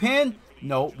 bullpen.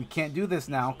 No, we can't do this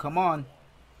now. Come on.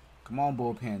 Come on,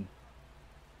 bullpen.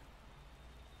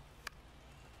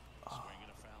 swinging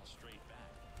a foul straight back.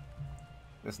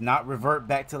 Let's not revert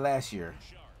back to last year.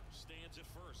 Sharp stands at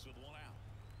first with 1 out.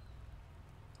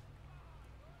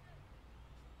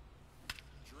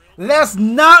 Drilled Let's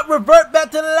not revert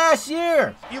back to the last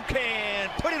year. You can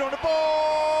put it on the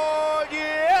board.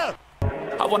 Yeah.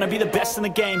 I wanna be the best in the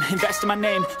game, invest in my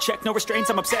name. Check no restraints,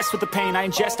 I'm obsessed with the pain. I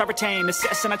ingest, I retain,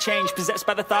 assess and I change. Possessed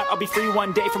by the thought I'll be free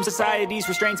one day from society's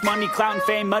restraints. Money, clout and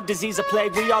fame, mud, disease, a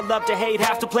plague. We all love to hate,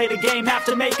 have to play the game, have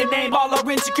to make a name. All our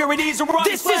insecurities are on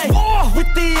This display. is war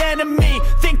with the enemy.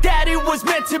 Think that it was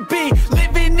meant to be.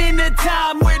 Living in a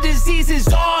time where disease is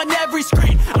on every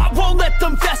screen. I won't let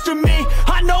them fester me.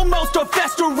 I know most are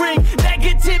festering.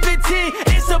 Negativity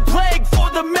is a plague for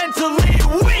the mentally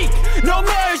weak. No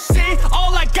mercy,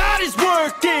 all I got is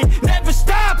working. Never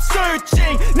stop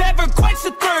searching, never quench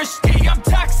the thirsty. I'm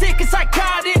toxic and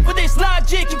psychotic with this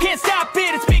logic. You can't stop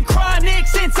it, it's been chronic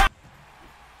since I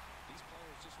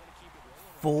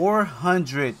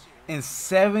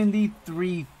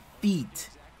 473 feet.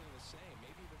 exactly the same.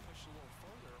 Maybe even push a little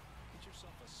further. Get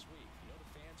yourself a sweep. You know the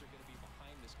fans are going to be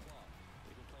behind this club.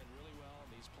 They've been playing really well, and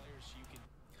these players you can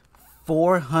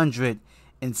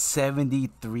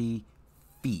 473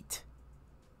 feet.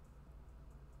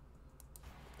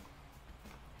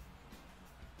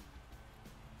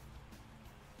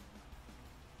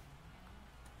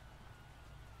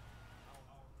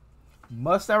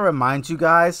 Must I remind you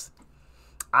guys,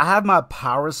 I have my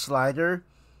power slider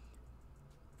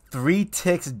 3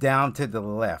 ticks down to the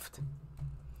left.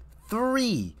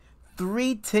 Three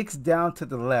ticks down to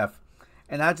the left.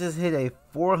 And I just hit a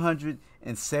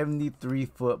 473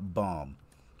 foot bomb.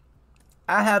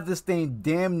 I have this thing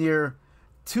damn near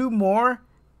 2 more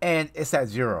and it's at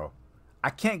 0.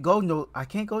 I can't go no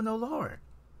lower.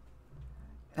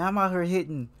 And I'm out here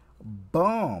hitting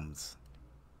bombs.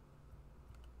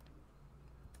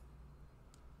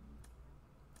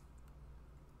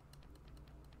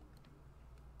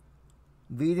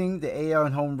 Leading the AL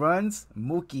in home runs,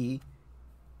 Mookie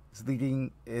is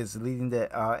leading the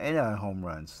NL in home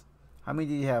runs. How many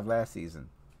did he have last season?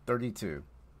 32.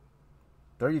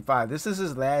 35. This is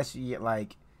his last year,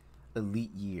 like,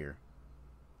 elite year.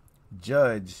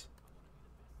 Judge,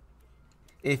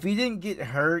 if he didn't get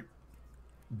hurt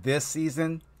this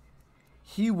season,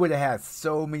 he would have had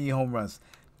so many home runs.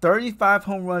 35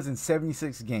 home runs in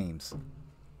 76 games.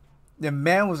 The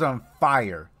man was on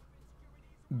fire,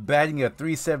 batting a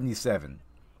 377.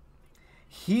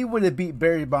 He would have beat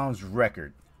Barry Bonds'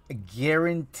 record. I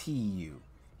guarantee you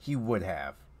he would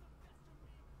have.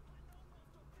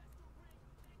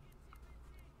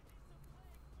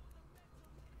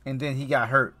 And then he got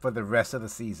hurt for the rest of the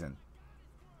season.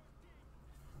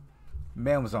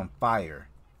 Man was on fire.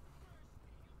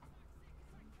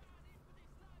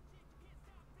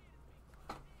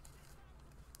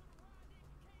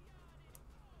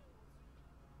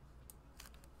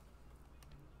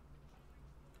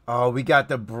 Oh, we got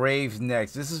the Braves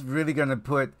next. This is really going to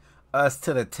put us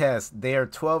to the test. They are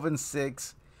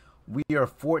 12-6. We are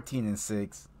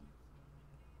 14-6.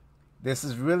 This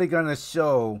is really going to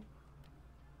show,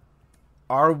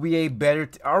 are we a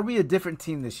different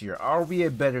team this year? Are we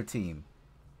a better team?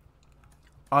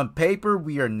 On paper,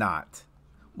 we are not.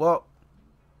 Well,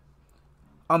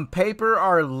 on paper,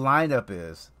 our lineup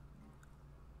is,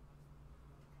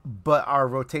 but our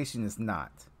rotation is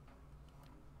not.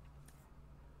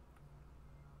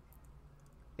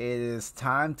 It is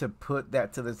time to put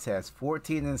that to the test.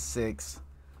 14-6.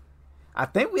 I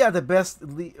think we have the best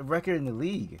record in the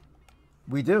league.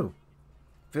 We do.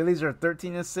 Phillies are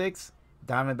 13-6.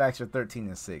 Diamondbacks are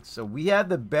 13-6. So we have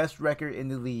the best record in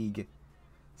the league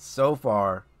so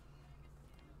far.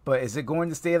 But is it going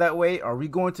to stay that way? Are we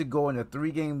going to go on a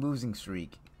 3-game losing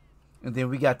streak? And then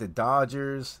we got the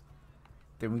Dodgers.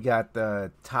 Then we got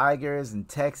the Tigers and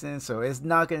Texans. So it's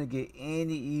not going to get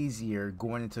any easier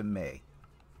going into May.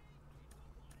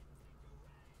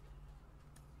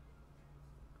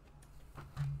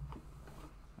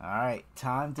 All right,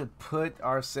 time to put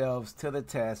ourselves to the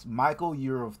test. Michael,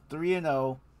 you're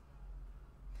 3-0.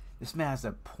 This man has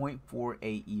a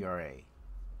 .48 ERA.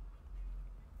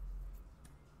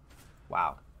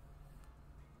 Wow.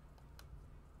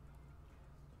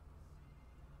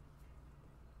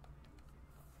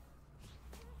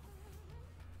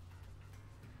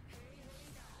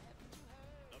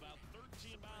 About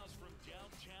 13 miles from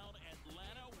downtown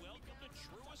Atlanta, welcome to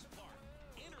Truist Park.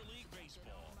 Interleague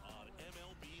baseball on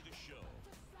MLB The Show.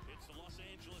 It's the Los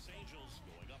Angeles Angels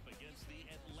going up against the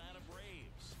Atlanta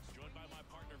Braves. Joined by my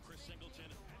partner, Chris Singleton,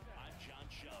 I'm John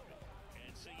Schaub.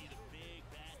 And singing the big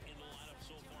bat in the lineup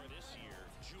so far this year,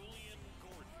 Julian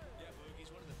Gordon. Yeah,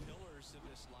 Boogie's one of the pillars of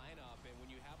this lineup, and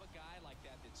when you have a guy like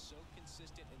that that's so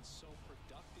consistent and so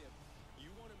productive,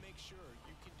 you want to make sure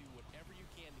you can do whatever you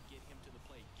can to get him to the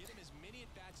plate. Get him as many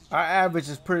at-bats as you Our can. average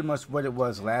is pretty much what it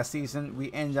was last season.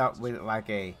 We end up with like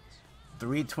a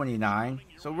 329.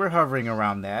 So we're hovering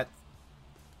around that.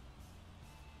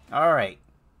 All right.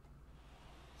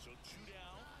 So 2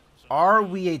 down. So Are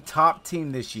we a top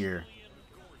team this year?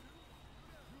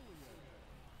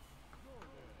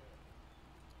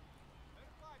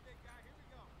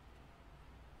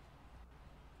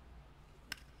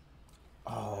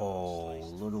 Oh, a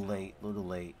little late, little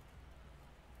late.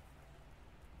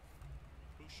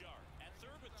 Bouchard at third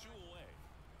with 2 away.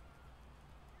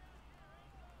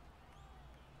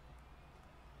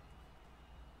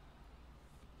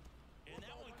 And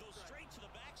that one goes straight to the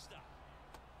backstop.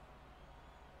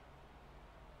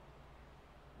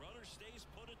 Runner stays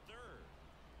put at third.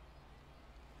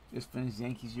 Just finished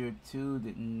Yankees year 2.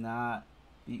 Did not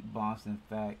beat Boston.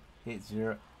 In fact, hit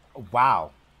 0.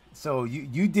 Wow. So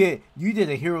you did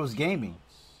a Heroes Gaming.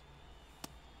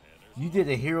 You did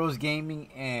a Heroes Gaming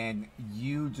and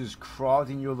you just crawled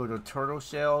in your little turtle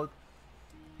shell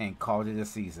and called it a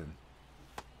season.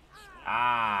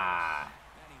 Ah.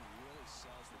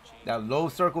 That low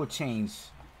circle change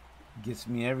gets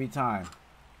me every time.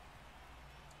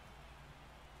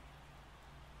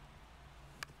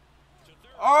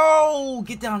 Oh,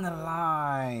 get down the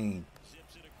line.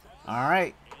 All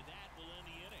right. And that will end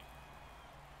the inning.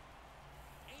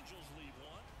 Angels lead 1.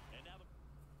 And now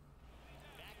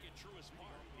back at Truist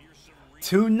Park. Here's some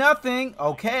 2-0.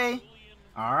 Okay.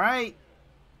 All right.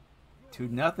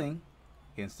 2-0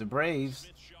 against the Braves.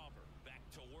 Smith-Shawver back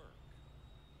to work.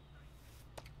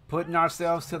 Putting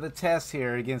ourselves to the test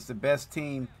here against the best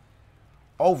team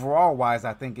overall wise,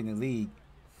 I think, in the league.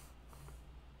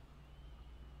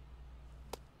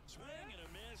 Swing and a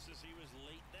miss as he was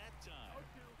late that time.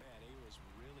 Man, he was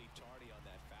really tardy on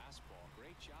that fastball.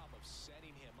 Great job of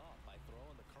setting him up by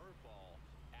throwing the curveball.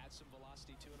 Add some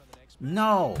velocity to it on the next pitch.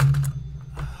 No.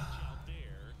 Out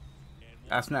there. And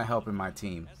That's not helping my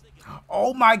team.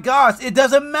 Oh my gosh, it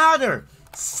doesn't matter.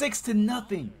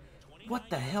 6-0. What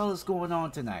the hell is going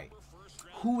on tonight?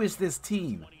 Who is this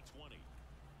team? 2020.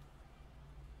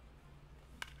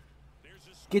 There's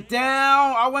a Get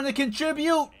down. I want to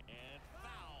contribute. and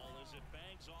foul as it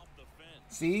bangs off the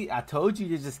fence. See, I told you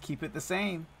to just keep it the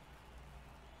same.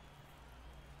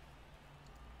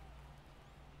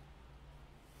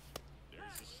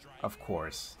 There's a strike. Of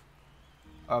course.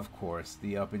 Of course,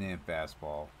 the up and in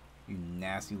fastball. You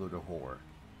nasty little whore.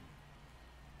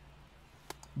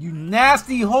 You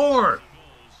nasty whore. Goes,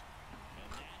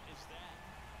 and that is that.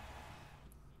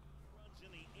 Runs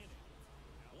in the inning.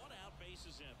 1 out,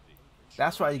 bases empty.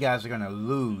 That's why you guys are going to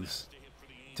lose To hit for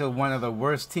the Angels. to one of the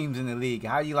worst teams in the league.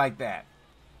 How you like that?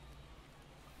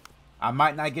 I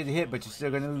might not get a hit, but you're still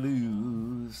going to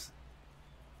lose.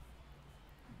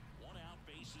 1 out,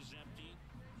 bases empty.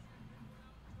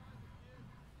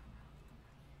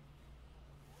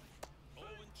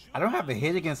 I don't have a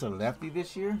hit against a lefty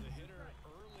this year.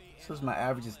 So my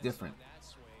average is different.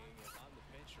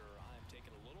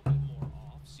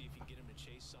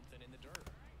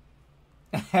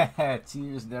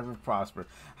 Tears never prosper.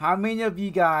 How many of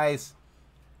you guys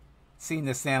seen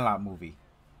the Sandlot movie?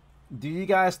 Do you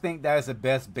guys think that is the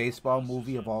best baseball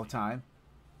movie of all time?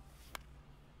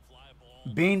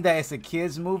 Being that it's a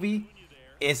kids movie,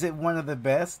 is it one of the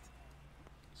best?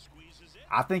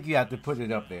 I think you have to put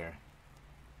it up there.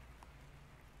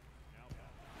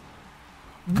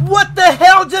 What the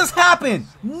hell just happened?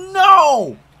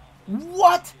 No!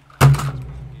 What?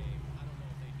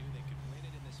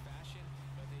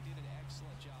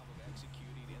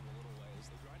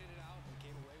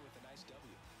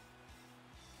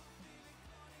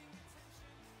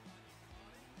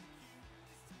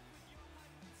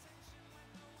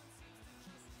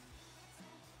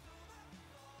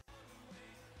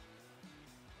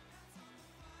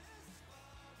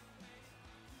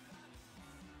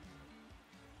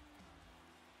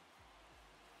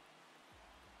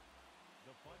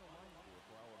 The final line score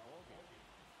for our ball game.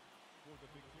 For the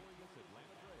victorious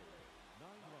Atlanta Braves, 9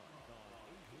 runs on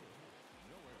 8 hits.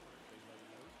 No errors. They led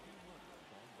 13 runners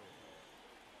on base.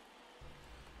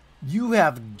 You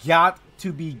have got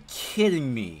to be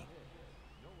kidding me.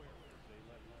 No errors. They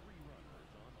led 3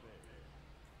 runners on base.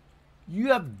 You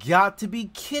have got to be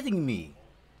kidding me.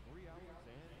 3 hours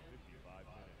and 55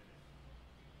 minutes.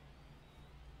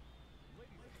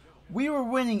 We were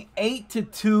winning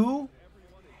 8-2,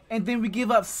 and then we give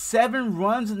up 7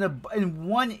 runs in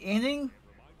 1 inning.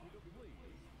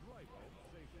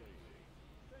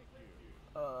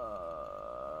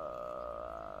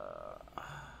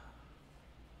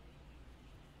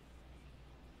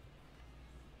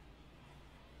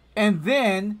 And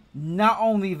then not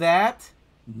only that,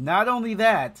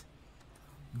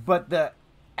 but the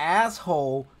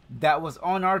asshole that was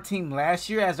on our team last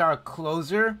year as our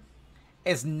closer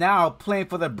is now playing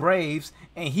for the Braves,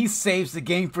 and he saves the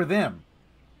game for them.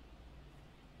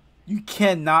 You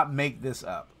cannot make this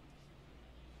up.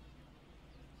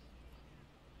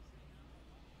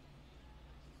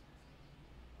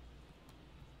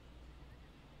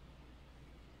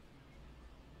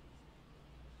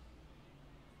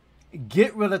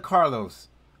 Get rid of Carlos.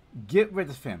 Get rid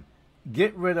of him.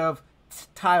 Get rid of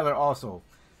Tyler also.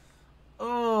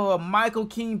 Oh, Michael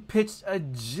King pitched a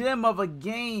gem of a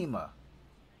game.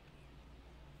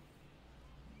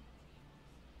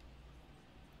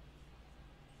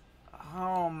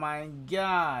 Oh my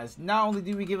gosh. Not only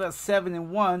did we give up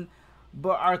 7-1,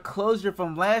 but our closer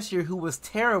from last year, who was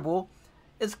terrible,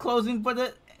 is closing for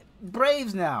the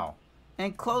Braves now.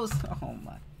 And close. Oh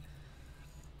my.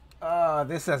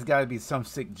 This has got to be some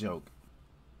sick joke.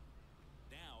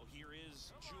 Now here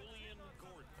is Julian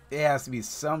Gordon. It has to be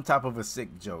some type of a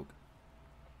sick joke.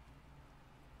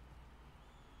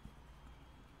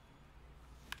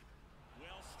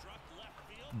 Well struck left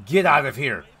field. Get out of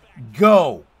here.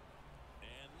 Go.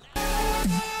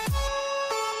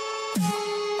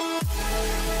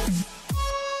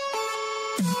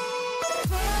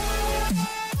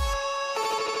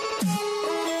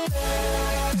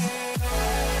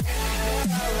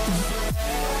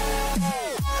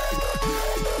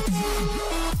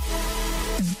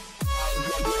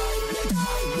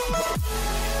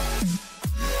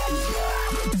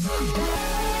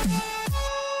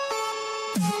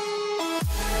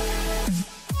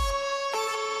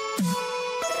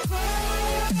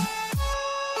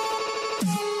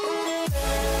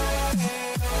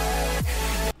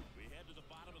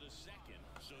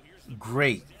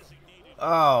 Great.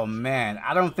 Oh man,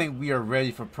 I don't think we are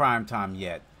ready for prime time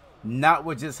yet. Not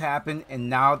what just happened, and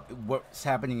now what's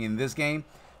happening in this game.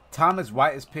 Thomas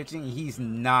White is pitching. He's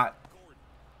not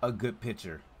a good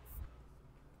pitcher.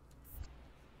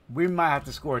 We might have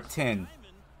to score 10,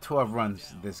 12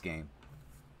 runs this game.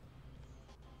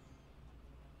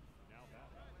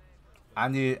 I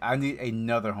need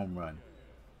another home run.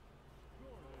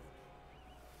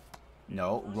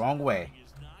 No, wrong way.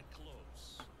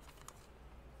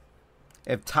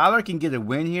 If Tyler can get a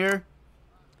win here,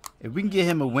 if we can get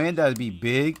him a win, that would be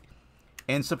big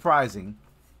and surprising.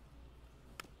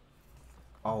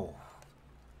 Oh,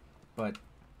 but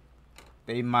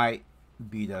they might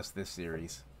beat us this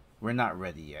series. We're not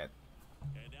ready yet.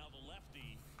 And now the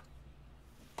lefty.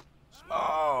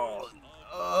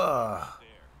 Oh,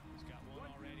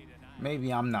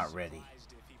 maybe I'm not ready.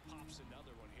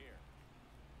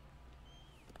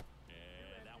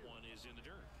 And that one is in the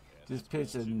dirt. Just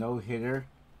pitch a no-hitter.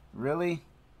 Really?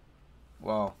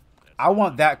 Well, I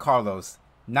want that Carlos.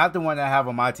 Not the one I have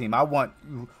on my team. I want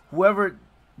whoever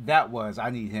that was. I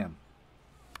need him.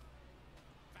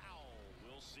 Foul.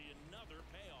 We'll see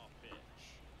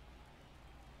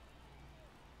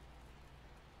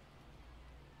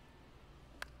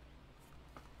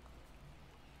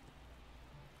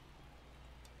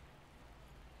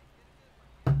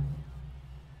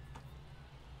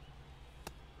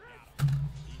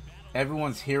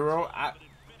Everyone's Hero.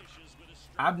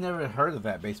 I've never heard of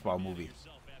that baseball movie.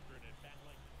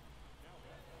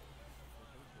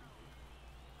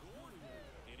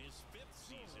 In his 5th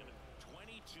season,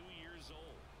 22 years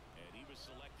old, and he was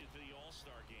selected for the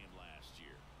All-Star game last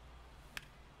year.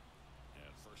 And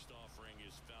first offering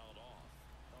is fouled off.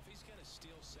 Well, if he's going to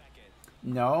steal second,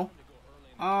 No.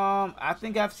 I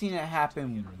think I've seen it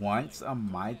happen once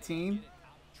on my team.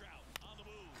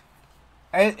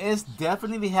 It's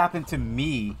definitely happened to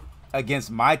me against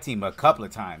my team a couple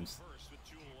of times.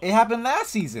 It happened last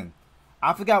season.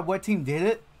 I forgot what team did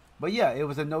it, but yeah, it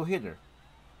was a no-hitter.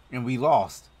 And we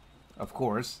lost, of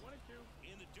course.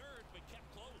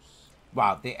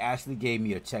 Wow, they actually gave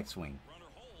me a check swing.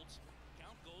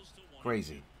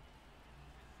 Crazy.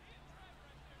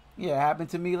 Yeah, it happened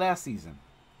to me last season.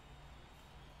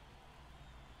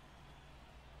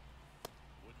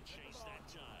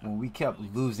 When we kept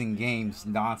losing games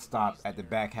nonstop at the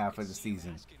back half of the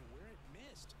season.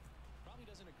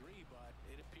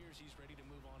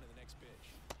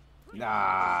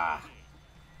 Nah,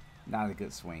 not a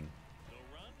good swing.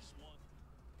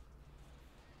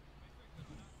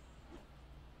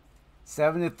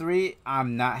 7-3.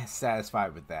 I'm not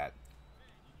satisfied with that.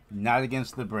 Not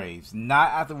against the Braves.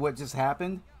 Not after what just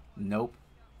happened. Nope.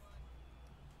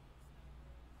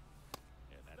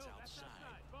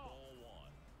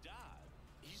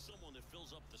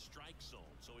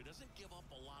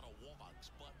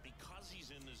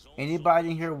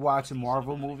 Anybody in here watching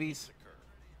Marvel movies?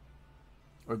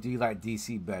 Or do you like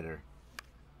DC better?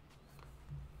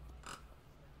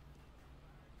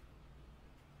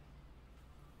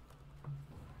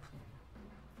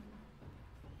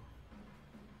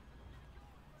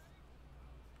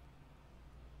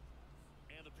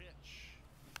 And a pitch.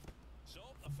 So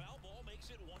a foul ball makes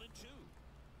it 1-2.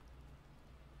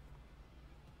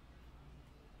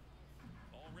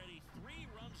 Already 3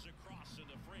 runs across in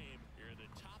the frame here in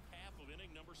the top half of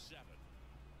inning number 7.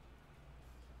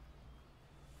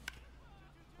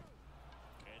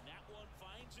 And that one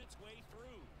finds its way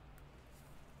through.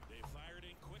 They fired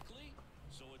in quickly,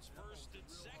 so it's first and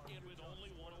second with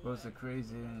only one away. What's the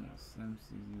crazy UFC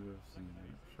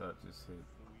shot just hit?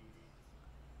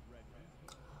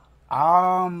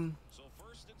 So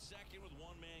first and second with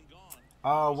one man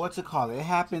gone. What's it called? It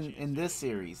happened in this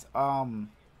series.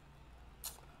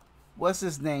 What's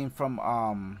his name from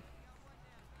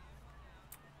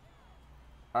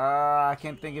I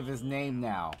can't think of his name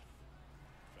now.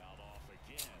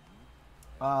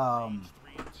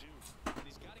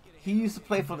 He used to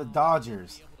play for the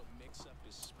Dodgers.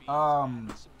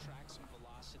 Damn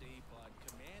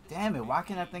it, why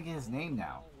can't I think of his name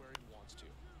now?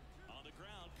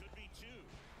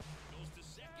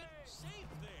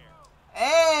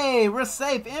 Hey, we're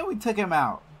safe, and we took him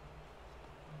out.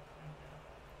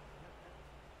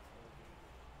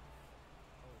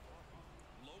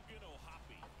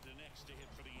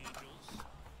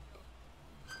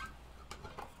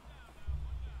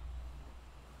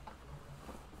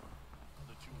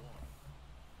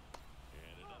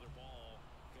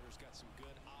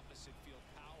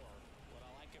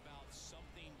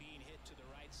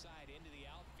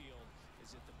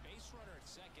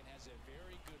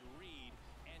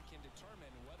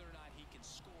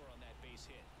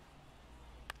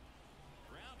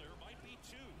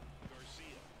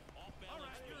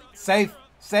 Safe,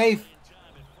 safe.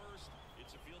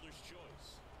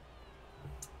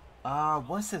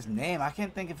 What's his name? I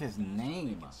can't think of his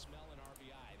name.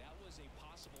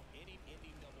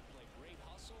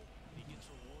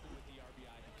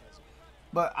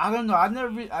 But I don't know. I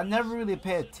never really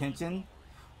pay attention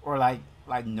or like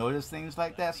notice things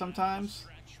like that sometimes.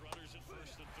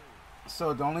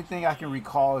 So the only thing I can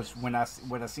recall is what I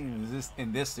seen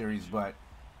in this series, but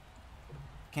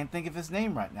can't think of his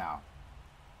name right now.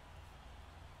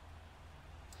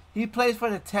 He plays for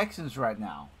the Texans right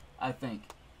now, I think.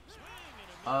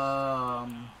 I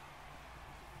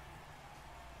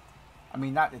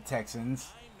mean, not the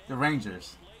Texans, the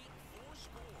Rangers.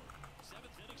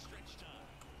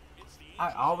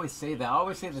 I always say that. I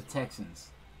always say the Texans.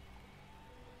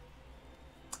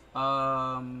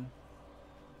 Players.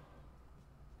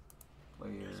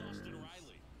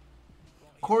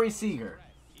 Corey Seager.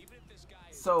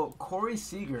 So Corey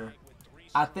Seager,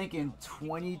 I think in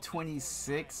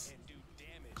 2026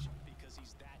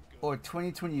 or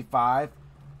 2025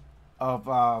 of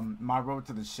My Road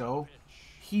to the Show,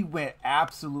 he went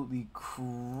absolutely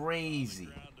crazy.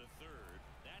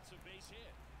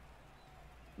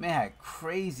 Man had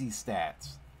crazy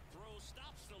stats. Throw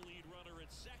stops the lead runner at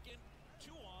second.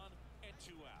 2 on and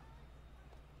 2 out.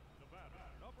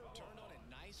 Turned on it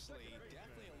nicely.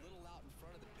 Definitely a little out in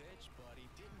front of the pitch, but he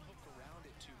didn't hook around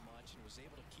it too much and was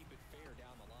able to keep it fair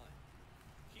down the line.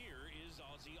 Here is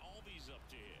Ozzie Albies up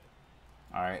to hit.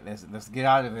 All right, let's get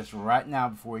out of this right now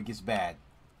before it gets bad.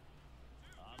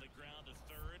 On the ground to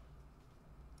third.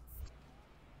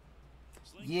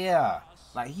 Yeah,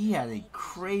 like he had a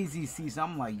crazy season.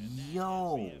 I'm like,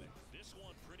 yo. This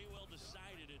one pretty well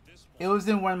decided at this point. It was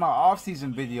in one of my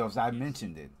off-season videos. I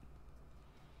mentioned it.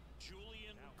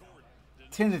 Julian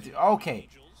Gordon. 10-2. Okay,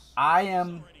 I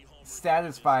am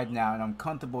satisfied now, and I'm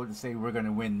comfortable to say we're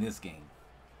gonna win this game.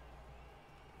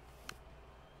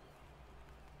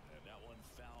 And that one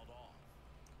fouled off.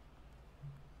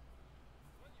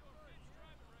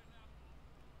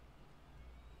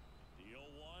 The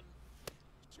 0-1.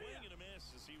 Swing and a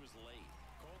miss as he was late.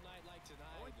 Cold night like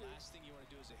tonight, last thing you want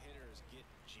to do as a hitter is get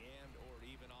jammed or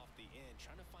even off the end.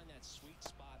 Trying to find that sweet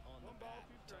spot on the bat.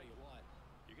 Tell you what,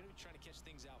 you're going to be trying to catch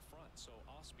things out front, so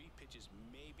off-speed pitches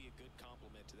may be a good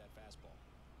complement to that fastball.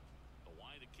 The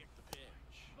wide to kick the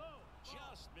pitch.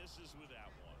 Just misses with that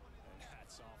one. And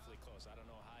that's awfully close. I don't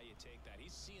know how you take that.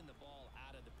 He's seeing the ball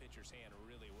out of the pitcher's hand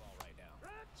really well right now.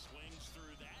 Swings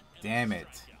through that. And Damn a it.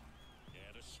 strikeout.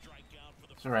 And a strikeout for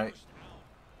the It's all right. first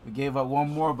out. We gave up one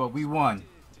more, but we won.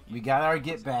 We got our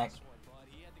get back. But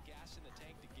he had the gas in the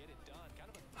tank to get it done. Kind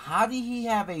of a How did he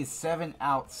have a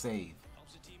 7-out save?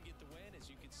 helps the team get the win. As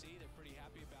you can see, they're pretty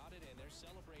happy about it, and they're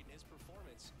celebrating his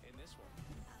performance in this one.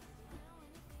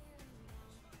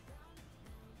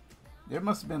 There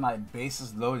must have been like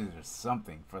bases loaded or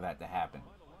something for that to happen.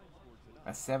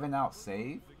 A 7-out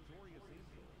save?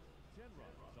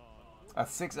 A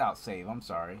 6-out save, I'm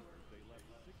sorry.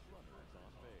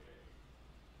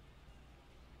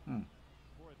 Hmm.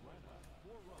 For Atlanta,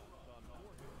 4 runs on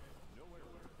 4 hits, no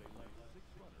errors. They left 6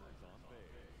 runners on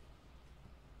base.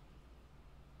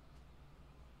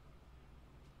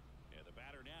 And the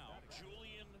batter now,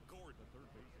 Julian Gordon.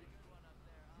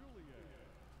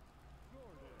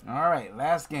 All right,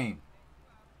 last game.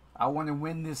 I want to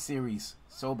win this series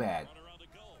so bad. Runner on the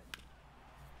go.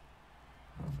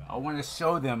 I want to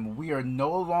show them we are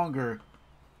no longer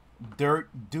dirt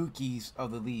dookies of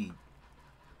the league.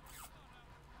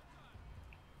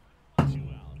 2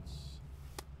 outs.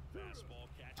 Fastball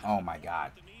catches Oh my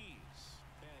God. the knees.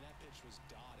 Man, that pitch was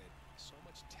dotted. So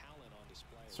much talent on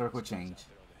display. Circle with these guys change. out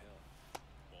there on the hill.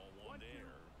 Ball one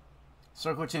there.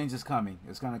 Circle change is coming.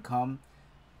 It's going to come,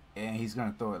 and he's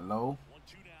going to throw it low.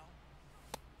 1-2 now.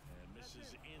 And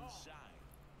misses inside.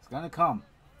 It's going to come.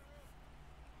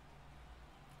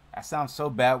 That sounds so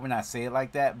bad when I say it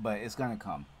like that, but it's going to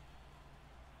come.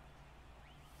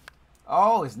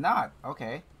 Oh, it's not.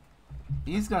 Okay.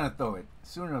 He's going to throw it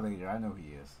sooner or later. I know he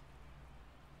is.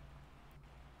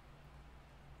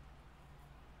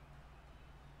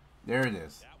 There it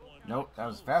is. That one Nope, that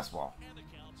was a close. fastball. And the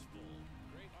count's full.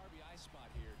 Great RBI spot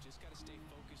here. Just got to stay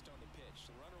focused on the pitch.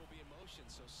 The runner will be in motion,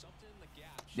 so something in the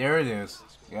gap. There it is.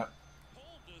 Yep.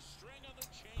 Pulled the string on the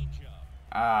changeup.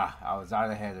 Ah, I was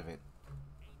out ahead of it.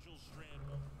 Angel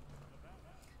Strand.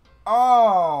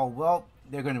 Oh, well,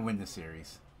 they're going to win the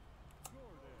series.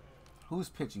 Who's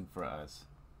pitching for us?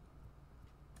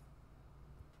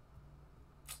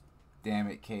 Damn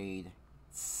it, Cade.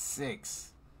 6.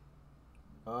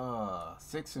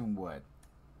 6 and what?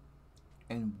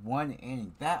 In 1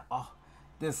 inning. That, oh,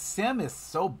 the sim is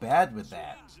so bad with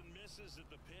that. Swings and misses at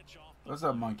the pitch off the What's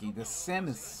up, Monkey? The sim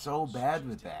is so bad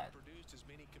with that. Produced as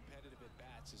many competitive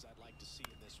at-bats as I'd like to see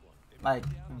in this one. They Like,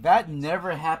 put down that on never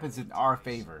defense. happens in our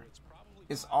favor. It's probably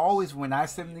It's possible always when I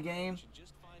sim the game,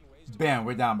 just find ways to bam,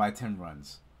 we're down by 10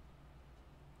 runs.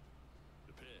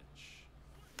 The pitch.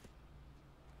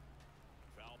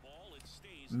 Foul ball. It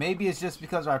stays. Maybe it's just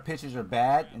because our pitchers are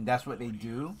bad and that's what they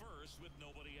do. First with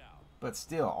nobody out. But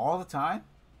still, all the time?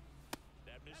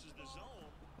 That misses the zone.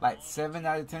 Like 7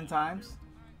 out of 10 times?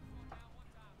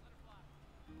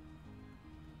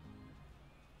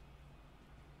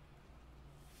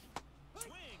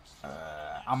 Swings.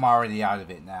 I'm already out of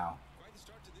it now. Quite the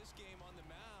start to this game on the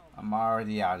mound. I'm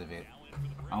already out of it. Now in for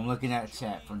the break. I'm looking at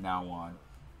chat from now on.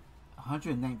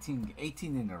 119,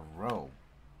 18 in a row.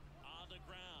 On the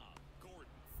ground. Gordon.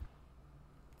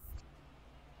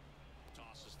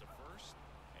 Tosses to first,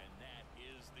 and that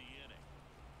is the inning.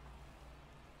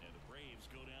 And the Braves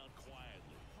go down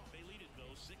quietly. They lead it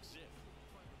though 6-0.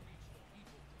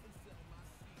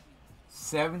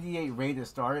 78 rated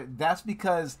starter. That's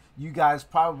because you guys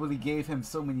probably gave him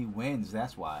so many wins.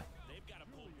 That's why. They've got a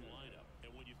potent lineup,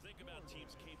 and when you think about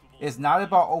teams capable, It's not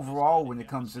about overall when it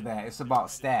comes to that. It's about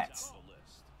stats.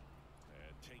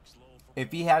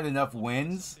 If he had enough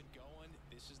wins,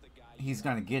 This is the guy he's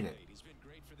going to get it. He's been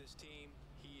great for this team.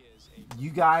 He is a You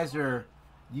guys are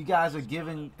You guys are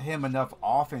giving him enough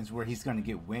offense where he's going to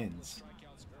get wins.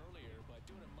 Strikeouts earlier, but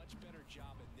doing a much better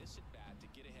job in this at bat to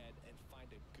get ahead and find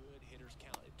a good hitter's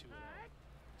count at 2-0.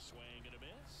 Swing and a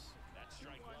miss. That's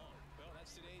strike one. Well,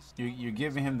 that's today's You're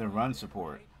giving him the run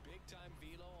support. big time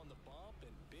velo on the bump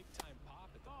and big time pop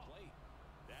at the plate.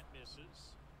 That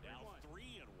misses. Now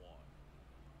 3-1.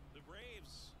 The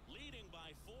Braves leading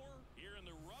by 4 here in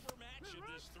the rubber match of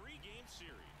this 3-game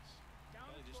series. Well,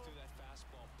 they just threw that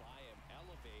fastball by him,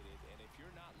 elevated, and if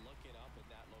you're not looking up in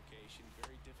that location,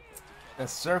 very difficult to catch. The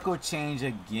circle change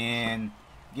again.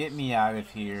 Get me out of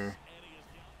here.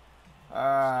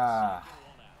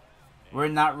 We're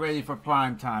not ready for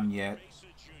prime time yet.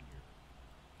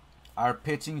 Our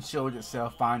pitching showed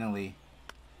itself finally.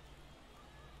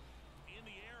 In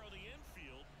the air of the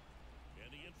infield,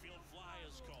 and the infield fly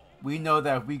is called. We know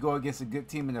that if we go against a good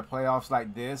team in the playoffs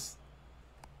like this,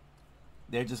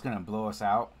 they're just going to blow us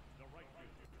out.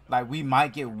 Like, we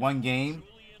might get one game,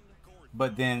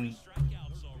 but then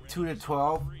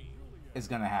 2-12 is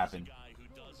going to happen. Guy who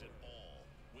does it all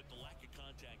with the lack of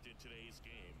contact in today's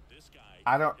game. This guy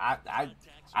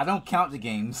I don't count the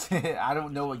games. I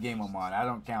don't know what game I'm on. I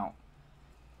don't count.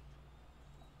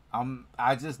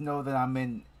 I just know that I'm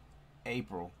in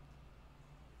April.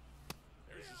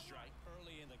 There's a strike.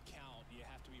 Early in the count, you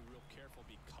have to be real careful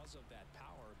because of that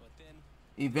power, but then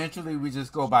Eventually, we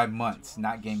just go by months,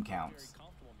 not game very counts.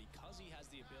 comfortable because he has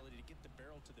the ability to get the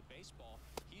barrel to the baseball.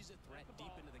 He's a threat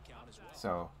deep into the count as well.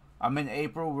 So, I'm in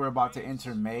April. We're about to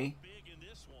enter May. Big in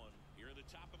this one. Here at the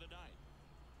top of the ninth.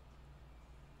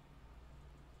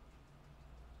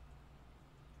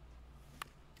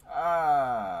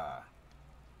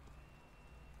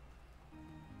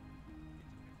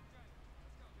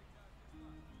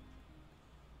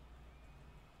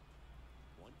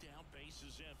 One down, base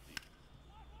is empty.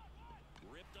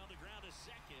 Ripped on the ground a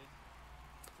second.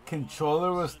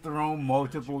 Controller was thrown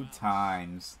multiple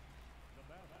times.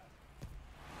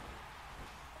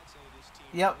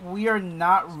 Yep, we are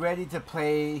not ready to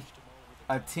play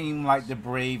a team like the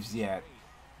Braves yet.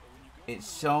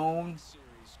 It's shown.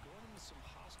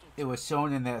 It was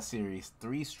shown in that series.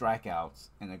 3 strikeouts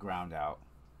and a ground out.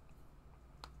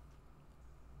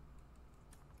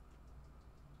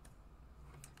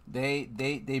 They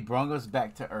brought us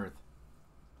back to earth.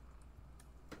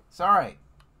 It's alright.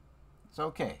 It's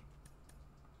okay.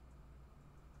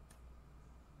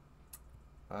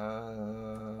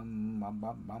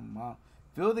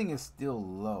 Fielding is still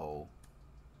low.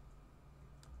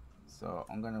 So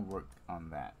I'm gonna work on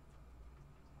that.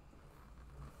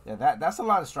 Yeah, that's a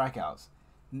lot of strikeouts.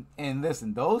 And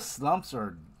listen, those slumps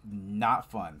are not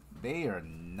fun. They are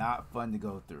not fun to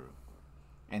go through.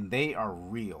 And they are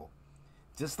real.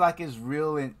 Just like it's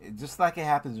real and just like it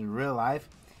happens in real life,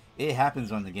 it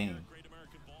happens on the game. Great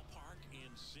American Ballpark in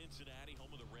Cincinnati,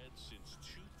 home of the Reds since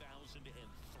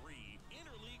 2003.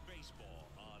 Interleague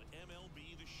baseball on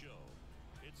MLB The Show.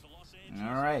 It's the Los Angeles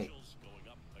All right. Angels going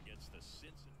up against the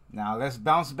Cincinnati. Now let's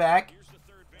bounce back. Here's the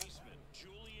third baseman,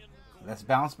 Julian Gordon. Let's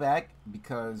bounce back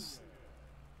because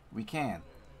we can.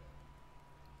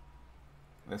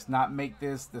 Let's not make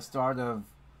this the start of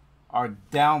our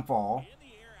downfall. In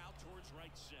the air out towards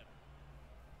right center.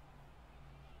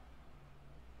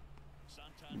 The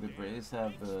Santander Braves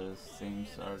have the makes the same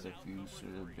play, stars and if it's you out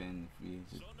should number have 3. been free agent.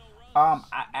 So no runs.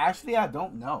 I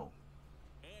don't know.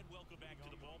 And welcome back to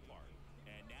the ballpark.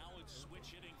 And now it's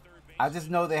switch hitting third base. I just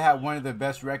know they have one of the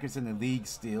best records in the league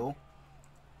still.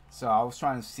 So I was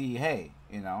trying to see, hey,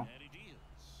 you know, Eddie Diaz.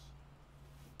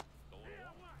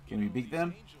 can we beat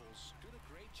them? Angels did a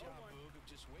great job, Boog, of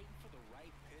just waiting for the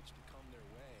right pitch to come their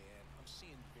way, and I'm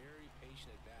seeing very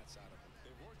patient at-bats out of them.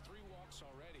 They've worked 3 walks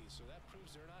already, so that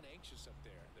proves they're not anxious up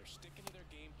there. They're sticking to their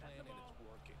game plan, and it's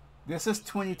working. This is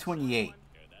 2028.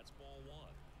 And that's ball 1.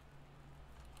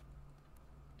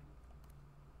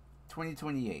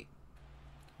 2028.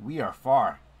 We are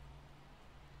far.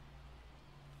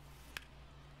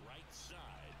 Right side.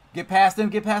 Get past him,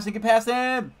 get past him, get past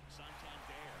him! Santander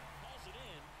calls it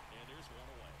in, and there's one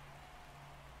away.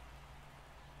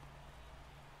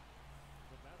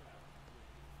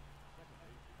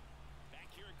 Back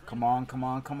here at Come on, come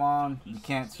on, come on. We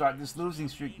can't start this losing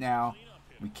streak now.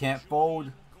 We can't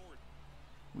fold.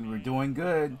 We were doing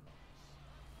good.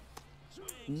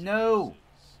 No!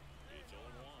 It's 0-1.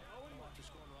 After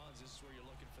scoring runs, this is where you're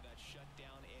looking for that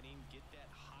shutdown inning, get that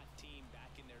hot team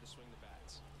back in there to swing the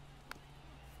bats.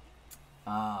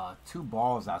 2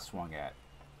 balls I swung at.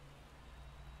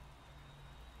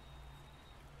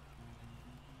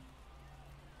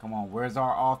 Come on, where's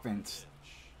our offense?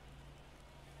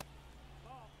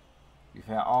 We've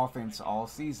had offense all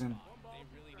season. They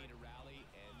really need a rally,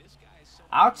 and this guy is so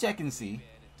I'll check and see. and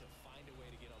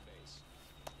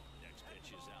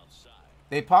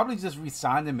They probably just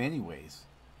re-signed him anyways.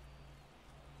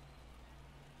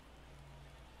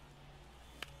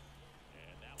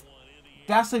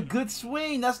 That's a good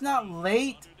swing. That's not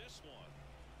late.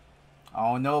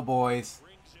 Oh no, boys.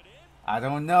 I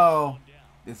don't know.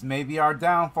 This may be our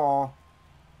downfall.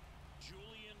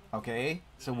 Okay,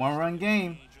 it's a one-run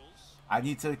game. I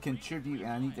need to contribute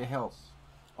and I need to help.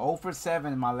 0 for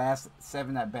 7 in my last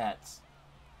 7 at-bats.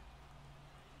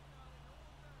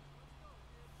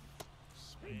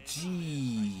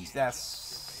 Jeez,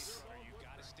 that's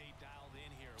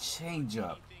change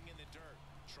up.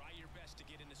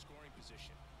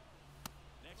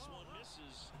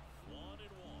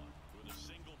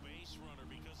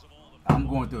 I'm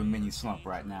going through a mini slump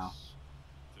right now.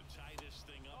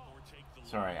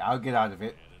 Sorry, I'll get out of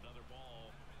it.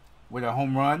 With a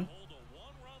home run.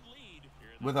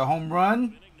 With a home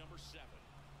run.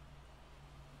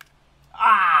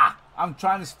 Ah! I'm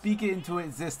trying to speak it into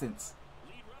existence.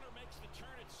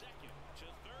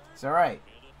 It's alright.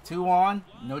 2 on.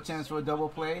 No chance for a double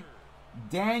play.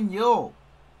 Daniel.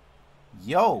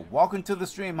 Yo, welcome to the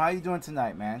stream. How you doing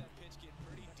tonight, man?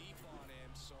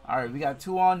 Alright, we got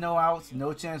 2 on, no outs.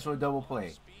 No chance for a double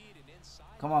play.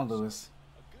 Come on, Lewis.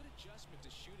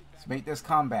 Let's make this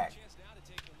comeback.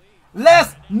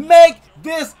 Let's make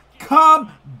this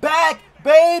comeback,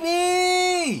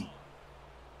 baby!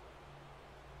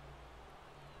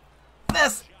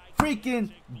 Let's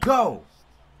freaking go!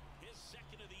 His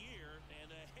second of the year, and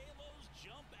the Halos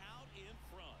jump out in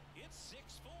front. It's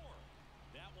 6-4.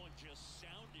 That one just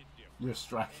sounded different. You're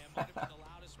striking. Man, might have been the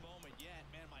loudest moment yet.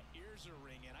 Man, my ears are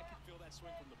ringing. I can feel that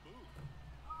swing from the booth.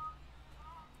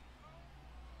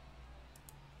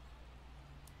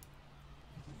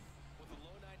 With a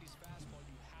low 90s fastball,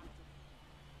 you have to.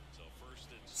 So first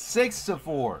it's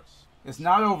 6-4. It's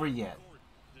not over yet.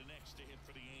 the next to hit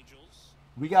for the Angels.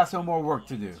 We got some more work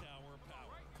to do. Tower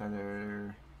power.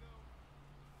 Cutter.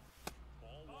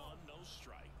 Ball 1, no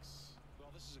strikes.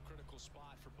 Well, this is a critical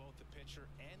spot for both the pitcher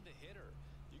and the hitter.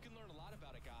 You can learn a lot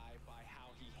about a guy by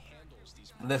how he handles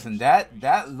these. Listen,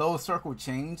 that low circle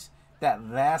change, that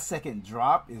last second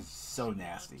drop is so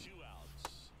nasty. 2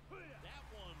 outs. That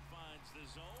one finds the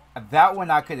zone. That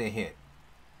one I could have hit.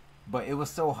 But it was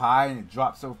so high and it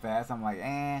dropped so fast. I'm like,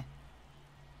 eh.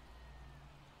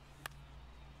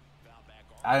 Foul back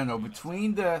off. I don't know.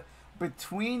 Between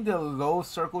the low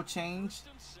circle change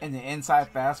and the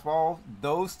inside fastball,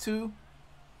 those two,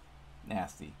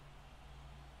 nasty.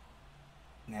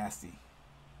 Nasty.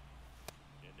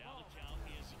 And now the count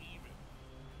is even.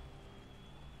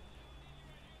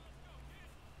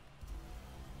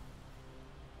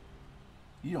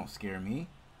 You don't scare me.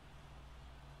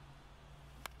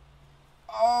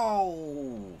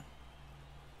 Oh.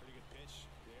 Pretty good pitch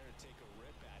there to take a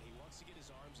rip at. He wants to get his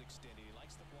arms extended. He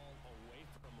likes the ball away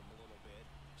from him a little bit,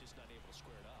 just not able to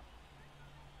square it up.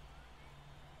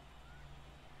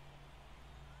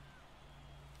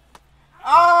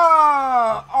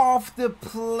 Ah, off the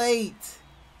plate.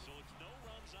 So it's no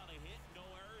runs on a hit, no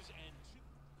errors, and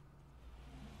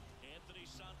 2. Anthony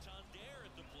Santander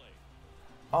at the plate.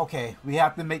 Okay, we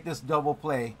have to make this double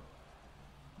play.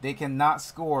 They cannot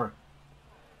score.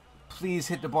 Please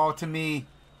hit the ball to me.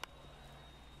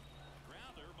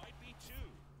 Grounder might be 2.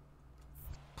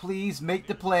 Please make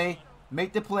the play.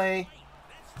 Make the play.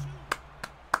 That's 2.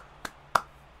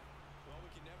 Well, we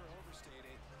can never overstate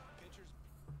it. Pitchers.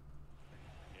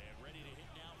 And ready to hit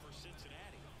now for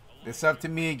Cincinnati. It's up to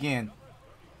me again.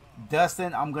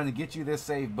 Dustin, I'm going to get you this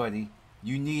save, buddy.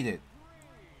 You need it.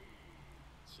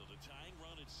 So the tying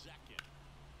run at second.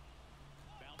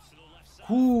 Bounce to the left side.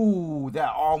 Ooh,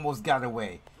 that almost got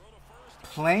away.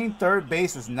 Playing third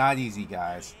base is not easy,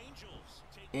 guys. Angels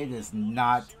take It is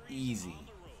not easy. on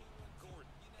the road. Gordon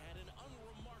had an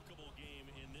unremarkable game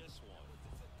in this one.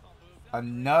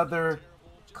 Another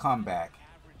comeback.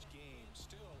 Average game.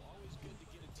 Still, always good to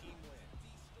get a team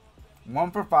win.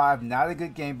 1 for 5. Not a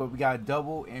good game, but we got a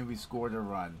double and we scored a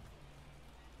run.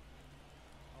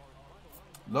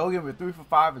 Logan with 3 for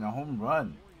 5 and a home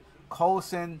run.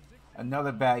 Colson,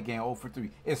 another bad game, 0 for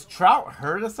 3. Is Trout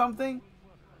hurt or something?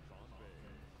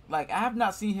 Like, I have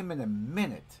not seen him in a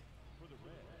minute.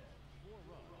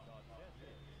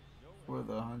 For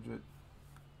the 100,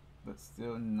 but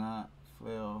still not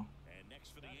flail. And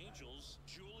next for the Angels,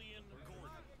 Julian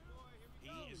Gordon. He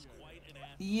is quite an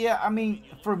athlete. Yeah, I mean,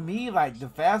 for me, like, the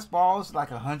fastballs,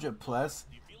 like 100 plus.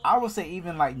 I would say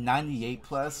even like 98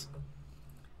 plus.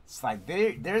 It's like,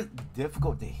 they're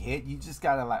difficult to hit. You just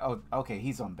gotta like, oh, okay,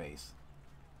 he's on base.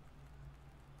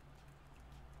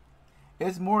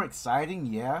 It's more exciting,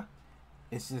 yeah.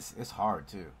 It's just, it's hard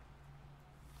too.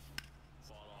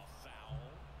 Fought off foul.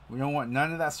 We don't want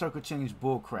none of that circle change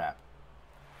bull crap.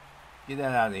 Get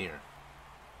that out of here.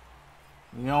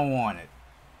 We don't want it.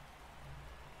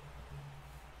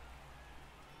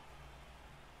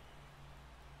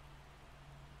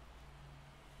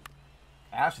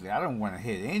 Actually, I don't want to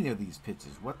hit any of these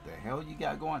pitches. What the hell you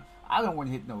got going? I don't want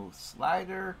to hit no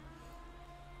slider.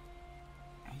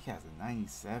 He has a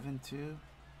 97 too.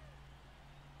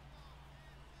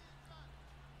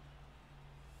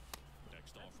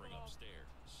 Next offering upstairs.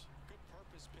 Good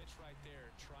purpose pitch right there.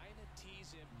 Trying to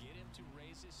tease him, get him to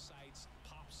raise his sights,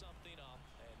 pop something up,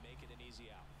 and make it an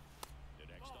easy out. The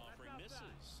next offering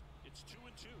misses. It's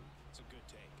 2-2. It's a good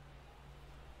take.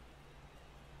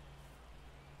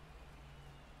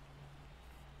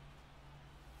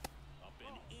 Up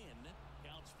and in.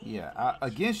 Counts full. Yeah,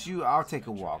 against you, I'll take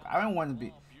a walk. I don't want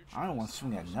to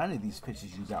swing at none of these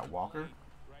pitches you got, Walker.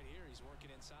 Right here, he's working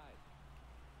inside.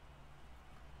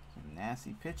 Some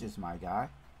nasty pitches, my guy.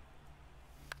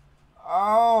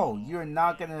 Oh, you're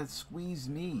not gonna squeeze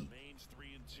me. Remains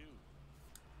 3-2.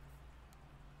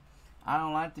 I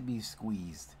don't like to be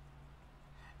squeezed.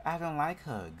 I don't like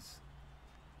hugs.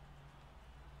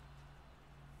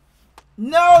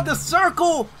 No, the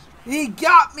circle! He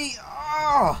got me! Oh!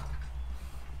 A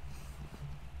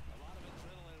lot of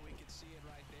adrenaline, we can see it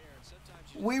right there. And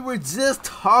sometimes you We were just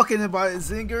talking about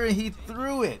Zinger and he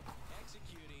threw it.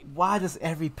 executing. Why does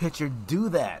every pitcher do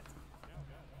that?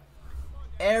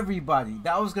 Everybody.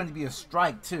 That was going to be a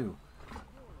strike too.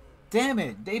 Damn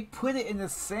it. They put it in the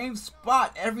same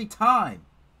spot every time.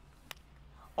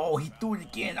 Oh, he threw it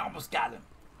again. Almost got him.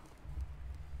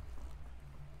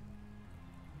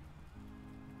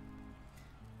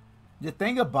 The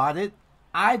thing about it,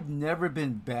 I've never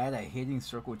been bad at hitting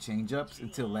circle changeups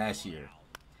until last year.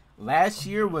 Last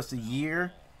year was the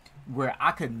year where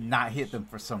I could not hit them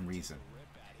for some reason.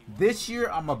 This year,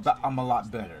 I'm a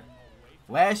lot better.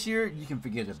 Last year, you can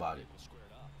forget about it.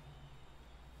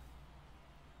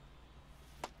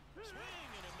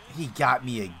 He got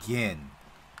me again.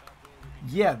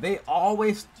 Yeah, they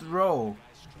always throw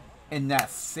in that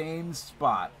same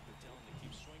spot.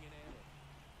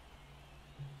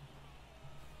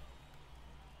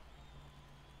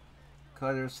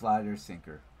 Cutter, slider,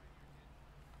 sinker.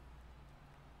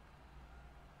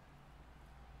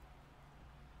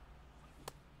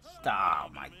 Oh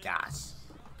my gosh.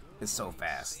 It's so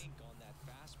fast.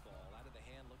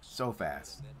 So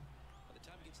fast.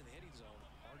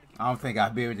 I don't think I'll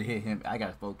be able to hit him. I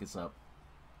gotta focus up.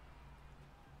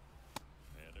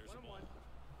 And there's a ball.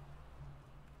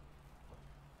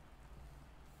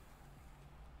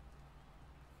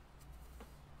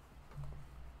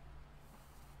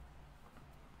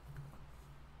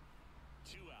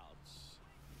 Two outs.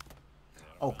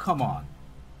 Oh, come on.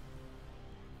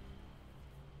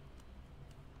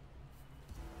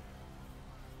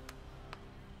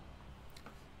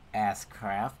 Ass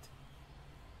craft.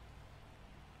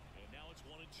 And now it's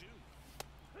 1-2.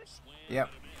 Swing Yep.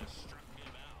 and a miss. Struck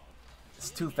him out.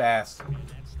 It's too fast. And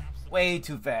that stops the Way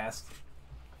too fast.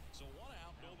 So 1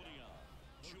 out, nobody on.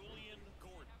 Julian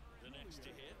Gordon, the next to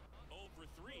hit. 0 for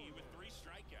 3 with 3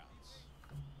 strikeouts.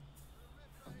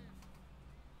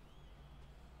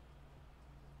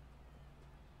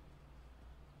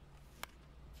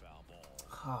 Foul ball.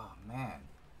 Oh, man.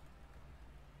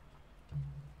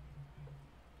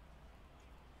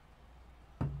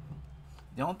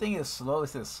 The only thing is slow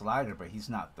is his slider, but he's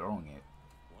not throwing it.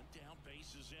 1 down,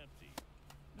 base is empty.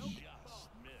 Just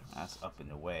missed. That's up in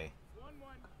the way.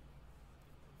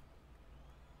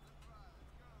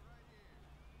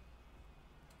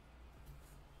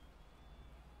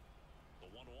 The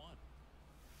 1-1.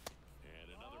 And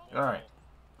another ball. All right.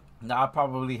 Now I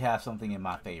probably have something in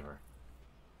my favor.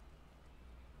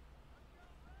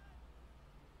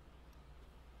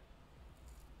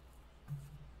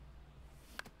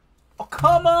 Oh,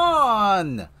 come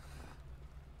on!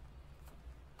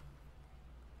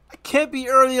 I can't be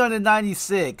early on the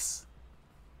 96.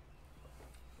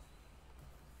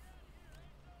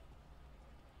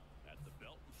 At the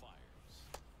belt and fires.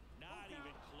 Not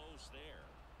even close there.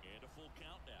 And a full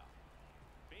count now.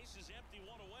 Base is empty,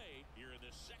 1 away here in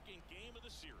the second game of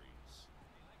the series.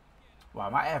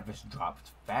 Wow, my average dropped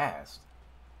fast.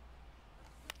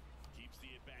 Keeps the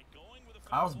at-bat going with a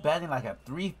I was foul ball. batting like at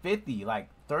 350 like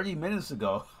 30 minutes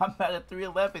ago. I'm at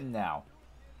 311 now.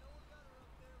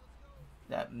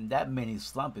 That mini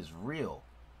slump is real.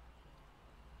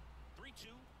 3-2.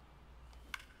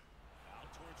 Out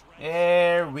towards right.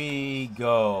 There we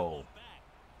go.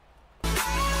 Back.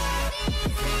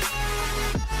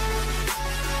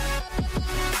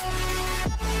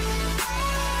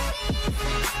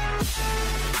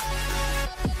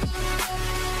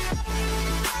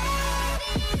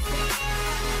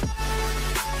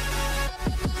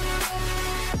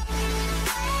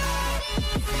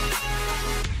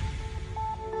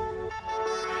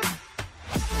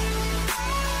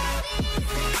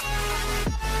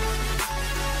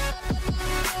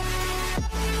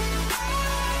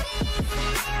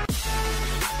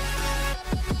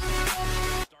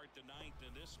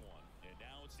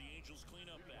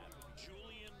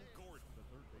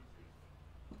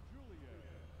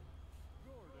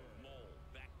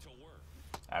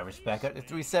 Average back up to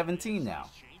 317 now.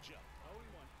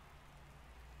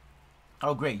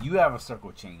 Oh, great. You have a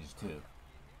circle change, too.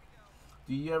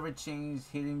 Do you ever change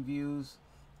hitting views?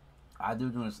 I do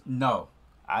this. No,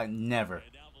 I never.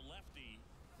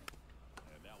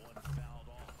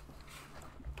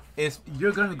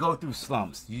 You're going to go through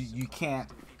slumps. You can't.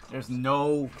 There's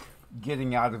no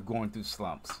getting out of going through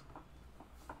slumps.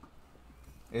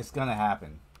 It's going to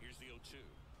happen. Here's the 0-2.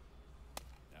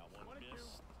 That one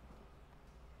missed.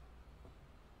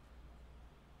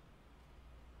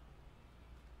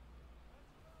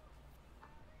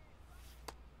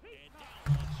 And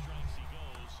down on strikes he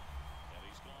goes. And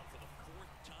he's gone for the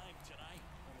 4th time tonight.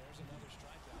 And there's another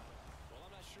strikeout. Well,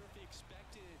 I'm not sure if he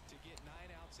expected to get 9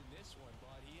 outs in this one,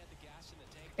 but he had the gas in the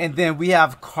tank. And then we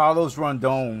have Carlos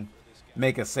Rondon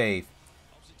make a save.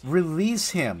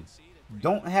 Release him.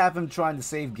 Don't have him trying to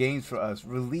save games for us.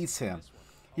 Release him.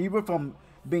 He went from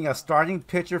being a starting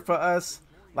pitcher for us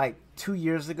like 2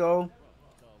 years ago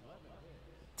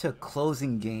to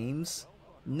closing games.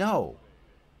 No.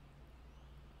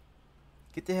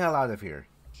 Get the hell out of here.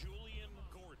 Julian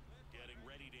Gordon getting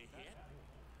ready to hit.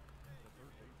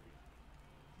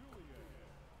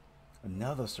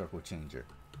 Another circle changer.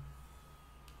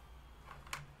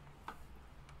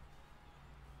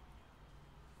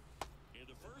 And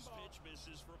the first pitch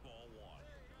misses for ball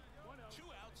 1. 2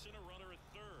 outs and a runner at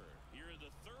third. Here in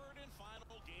the 3rd and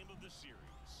final game of the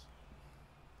series.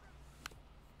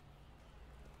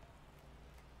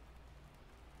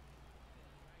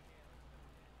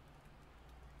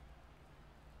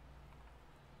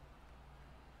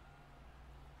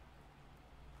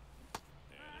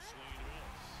 And a swing and a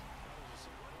miss.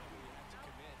 You have to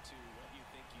commit to what you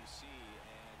think you see,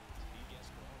 and he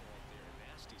guessed wrong right there.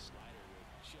 Nasty slider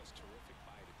with just terrific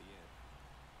bite at the end.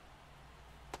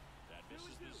 That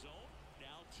misses the zone.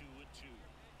 Now 2-2.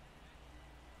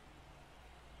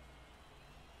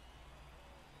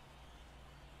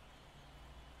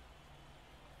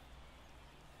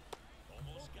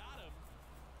 Almost got him.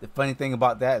 The funny thing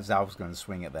about that is I was going to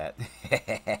swing at that.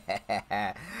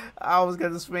 I was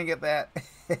going to swing at that.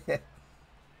 Outside,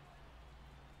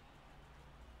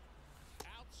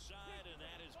 and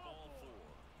that is ball 4.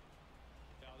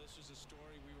 Now, this was a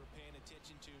story we were paying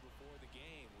attention to before the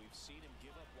game. We've seen him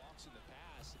give up walks in the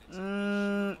past, and it's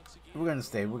once again. We're going to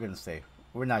stay. We're going to stay.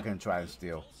 We're not going to try and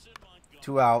steal.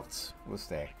 2 outs. We'll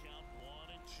stay. Count 1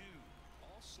 and 2.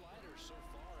 All sliders so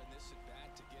far in this at bat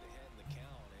to get ahead in the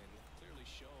count, and it clearly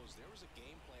shows there was a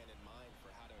game plan in mind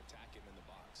for how to attack him in the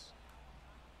box.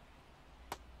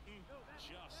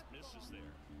 Just misses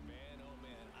there. Man, oh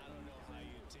man, I don't know how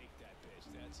you take that pitch.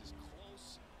 That's as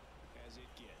close as it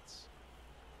gets.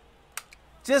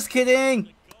 Just kidding. Go.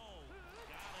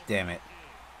 Got Damn it.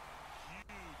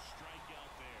 Huge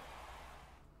strikeout there.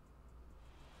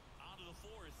 On to the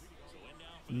 4th. So in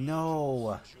now for the No.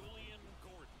 Angels, Julian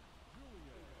Gordon.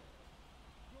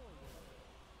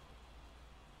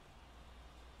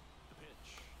 The pitch.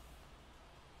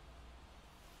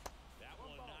 That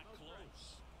one not close.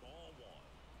 Ball 1.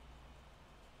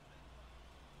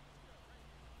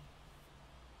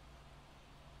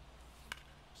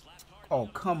 Slapped hard Oh, down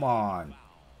the come line. on.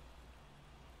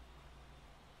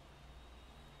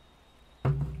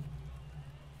 Foul.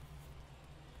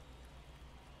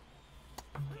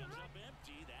 Comes up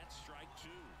empty. That's strike 2.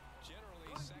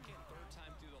 Generally, second, third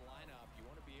time through the lineup, you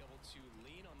want to be able to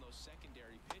lean on those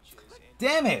secondary pitches. And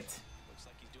Damn it. looks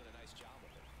like he's doing a nice job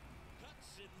of it.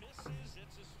 Cuts and misses.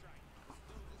 It's a strike.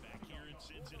 Back here in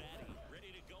Cincinnati,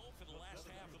 ready to go for the last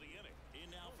half of the inning. In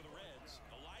now for the Reds,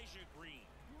 Elijah Green.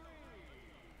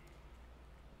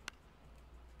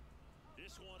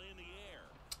 This one in the air.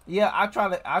 Yeah, I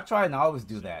try and always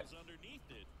do that. Sails underneath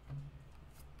it.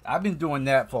 I've been doing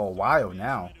that for a while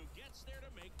now. Who gets there to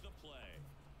make the play.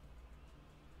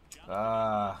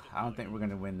 I don't think we're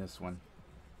going to win this one.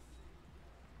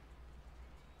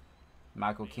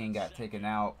 Michael King got taken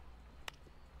out.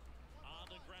 On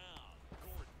the ground,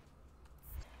 Gordon.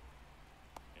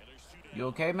 And there's 2 down. You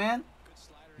okay, man? Good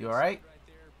slider. You all right? right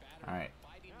there. Batter All right.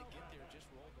 fighting to get there, just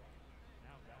rolled on.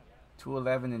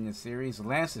 211 in the series.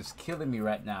 Lance is killing me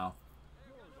right now.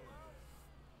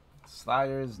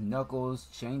 Sliders, knuckles,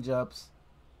 changeups,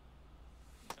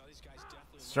 Now, these guys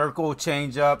definitely circle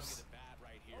changeups. the bat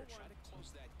right here. Try to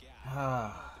close that gap.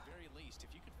 Ah. At the very least,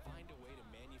 if you could find a way to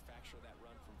manufacture that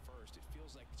run from first, it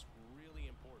feels like it's really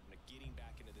important to getting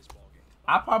back into this ballgame.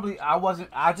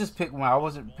 I just picked one. I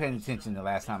wasn't paying attention the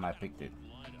last time I picked it.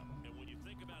 Lineup. And when you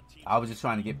think about teams I was just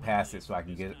trying to get past it so I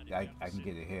can get I can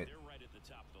get a hit. they're right at the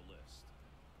top of the list.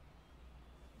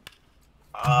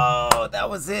 Oh, that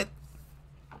was it.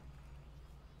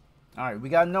 All right, we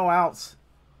got no outs.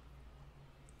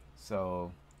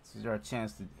 So this is our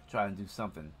chance to try and do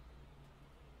something.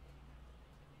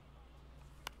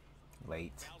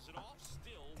 Late. Fouls it off,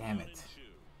 still Damn 1 it. and 2.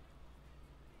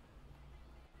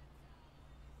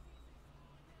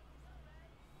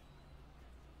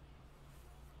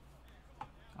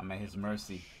 I'm at his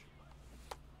mercy.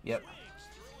 Yep.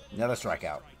 Another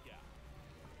strikeout.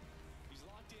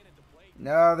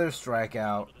 Another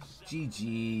strikeout.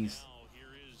 GG's.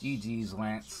 GG's,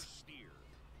 Lance.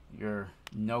 Your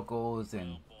knuckles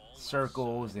and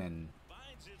circles and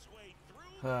Finds its way through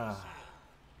the center.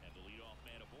 And the leadoff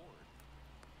man aboard.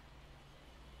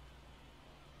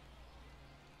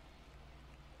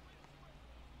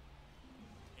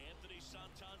 Anthony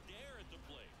Santander at the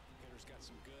plate. Hitter's got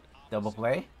some good double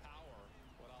play. power.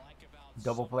 What I like about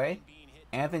Double play. something being hit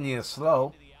Anthony is slow.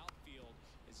 into the outfield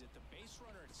is that the base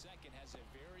runner at second has a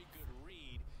very good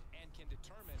read and can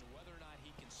determine whether or not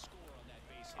he can score on that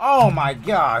base hit. Oh my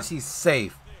gosh, he's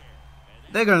safe.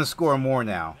 They're gonna score more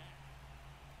now.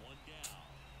 One down.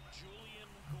 Julian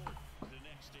Gordon, the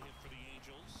next to hit for the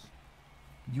Angels.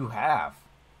 You have.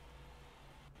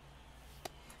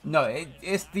 No,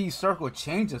 it's these circle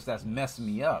changes that's messing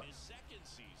me up. His second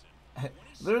season.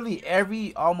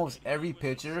 Literally almost every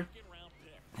pitcher Second-round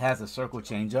pick. has a circle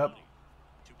changeup.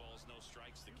 2 balls, no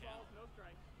strikes to count.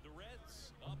 The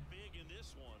Reds up big in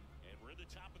this one, and we're at the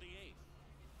top of the 8th.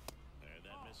 And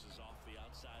that misses off the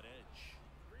outside edge.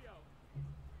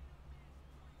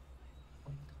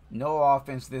 No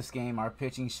offense this game. Our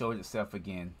pitching showed itself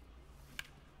again.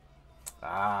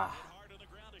 Ah. Hard on the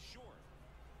ground is short.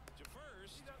 To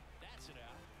first, that's it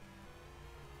out.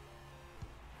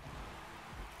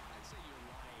 I'd say you're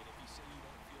lying if you say you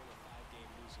don't feel a 5-game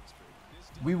losing streak.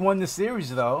 This We won the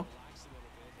series though. relax a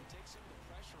little bit and take some of the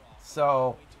pressure off.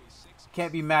 So Way to a 6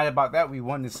 can't be mad about that. We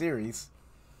won the series.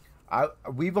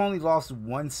 We've only lost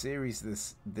one series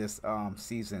this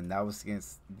season. That was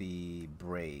against the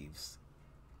Braves.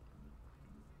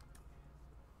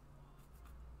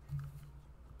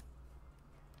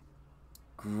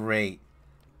 Great.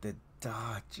 The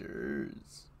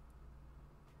Dodgers.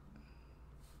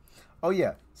 Oh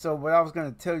yeah. So what I was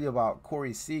going to tell you about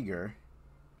Corey Seager.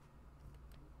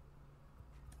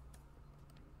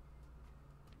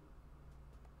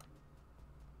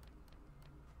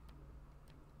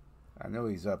 I know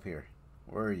he's up here.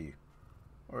 Where are you?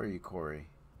 Where are you, Corey?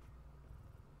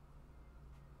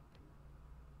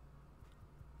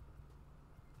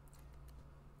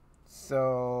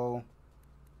 So,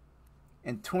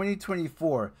 in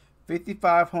 2024,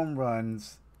 55 home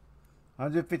runs,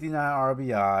 159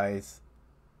 RBIs,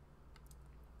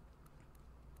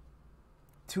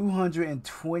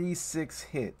 226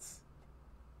 hits.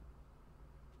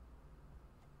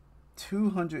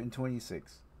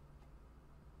 226.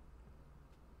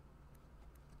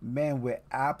 Man, we're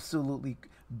absolutely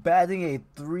batting a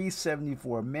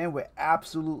 374. Man, we're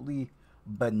absolutely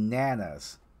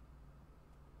bananas.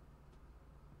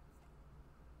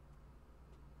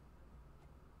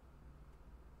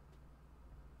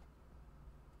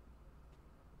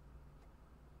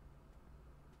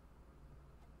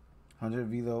 $100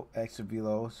 velo, extra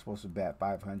velo, supposed to bat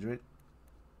 500.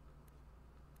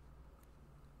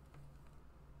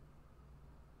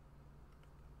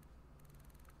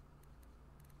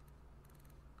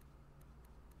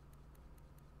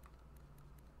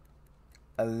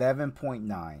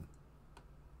 $11.9.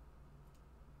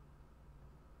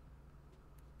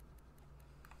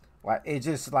 Like it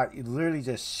just like it literally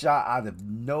just shot out of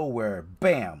nowhere.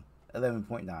 Bam.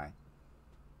 11.9.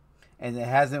 And it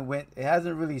hasn't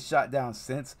really shot down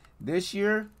since this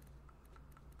year.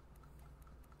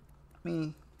 I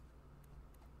mean,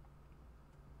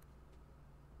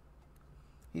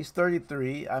 he's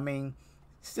 33. I mean,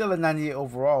 still a 98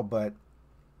 overall, but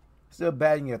still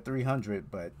batting at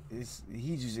 300. But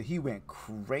he went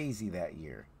crazy that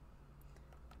year.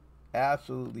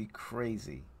 Absolutely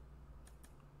crazy.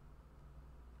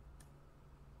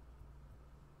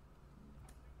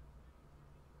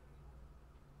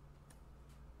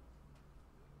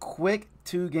 Quick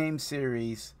 2-game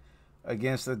series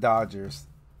against the Dodgers.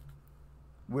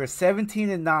 We're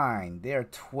 17-9. They're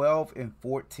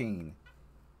 12-14.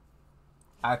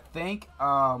 I think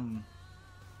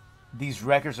these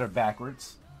records are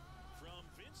backwards. From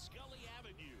Vince Scully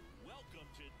Avenue, welcome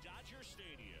to Dodger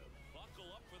Stadium. Buckle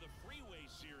up for the Freeway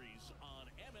Series on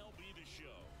MLB The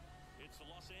Show. It's the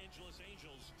Los Angeles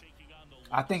Angels taking on the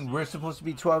I think we're supposed to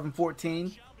be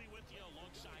 12-14, Shall be with you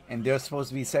alongside and they're supposed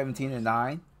to be 17-9. and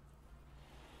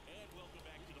welcome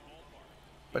back to the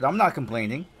ballpark. But I'm not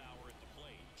complaining. Power at the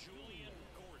plate. Julian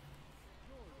Gordon.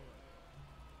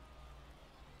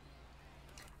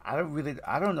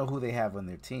 I don't know who they have on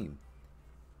their team.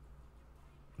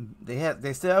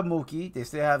 They still have Mookie. They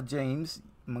still have James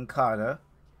Moncada,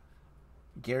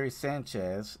 Gary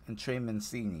Sanchez, and Trey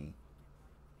Mancini.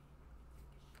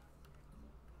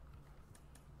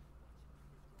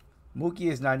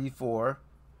 Mookie is 94.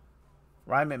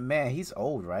 Ryman, man, he's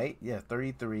old, right? Yeah,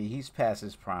 33. He's past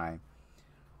his prime.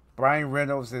 Brian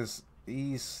Reynolds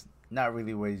he's not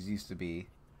really what he used to be.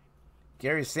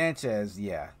 Gary Sanchez,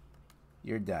 yeah,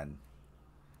 you're done.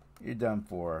 You're done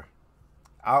for.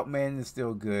 Outman is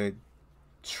still good.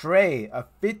 Trey, a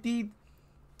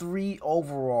 53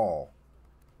 overall.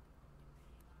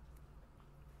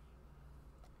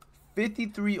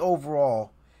 53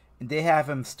 overall, and they have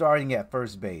him starting at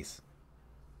first base.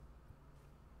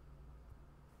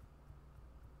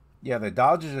 Yeah, the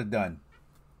Dodgers are done.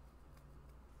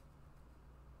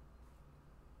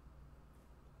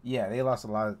 Yeah, they lost a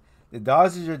lot of... The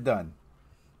Dodgers are done.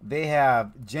 They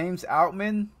have James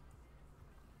Outman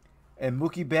and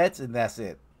Mookie Betts, and that's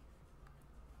it.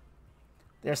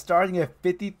 They're starting at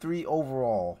 53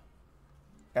 overall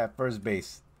at first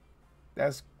base.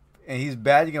 And he's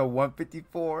batting at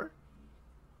 154.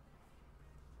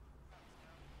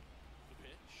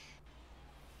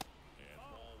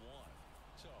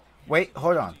 Wait,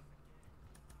 hold on.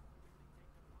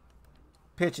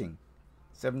 Pitching.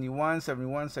 71,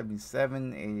 71,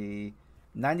 77, 80,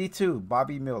 92,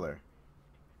 Bobby Miller.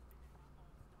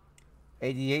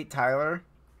 88, Tyler.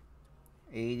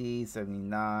 80,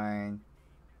 79.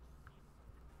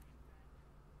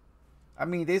 I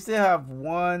mean, they still have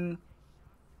 1,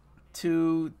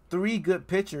 2, 3 good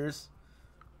pitchers,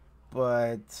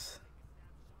 but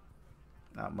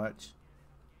not much.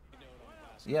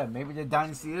 Yeah, maybe the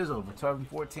dynasty is over. 12 and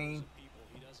 14.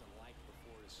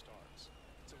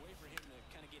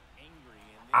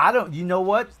 I don't. You know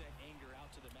what?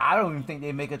 I don't even think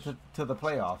they make it to the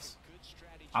playoffs.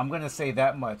 I'm gonna say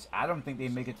that much. I don't think they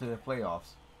make it to the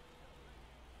playoffs.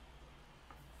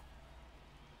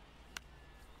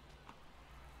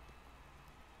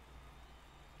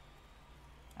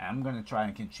 I'm gonna try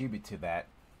and contribute to that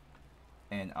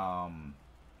and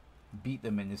beat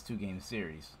them in this 2-game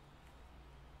series.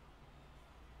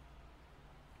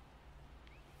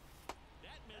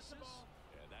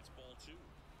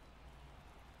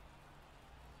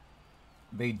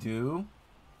 They do.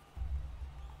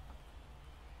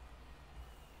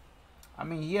 I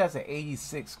mean, he has an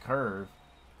 86 curve.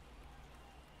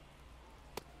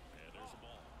 Yeah, there's a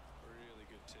ball. Really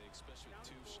good take, especially with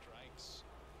 2 strikes.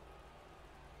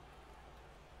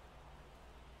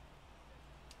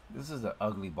 This is an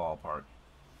ugly ballpark.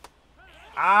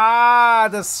 Ah,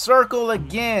 the circle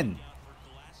again.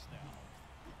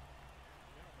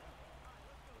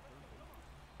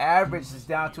 Average is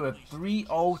down to a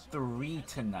 303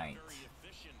 tonight.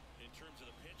 In terms of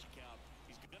the pitch count,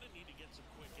 he's going to need to get some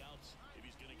quick outs if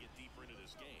he's going to get deeper into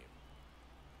this game.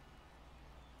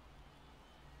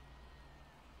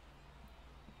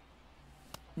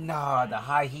 Nah, the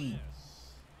high heat.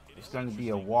 It's going to be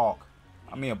a walk.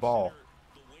 I mean a ball.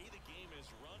 The way the game is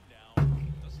run now,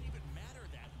 it doesn't even matter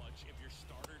that much if your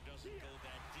starter doesn't go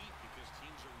that deep because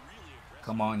teams are really aggressive.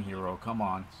 Come on, hero. Come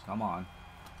on. Come on.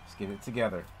 Let's get it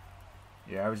together.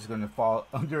 Your average is going to fall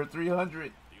under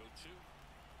 300.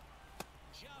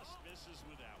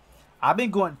 I've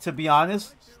been going, to be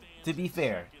honest, to be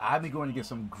fair, I've been going to get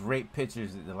some great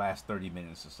pitchers in the last 30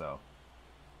 minutes or so.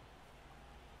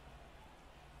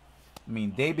 I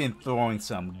mean, they've been throwing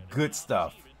some good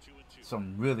stuff.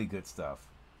 Some really good stuff.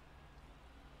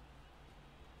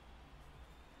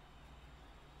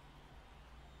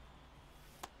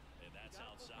 And that's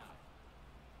outside.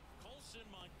 Colson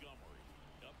Montgomery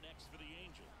up next for the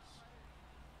Angels.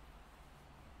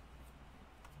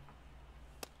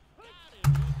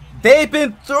 They've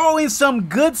been throwing some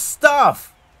good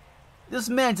stuff. This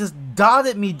man just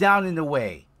dotted me down in the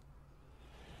way.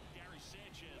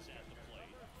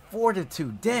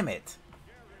 4-2, damn it.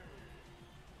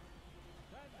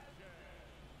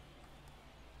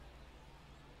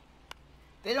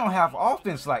 They don't have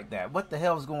offense like that. What the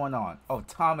hell's going on? Oh,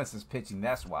 Thomas is pitching,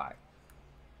 that's why.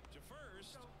 To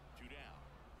first, 2 down.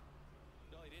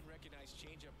 No, he didn't recognize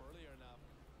changeup earlier enough.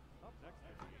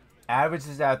 Average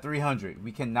is at 300.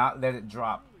 We cannot let it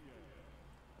drop.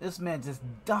 This man just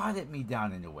dotted me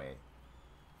down in the way.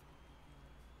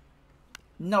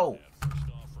 No.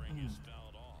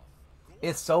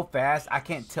 It's so fast, I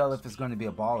can't tell if it's going to be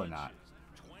a ball or not.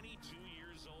 22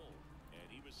 years old, and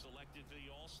he was selected for the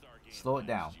All-Star game. Slow it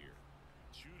down.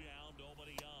 2 down,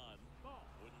 nobody on.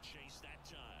 Wouldn't chase that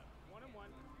time. 1-1.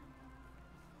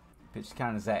 Pitch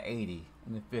count is at 80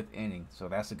 in the 5th inning, so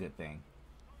that's a good thing.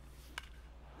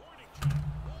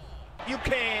 You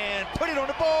can put it on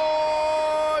the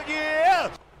board,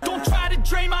 yeah!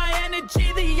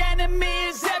 me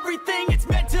is everything. It's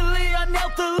mentally,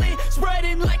 unhealthily,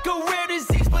 spreading like a rare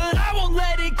disease. But I won't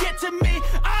let it get to me.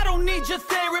 I don't need your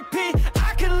therapy.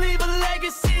 I can leave a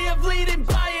legacy of leading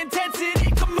by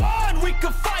intensity. Come on, we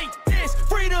can fight this.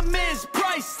 Freedom is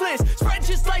priceless. Spread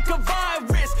just like a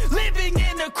virus. Living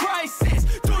in a crisis.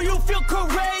 Do you feel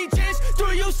courageous? Do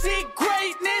you seek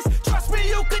greatness? Trust me,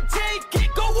 you can take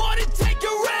it. Go on and take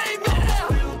your aim. Yeah.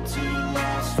 Built to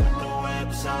last with the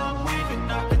webs I'm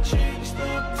weaving. I can change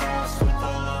the past with all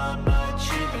I'm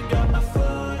achieving. Got my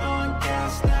foot on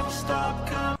gas, never stop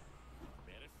coming.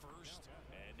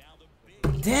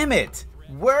 Damn it!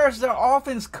 Where's their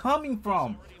offense coming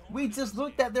from? We just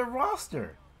looked at their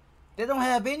roster. They don't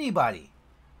have anybody.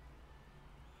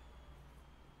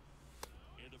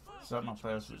 Some of my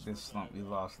players with this slump we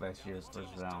lost last year's first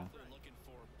round.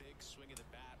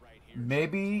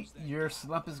 Maybe your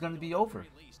slump is going to be over.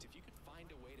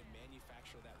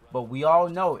 But we all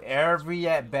know every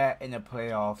at-bat in the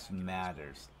playoffs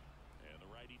matters.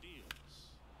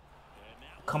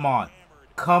 Come on.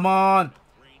 Come on.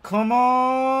 Come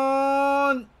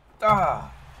on.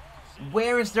 Ah.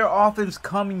 Where is their offense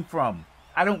coming from?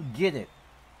 I don't get it.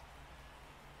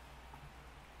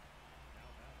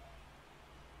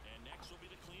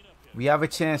 We have a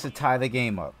chance to tie the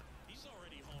game up.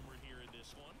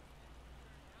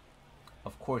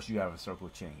 Of course you have a circle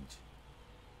change.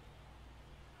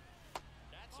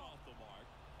 That's off the mark,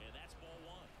 and that's ball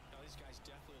one. Now, these guys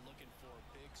definitely looking for a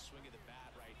big swing of the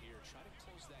bat right here. Try to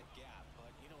close that gap,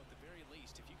 but you know, at the very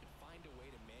least, if you can find a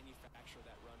way to manufacture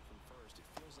that run from first, it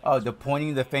feels like Oh, the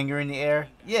pointing the finger in the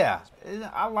air? Yeah,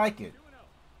 I like it.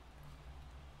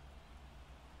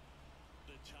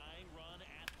 The tying run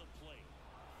at the plate.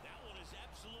 That one is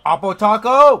absolutely Oppo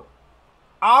Taco!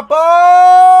 Oppo!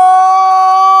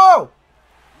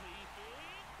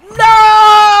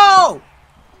 No!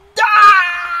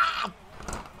 Ah!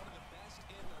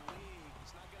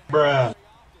 Bruh.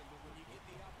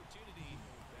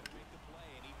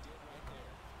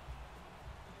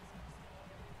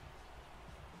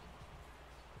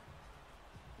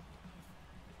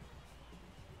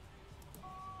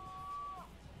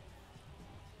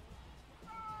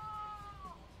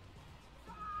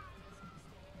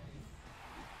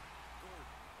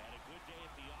 had a good day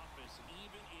at the office,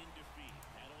 even in defeat.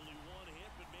 Had only one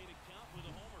hit, but made it count with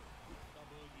a homer.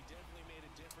 He definitely made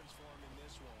a difference for him in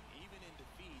this one. Even in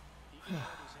defeat, he can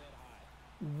hold his head high.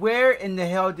 Where in the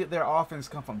hell did their offense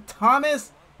come from?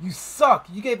 Thomas, you suck.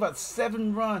 You gave up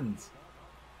 7 runs.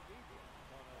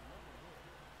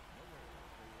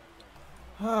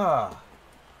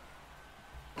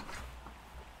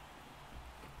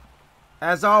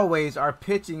 As always, our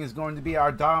pitching is going to be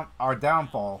our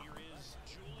downfall.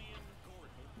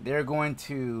 They're going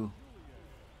to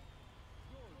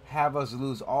have us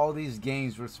lose all these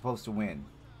games we're supposed to win.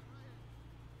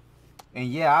 And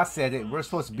yeah, I said it. We're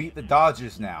supposed to beat the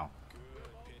Dodgers now.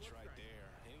 Pitch right there.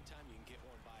 Anytime you can get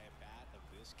one by a bat of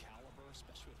this caliber,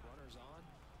 especially with runners on,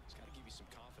 it's got to give you some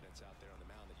confidence out there on the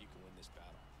mound that you can win this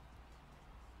battle.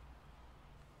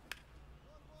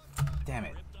 Damn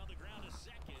it. Ripped on the ground a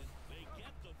second. They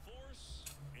get the force,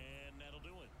 and that'll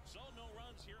do it. So no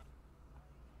runs here.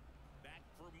 Back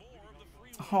for more of the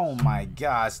free. Oh my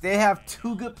gosh. They have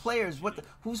 2 good players.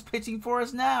 Who's pitching for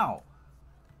us now?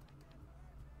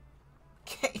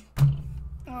 Okay.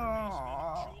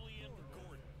 Oh.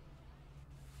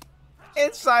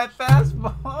 Inside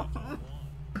fastball.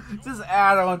 Just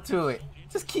add on to it.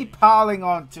 Just keep piling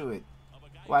on to it.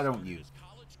 Why don't you?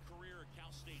 College career at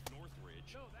Cal State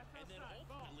Northridge, and then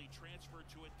ultimately transferred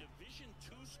to a Division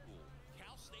II school,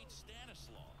 Cal State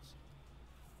Stanislaus.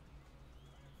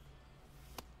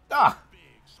 Ah. Big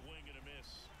swing and a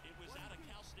miss. It was out of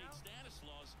Cal State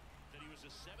Stanislaus that he was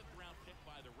a 7th-round pick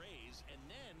by the Rays, and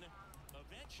then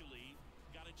eventually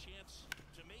got a chance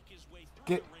to make his way through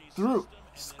Get the Rays through. system,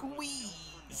 and then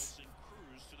Squeeze. and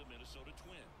cruise to the Minnesota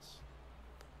Twins.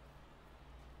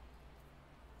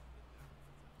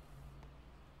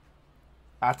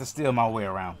 I have to steal my way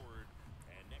around.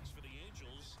 And next for the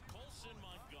Angels, Colson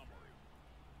Montgomery.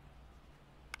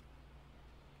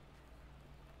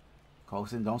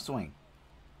 Colson, don't swing.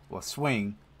 Well,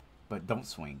 swing, but don't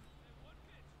swing.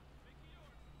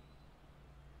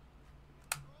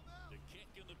 The kick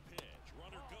and the pitch.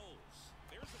 Runner goes.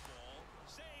 There's the ball.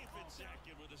 Safe and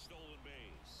second with a stolen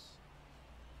base.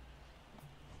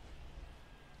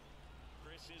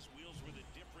 Chris, his wheels were the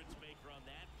difference maker on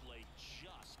that play.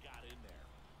 Just got in there.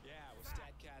 Yeah, with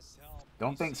StatCast's help.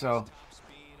 Don't he think sees so. top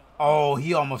speed on Oh,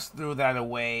 he almost threw that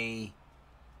away.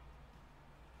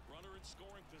 Runner in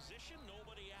scoring position,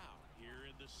 nobody out. Here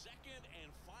in the second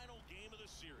and final game of the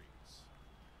series.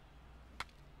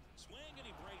 Swing and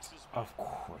he breaks his bat. Of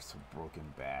course, a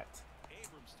broken bat.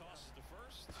 Abrams tosses the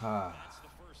first. That's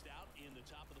the first out in the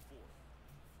top of the fourth.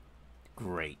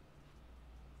 Great.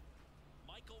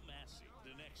 Michael Massey,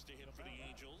 the next to hit for the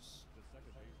Angels. The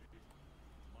second baseman,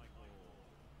 Michael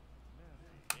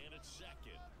Massey. And at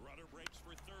second, runner breaks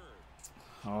for third.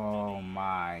 Oh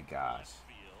my gosh. Left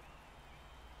field.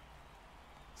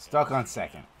 Stuck on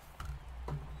second.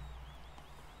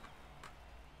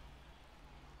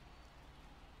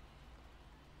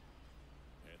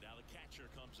 And now the catcher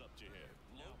comes up to hit.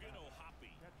 Logan O'Hoppe.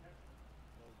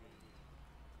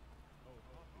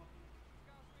 Logan O'Hoppe.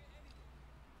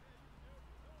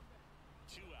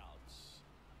 2 outs.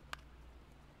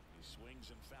 He swings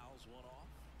and fouls one off.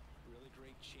 Really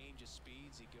great change of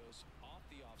speeds. He goes off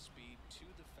the off speed to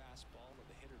the fastball, and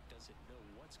the hitter doesn't know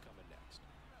what's coming next.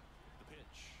 The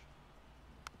pitch.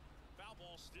 Foul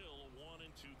ball still, a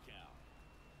 1-2 count.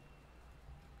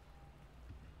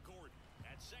 Gordon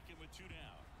at second with 2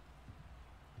 down.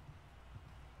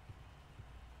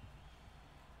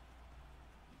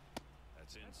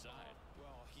 That's inside.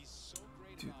 Well, he's so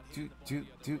great Do, about do, hitting the do, ball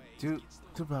the do, other way. do, He gets the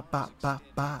do, ball ba, ba,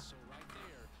 extended. ba. So right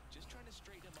there, just trying to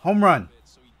straighten him up Home a run. little bit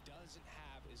so he doesn't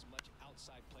have as much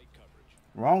outside plate coverage.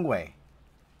 Wrong way.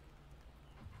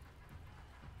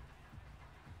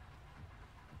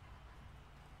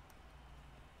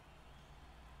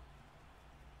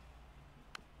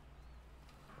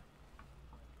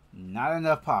 Not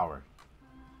enough power.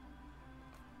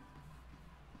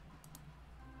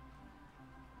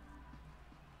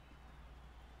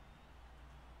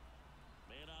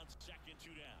 Man on second, 2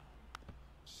 down.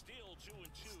 Still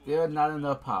 2-2. Still not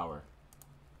enough power.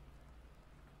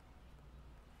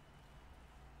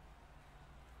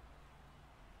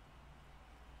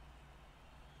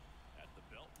 At the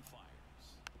belt and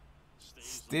fires. Stays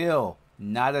Still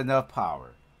not enough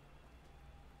power.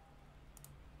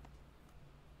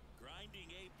 grinding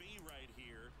AB right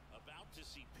here. About to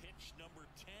see pitch number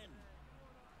 10.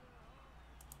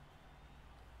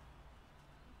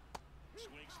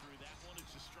 Swings through that one.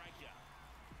 It's a strikeout.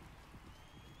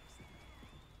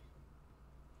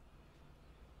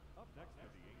 Up next for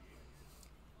the Angels.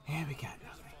 And we got Here's a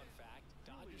nothing. fun fact.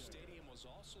 Dodger Stadium was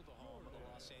also the home of the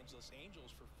Los Angeles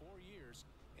Angels for 4 years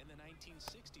in the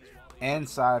 1960s. While they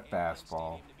Inside waited for a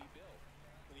fastball. stadium to be built.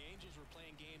 When the Angels were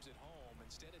playing games at home,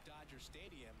 instead of Dodger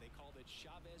Stadium, they called it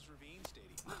Chavez Ravine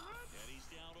Stadium. And he's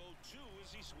down 0-2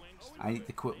 as he swings. I need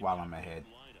to quit while I'm ahead.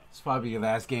 Lineup. It's probably the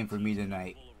last game for me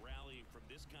tonight. Capable of rallying from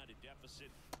this kind of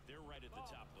deficit. They're right at the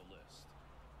top of the list.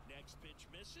 Next pitch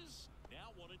misses.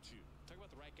 Now 1-2. Talk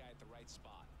about the right guy at the right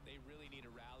spot. They really need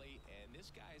a rally, and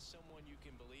this guy is someone you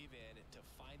can believe in to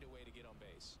find a way to get on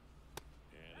base.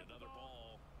 And another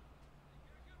ball.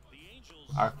 The Angels.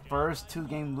 Our first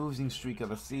 2-game losing streak of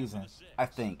the season, I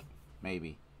think.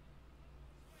 Maybe.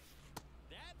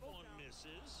 That one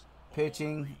misses.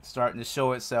 Pitching starting to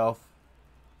show itself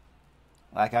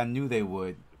like I knew they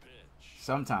would The pitch.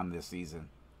 sometime this season.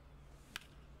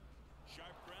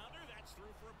 Sharp grounder. That's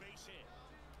through for a base hit.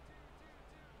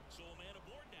 So a man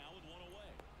aboard now with 1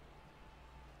 away.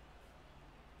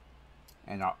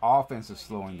 And our offense is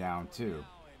slowing down too.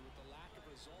 Now, and with the lack of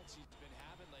results he's been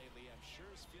having lately, I'm sure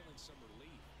he's feeling some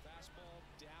relief. Fastball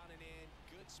down and in,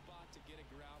 good spot to get a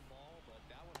ground ball, but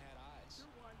that one had eyes.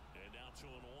 And now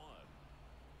 2-1.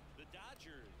 The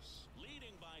Dodgers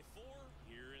leading by 4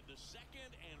 here in the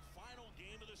second and final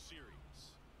game of the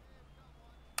series.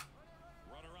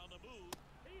 Runner on the move.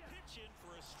 Pitch in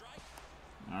for a strike.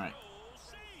 All right. Oh,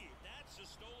 save. That's a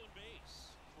stolen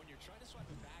base. When you're trying to swipe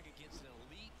a bag against an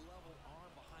elite level arm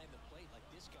behind the plate like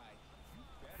this guy, you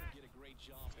better get a great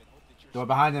jump and hope that you're Throw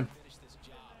it behind him. finish this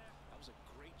job. That was a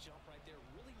great jump right there.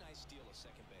 Really nice steal at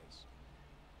second base.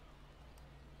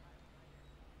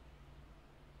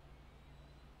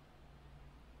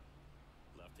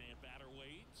 Left-hand batter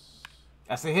waits.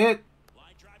 That's a hit.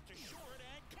 Line drive to short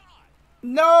and caught.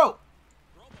 No.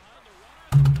 Throw behind the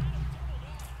runner. Doubled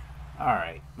up. All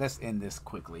right. Let's end this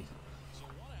quickly. So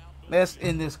 1 out. No Let's hit.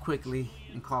 end this quickly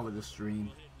and call it a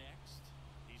stream. Will hit next.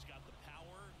 He's got the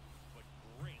power, but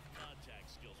great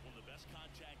contact skills. One of the best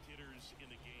contact hitters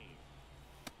in the game.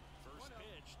 First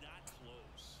pitch, not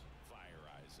close. Fire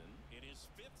Eisen. In his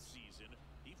 5th season,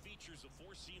 he features a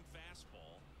 4-seam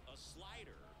fastball, a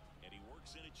slider, and he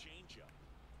works in a changeup.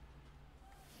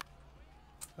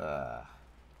 A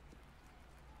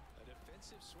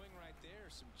defensive swing right there.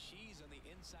 Some cheese on the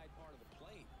inside part of the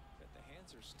plate, but the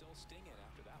hands are still stinging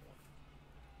after that one.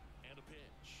 And a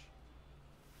pitch.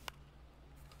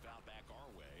 Foul back our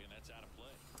way, and that's out of play.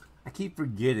 I keep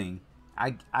forgetting.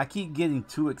 I keep getting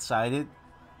too excited,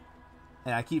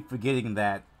 and I keep forgetting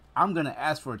that I'm going to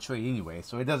ask for a trade anyway,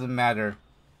 so it doesn't matter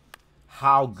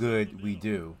how good we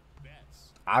do.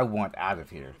 I want out of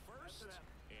here.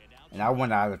 And I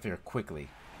want out of here quickly.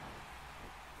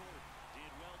 Did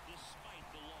well despite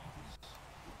the loss.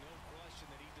 No question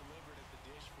that he delivered at the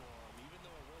dish for him, even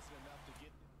though it wasn't enough to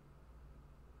get.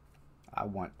 I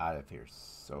want out of here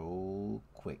so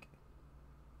quick.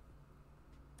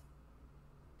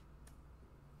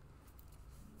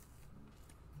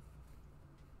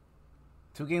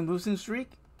 Two-game losing streak?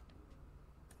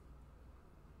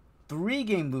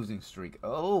 3-game losing streak.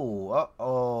 Oh,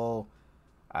 uh-oh.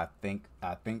 I think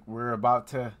we're about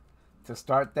to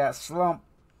start that slump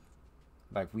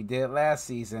like we did last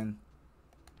season.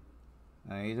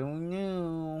 I don't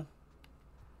know.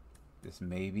 This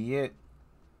may be it.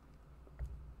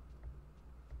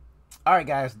 Alright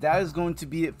guys, that is going to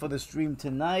be it for the stream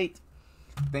tonight.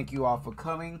 Thank you all for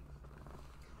coming.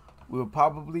 We'll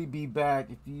probably be back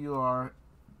if you are...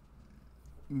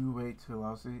 You wait till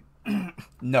I'll see.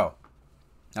 No,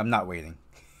 I'm not waiting.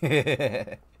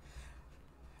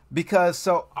 Because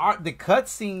so the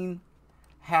cutscene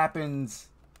happens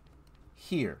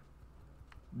here.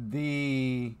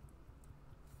 The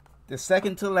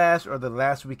second to last or the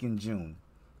last week in June.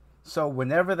 So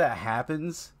whenever that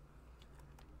happens,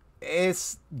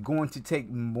 it's going to take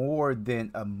more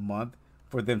than a month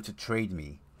for them to trade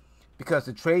me. Because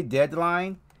the trade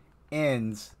deadline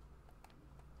ends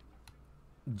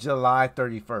July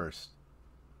 31st.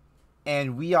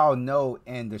 And we all know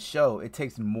in the show it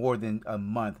takes more than a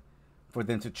month for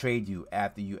them to trade you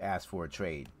after you ask for a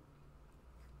trade.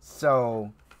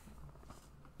 So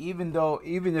even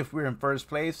if we're in first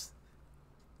place,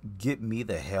 get me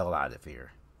the hell out of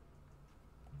here.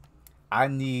 I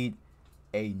need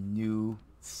a new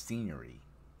scenery.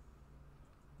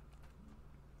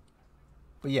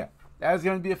 But yeah, that's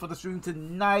going to be it for the stream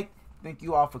tonight. Thank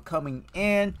you all for coming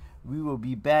in. We will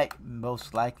be back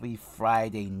most likely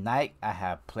Friday night. I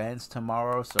have plans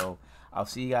tomorrow, so I'll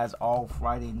see you guys all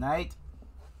Friday night.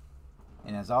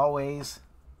 And as always,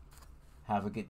 have a good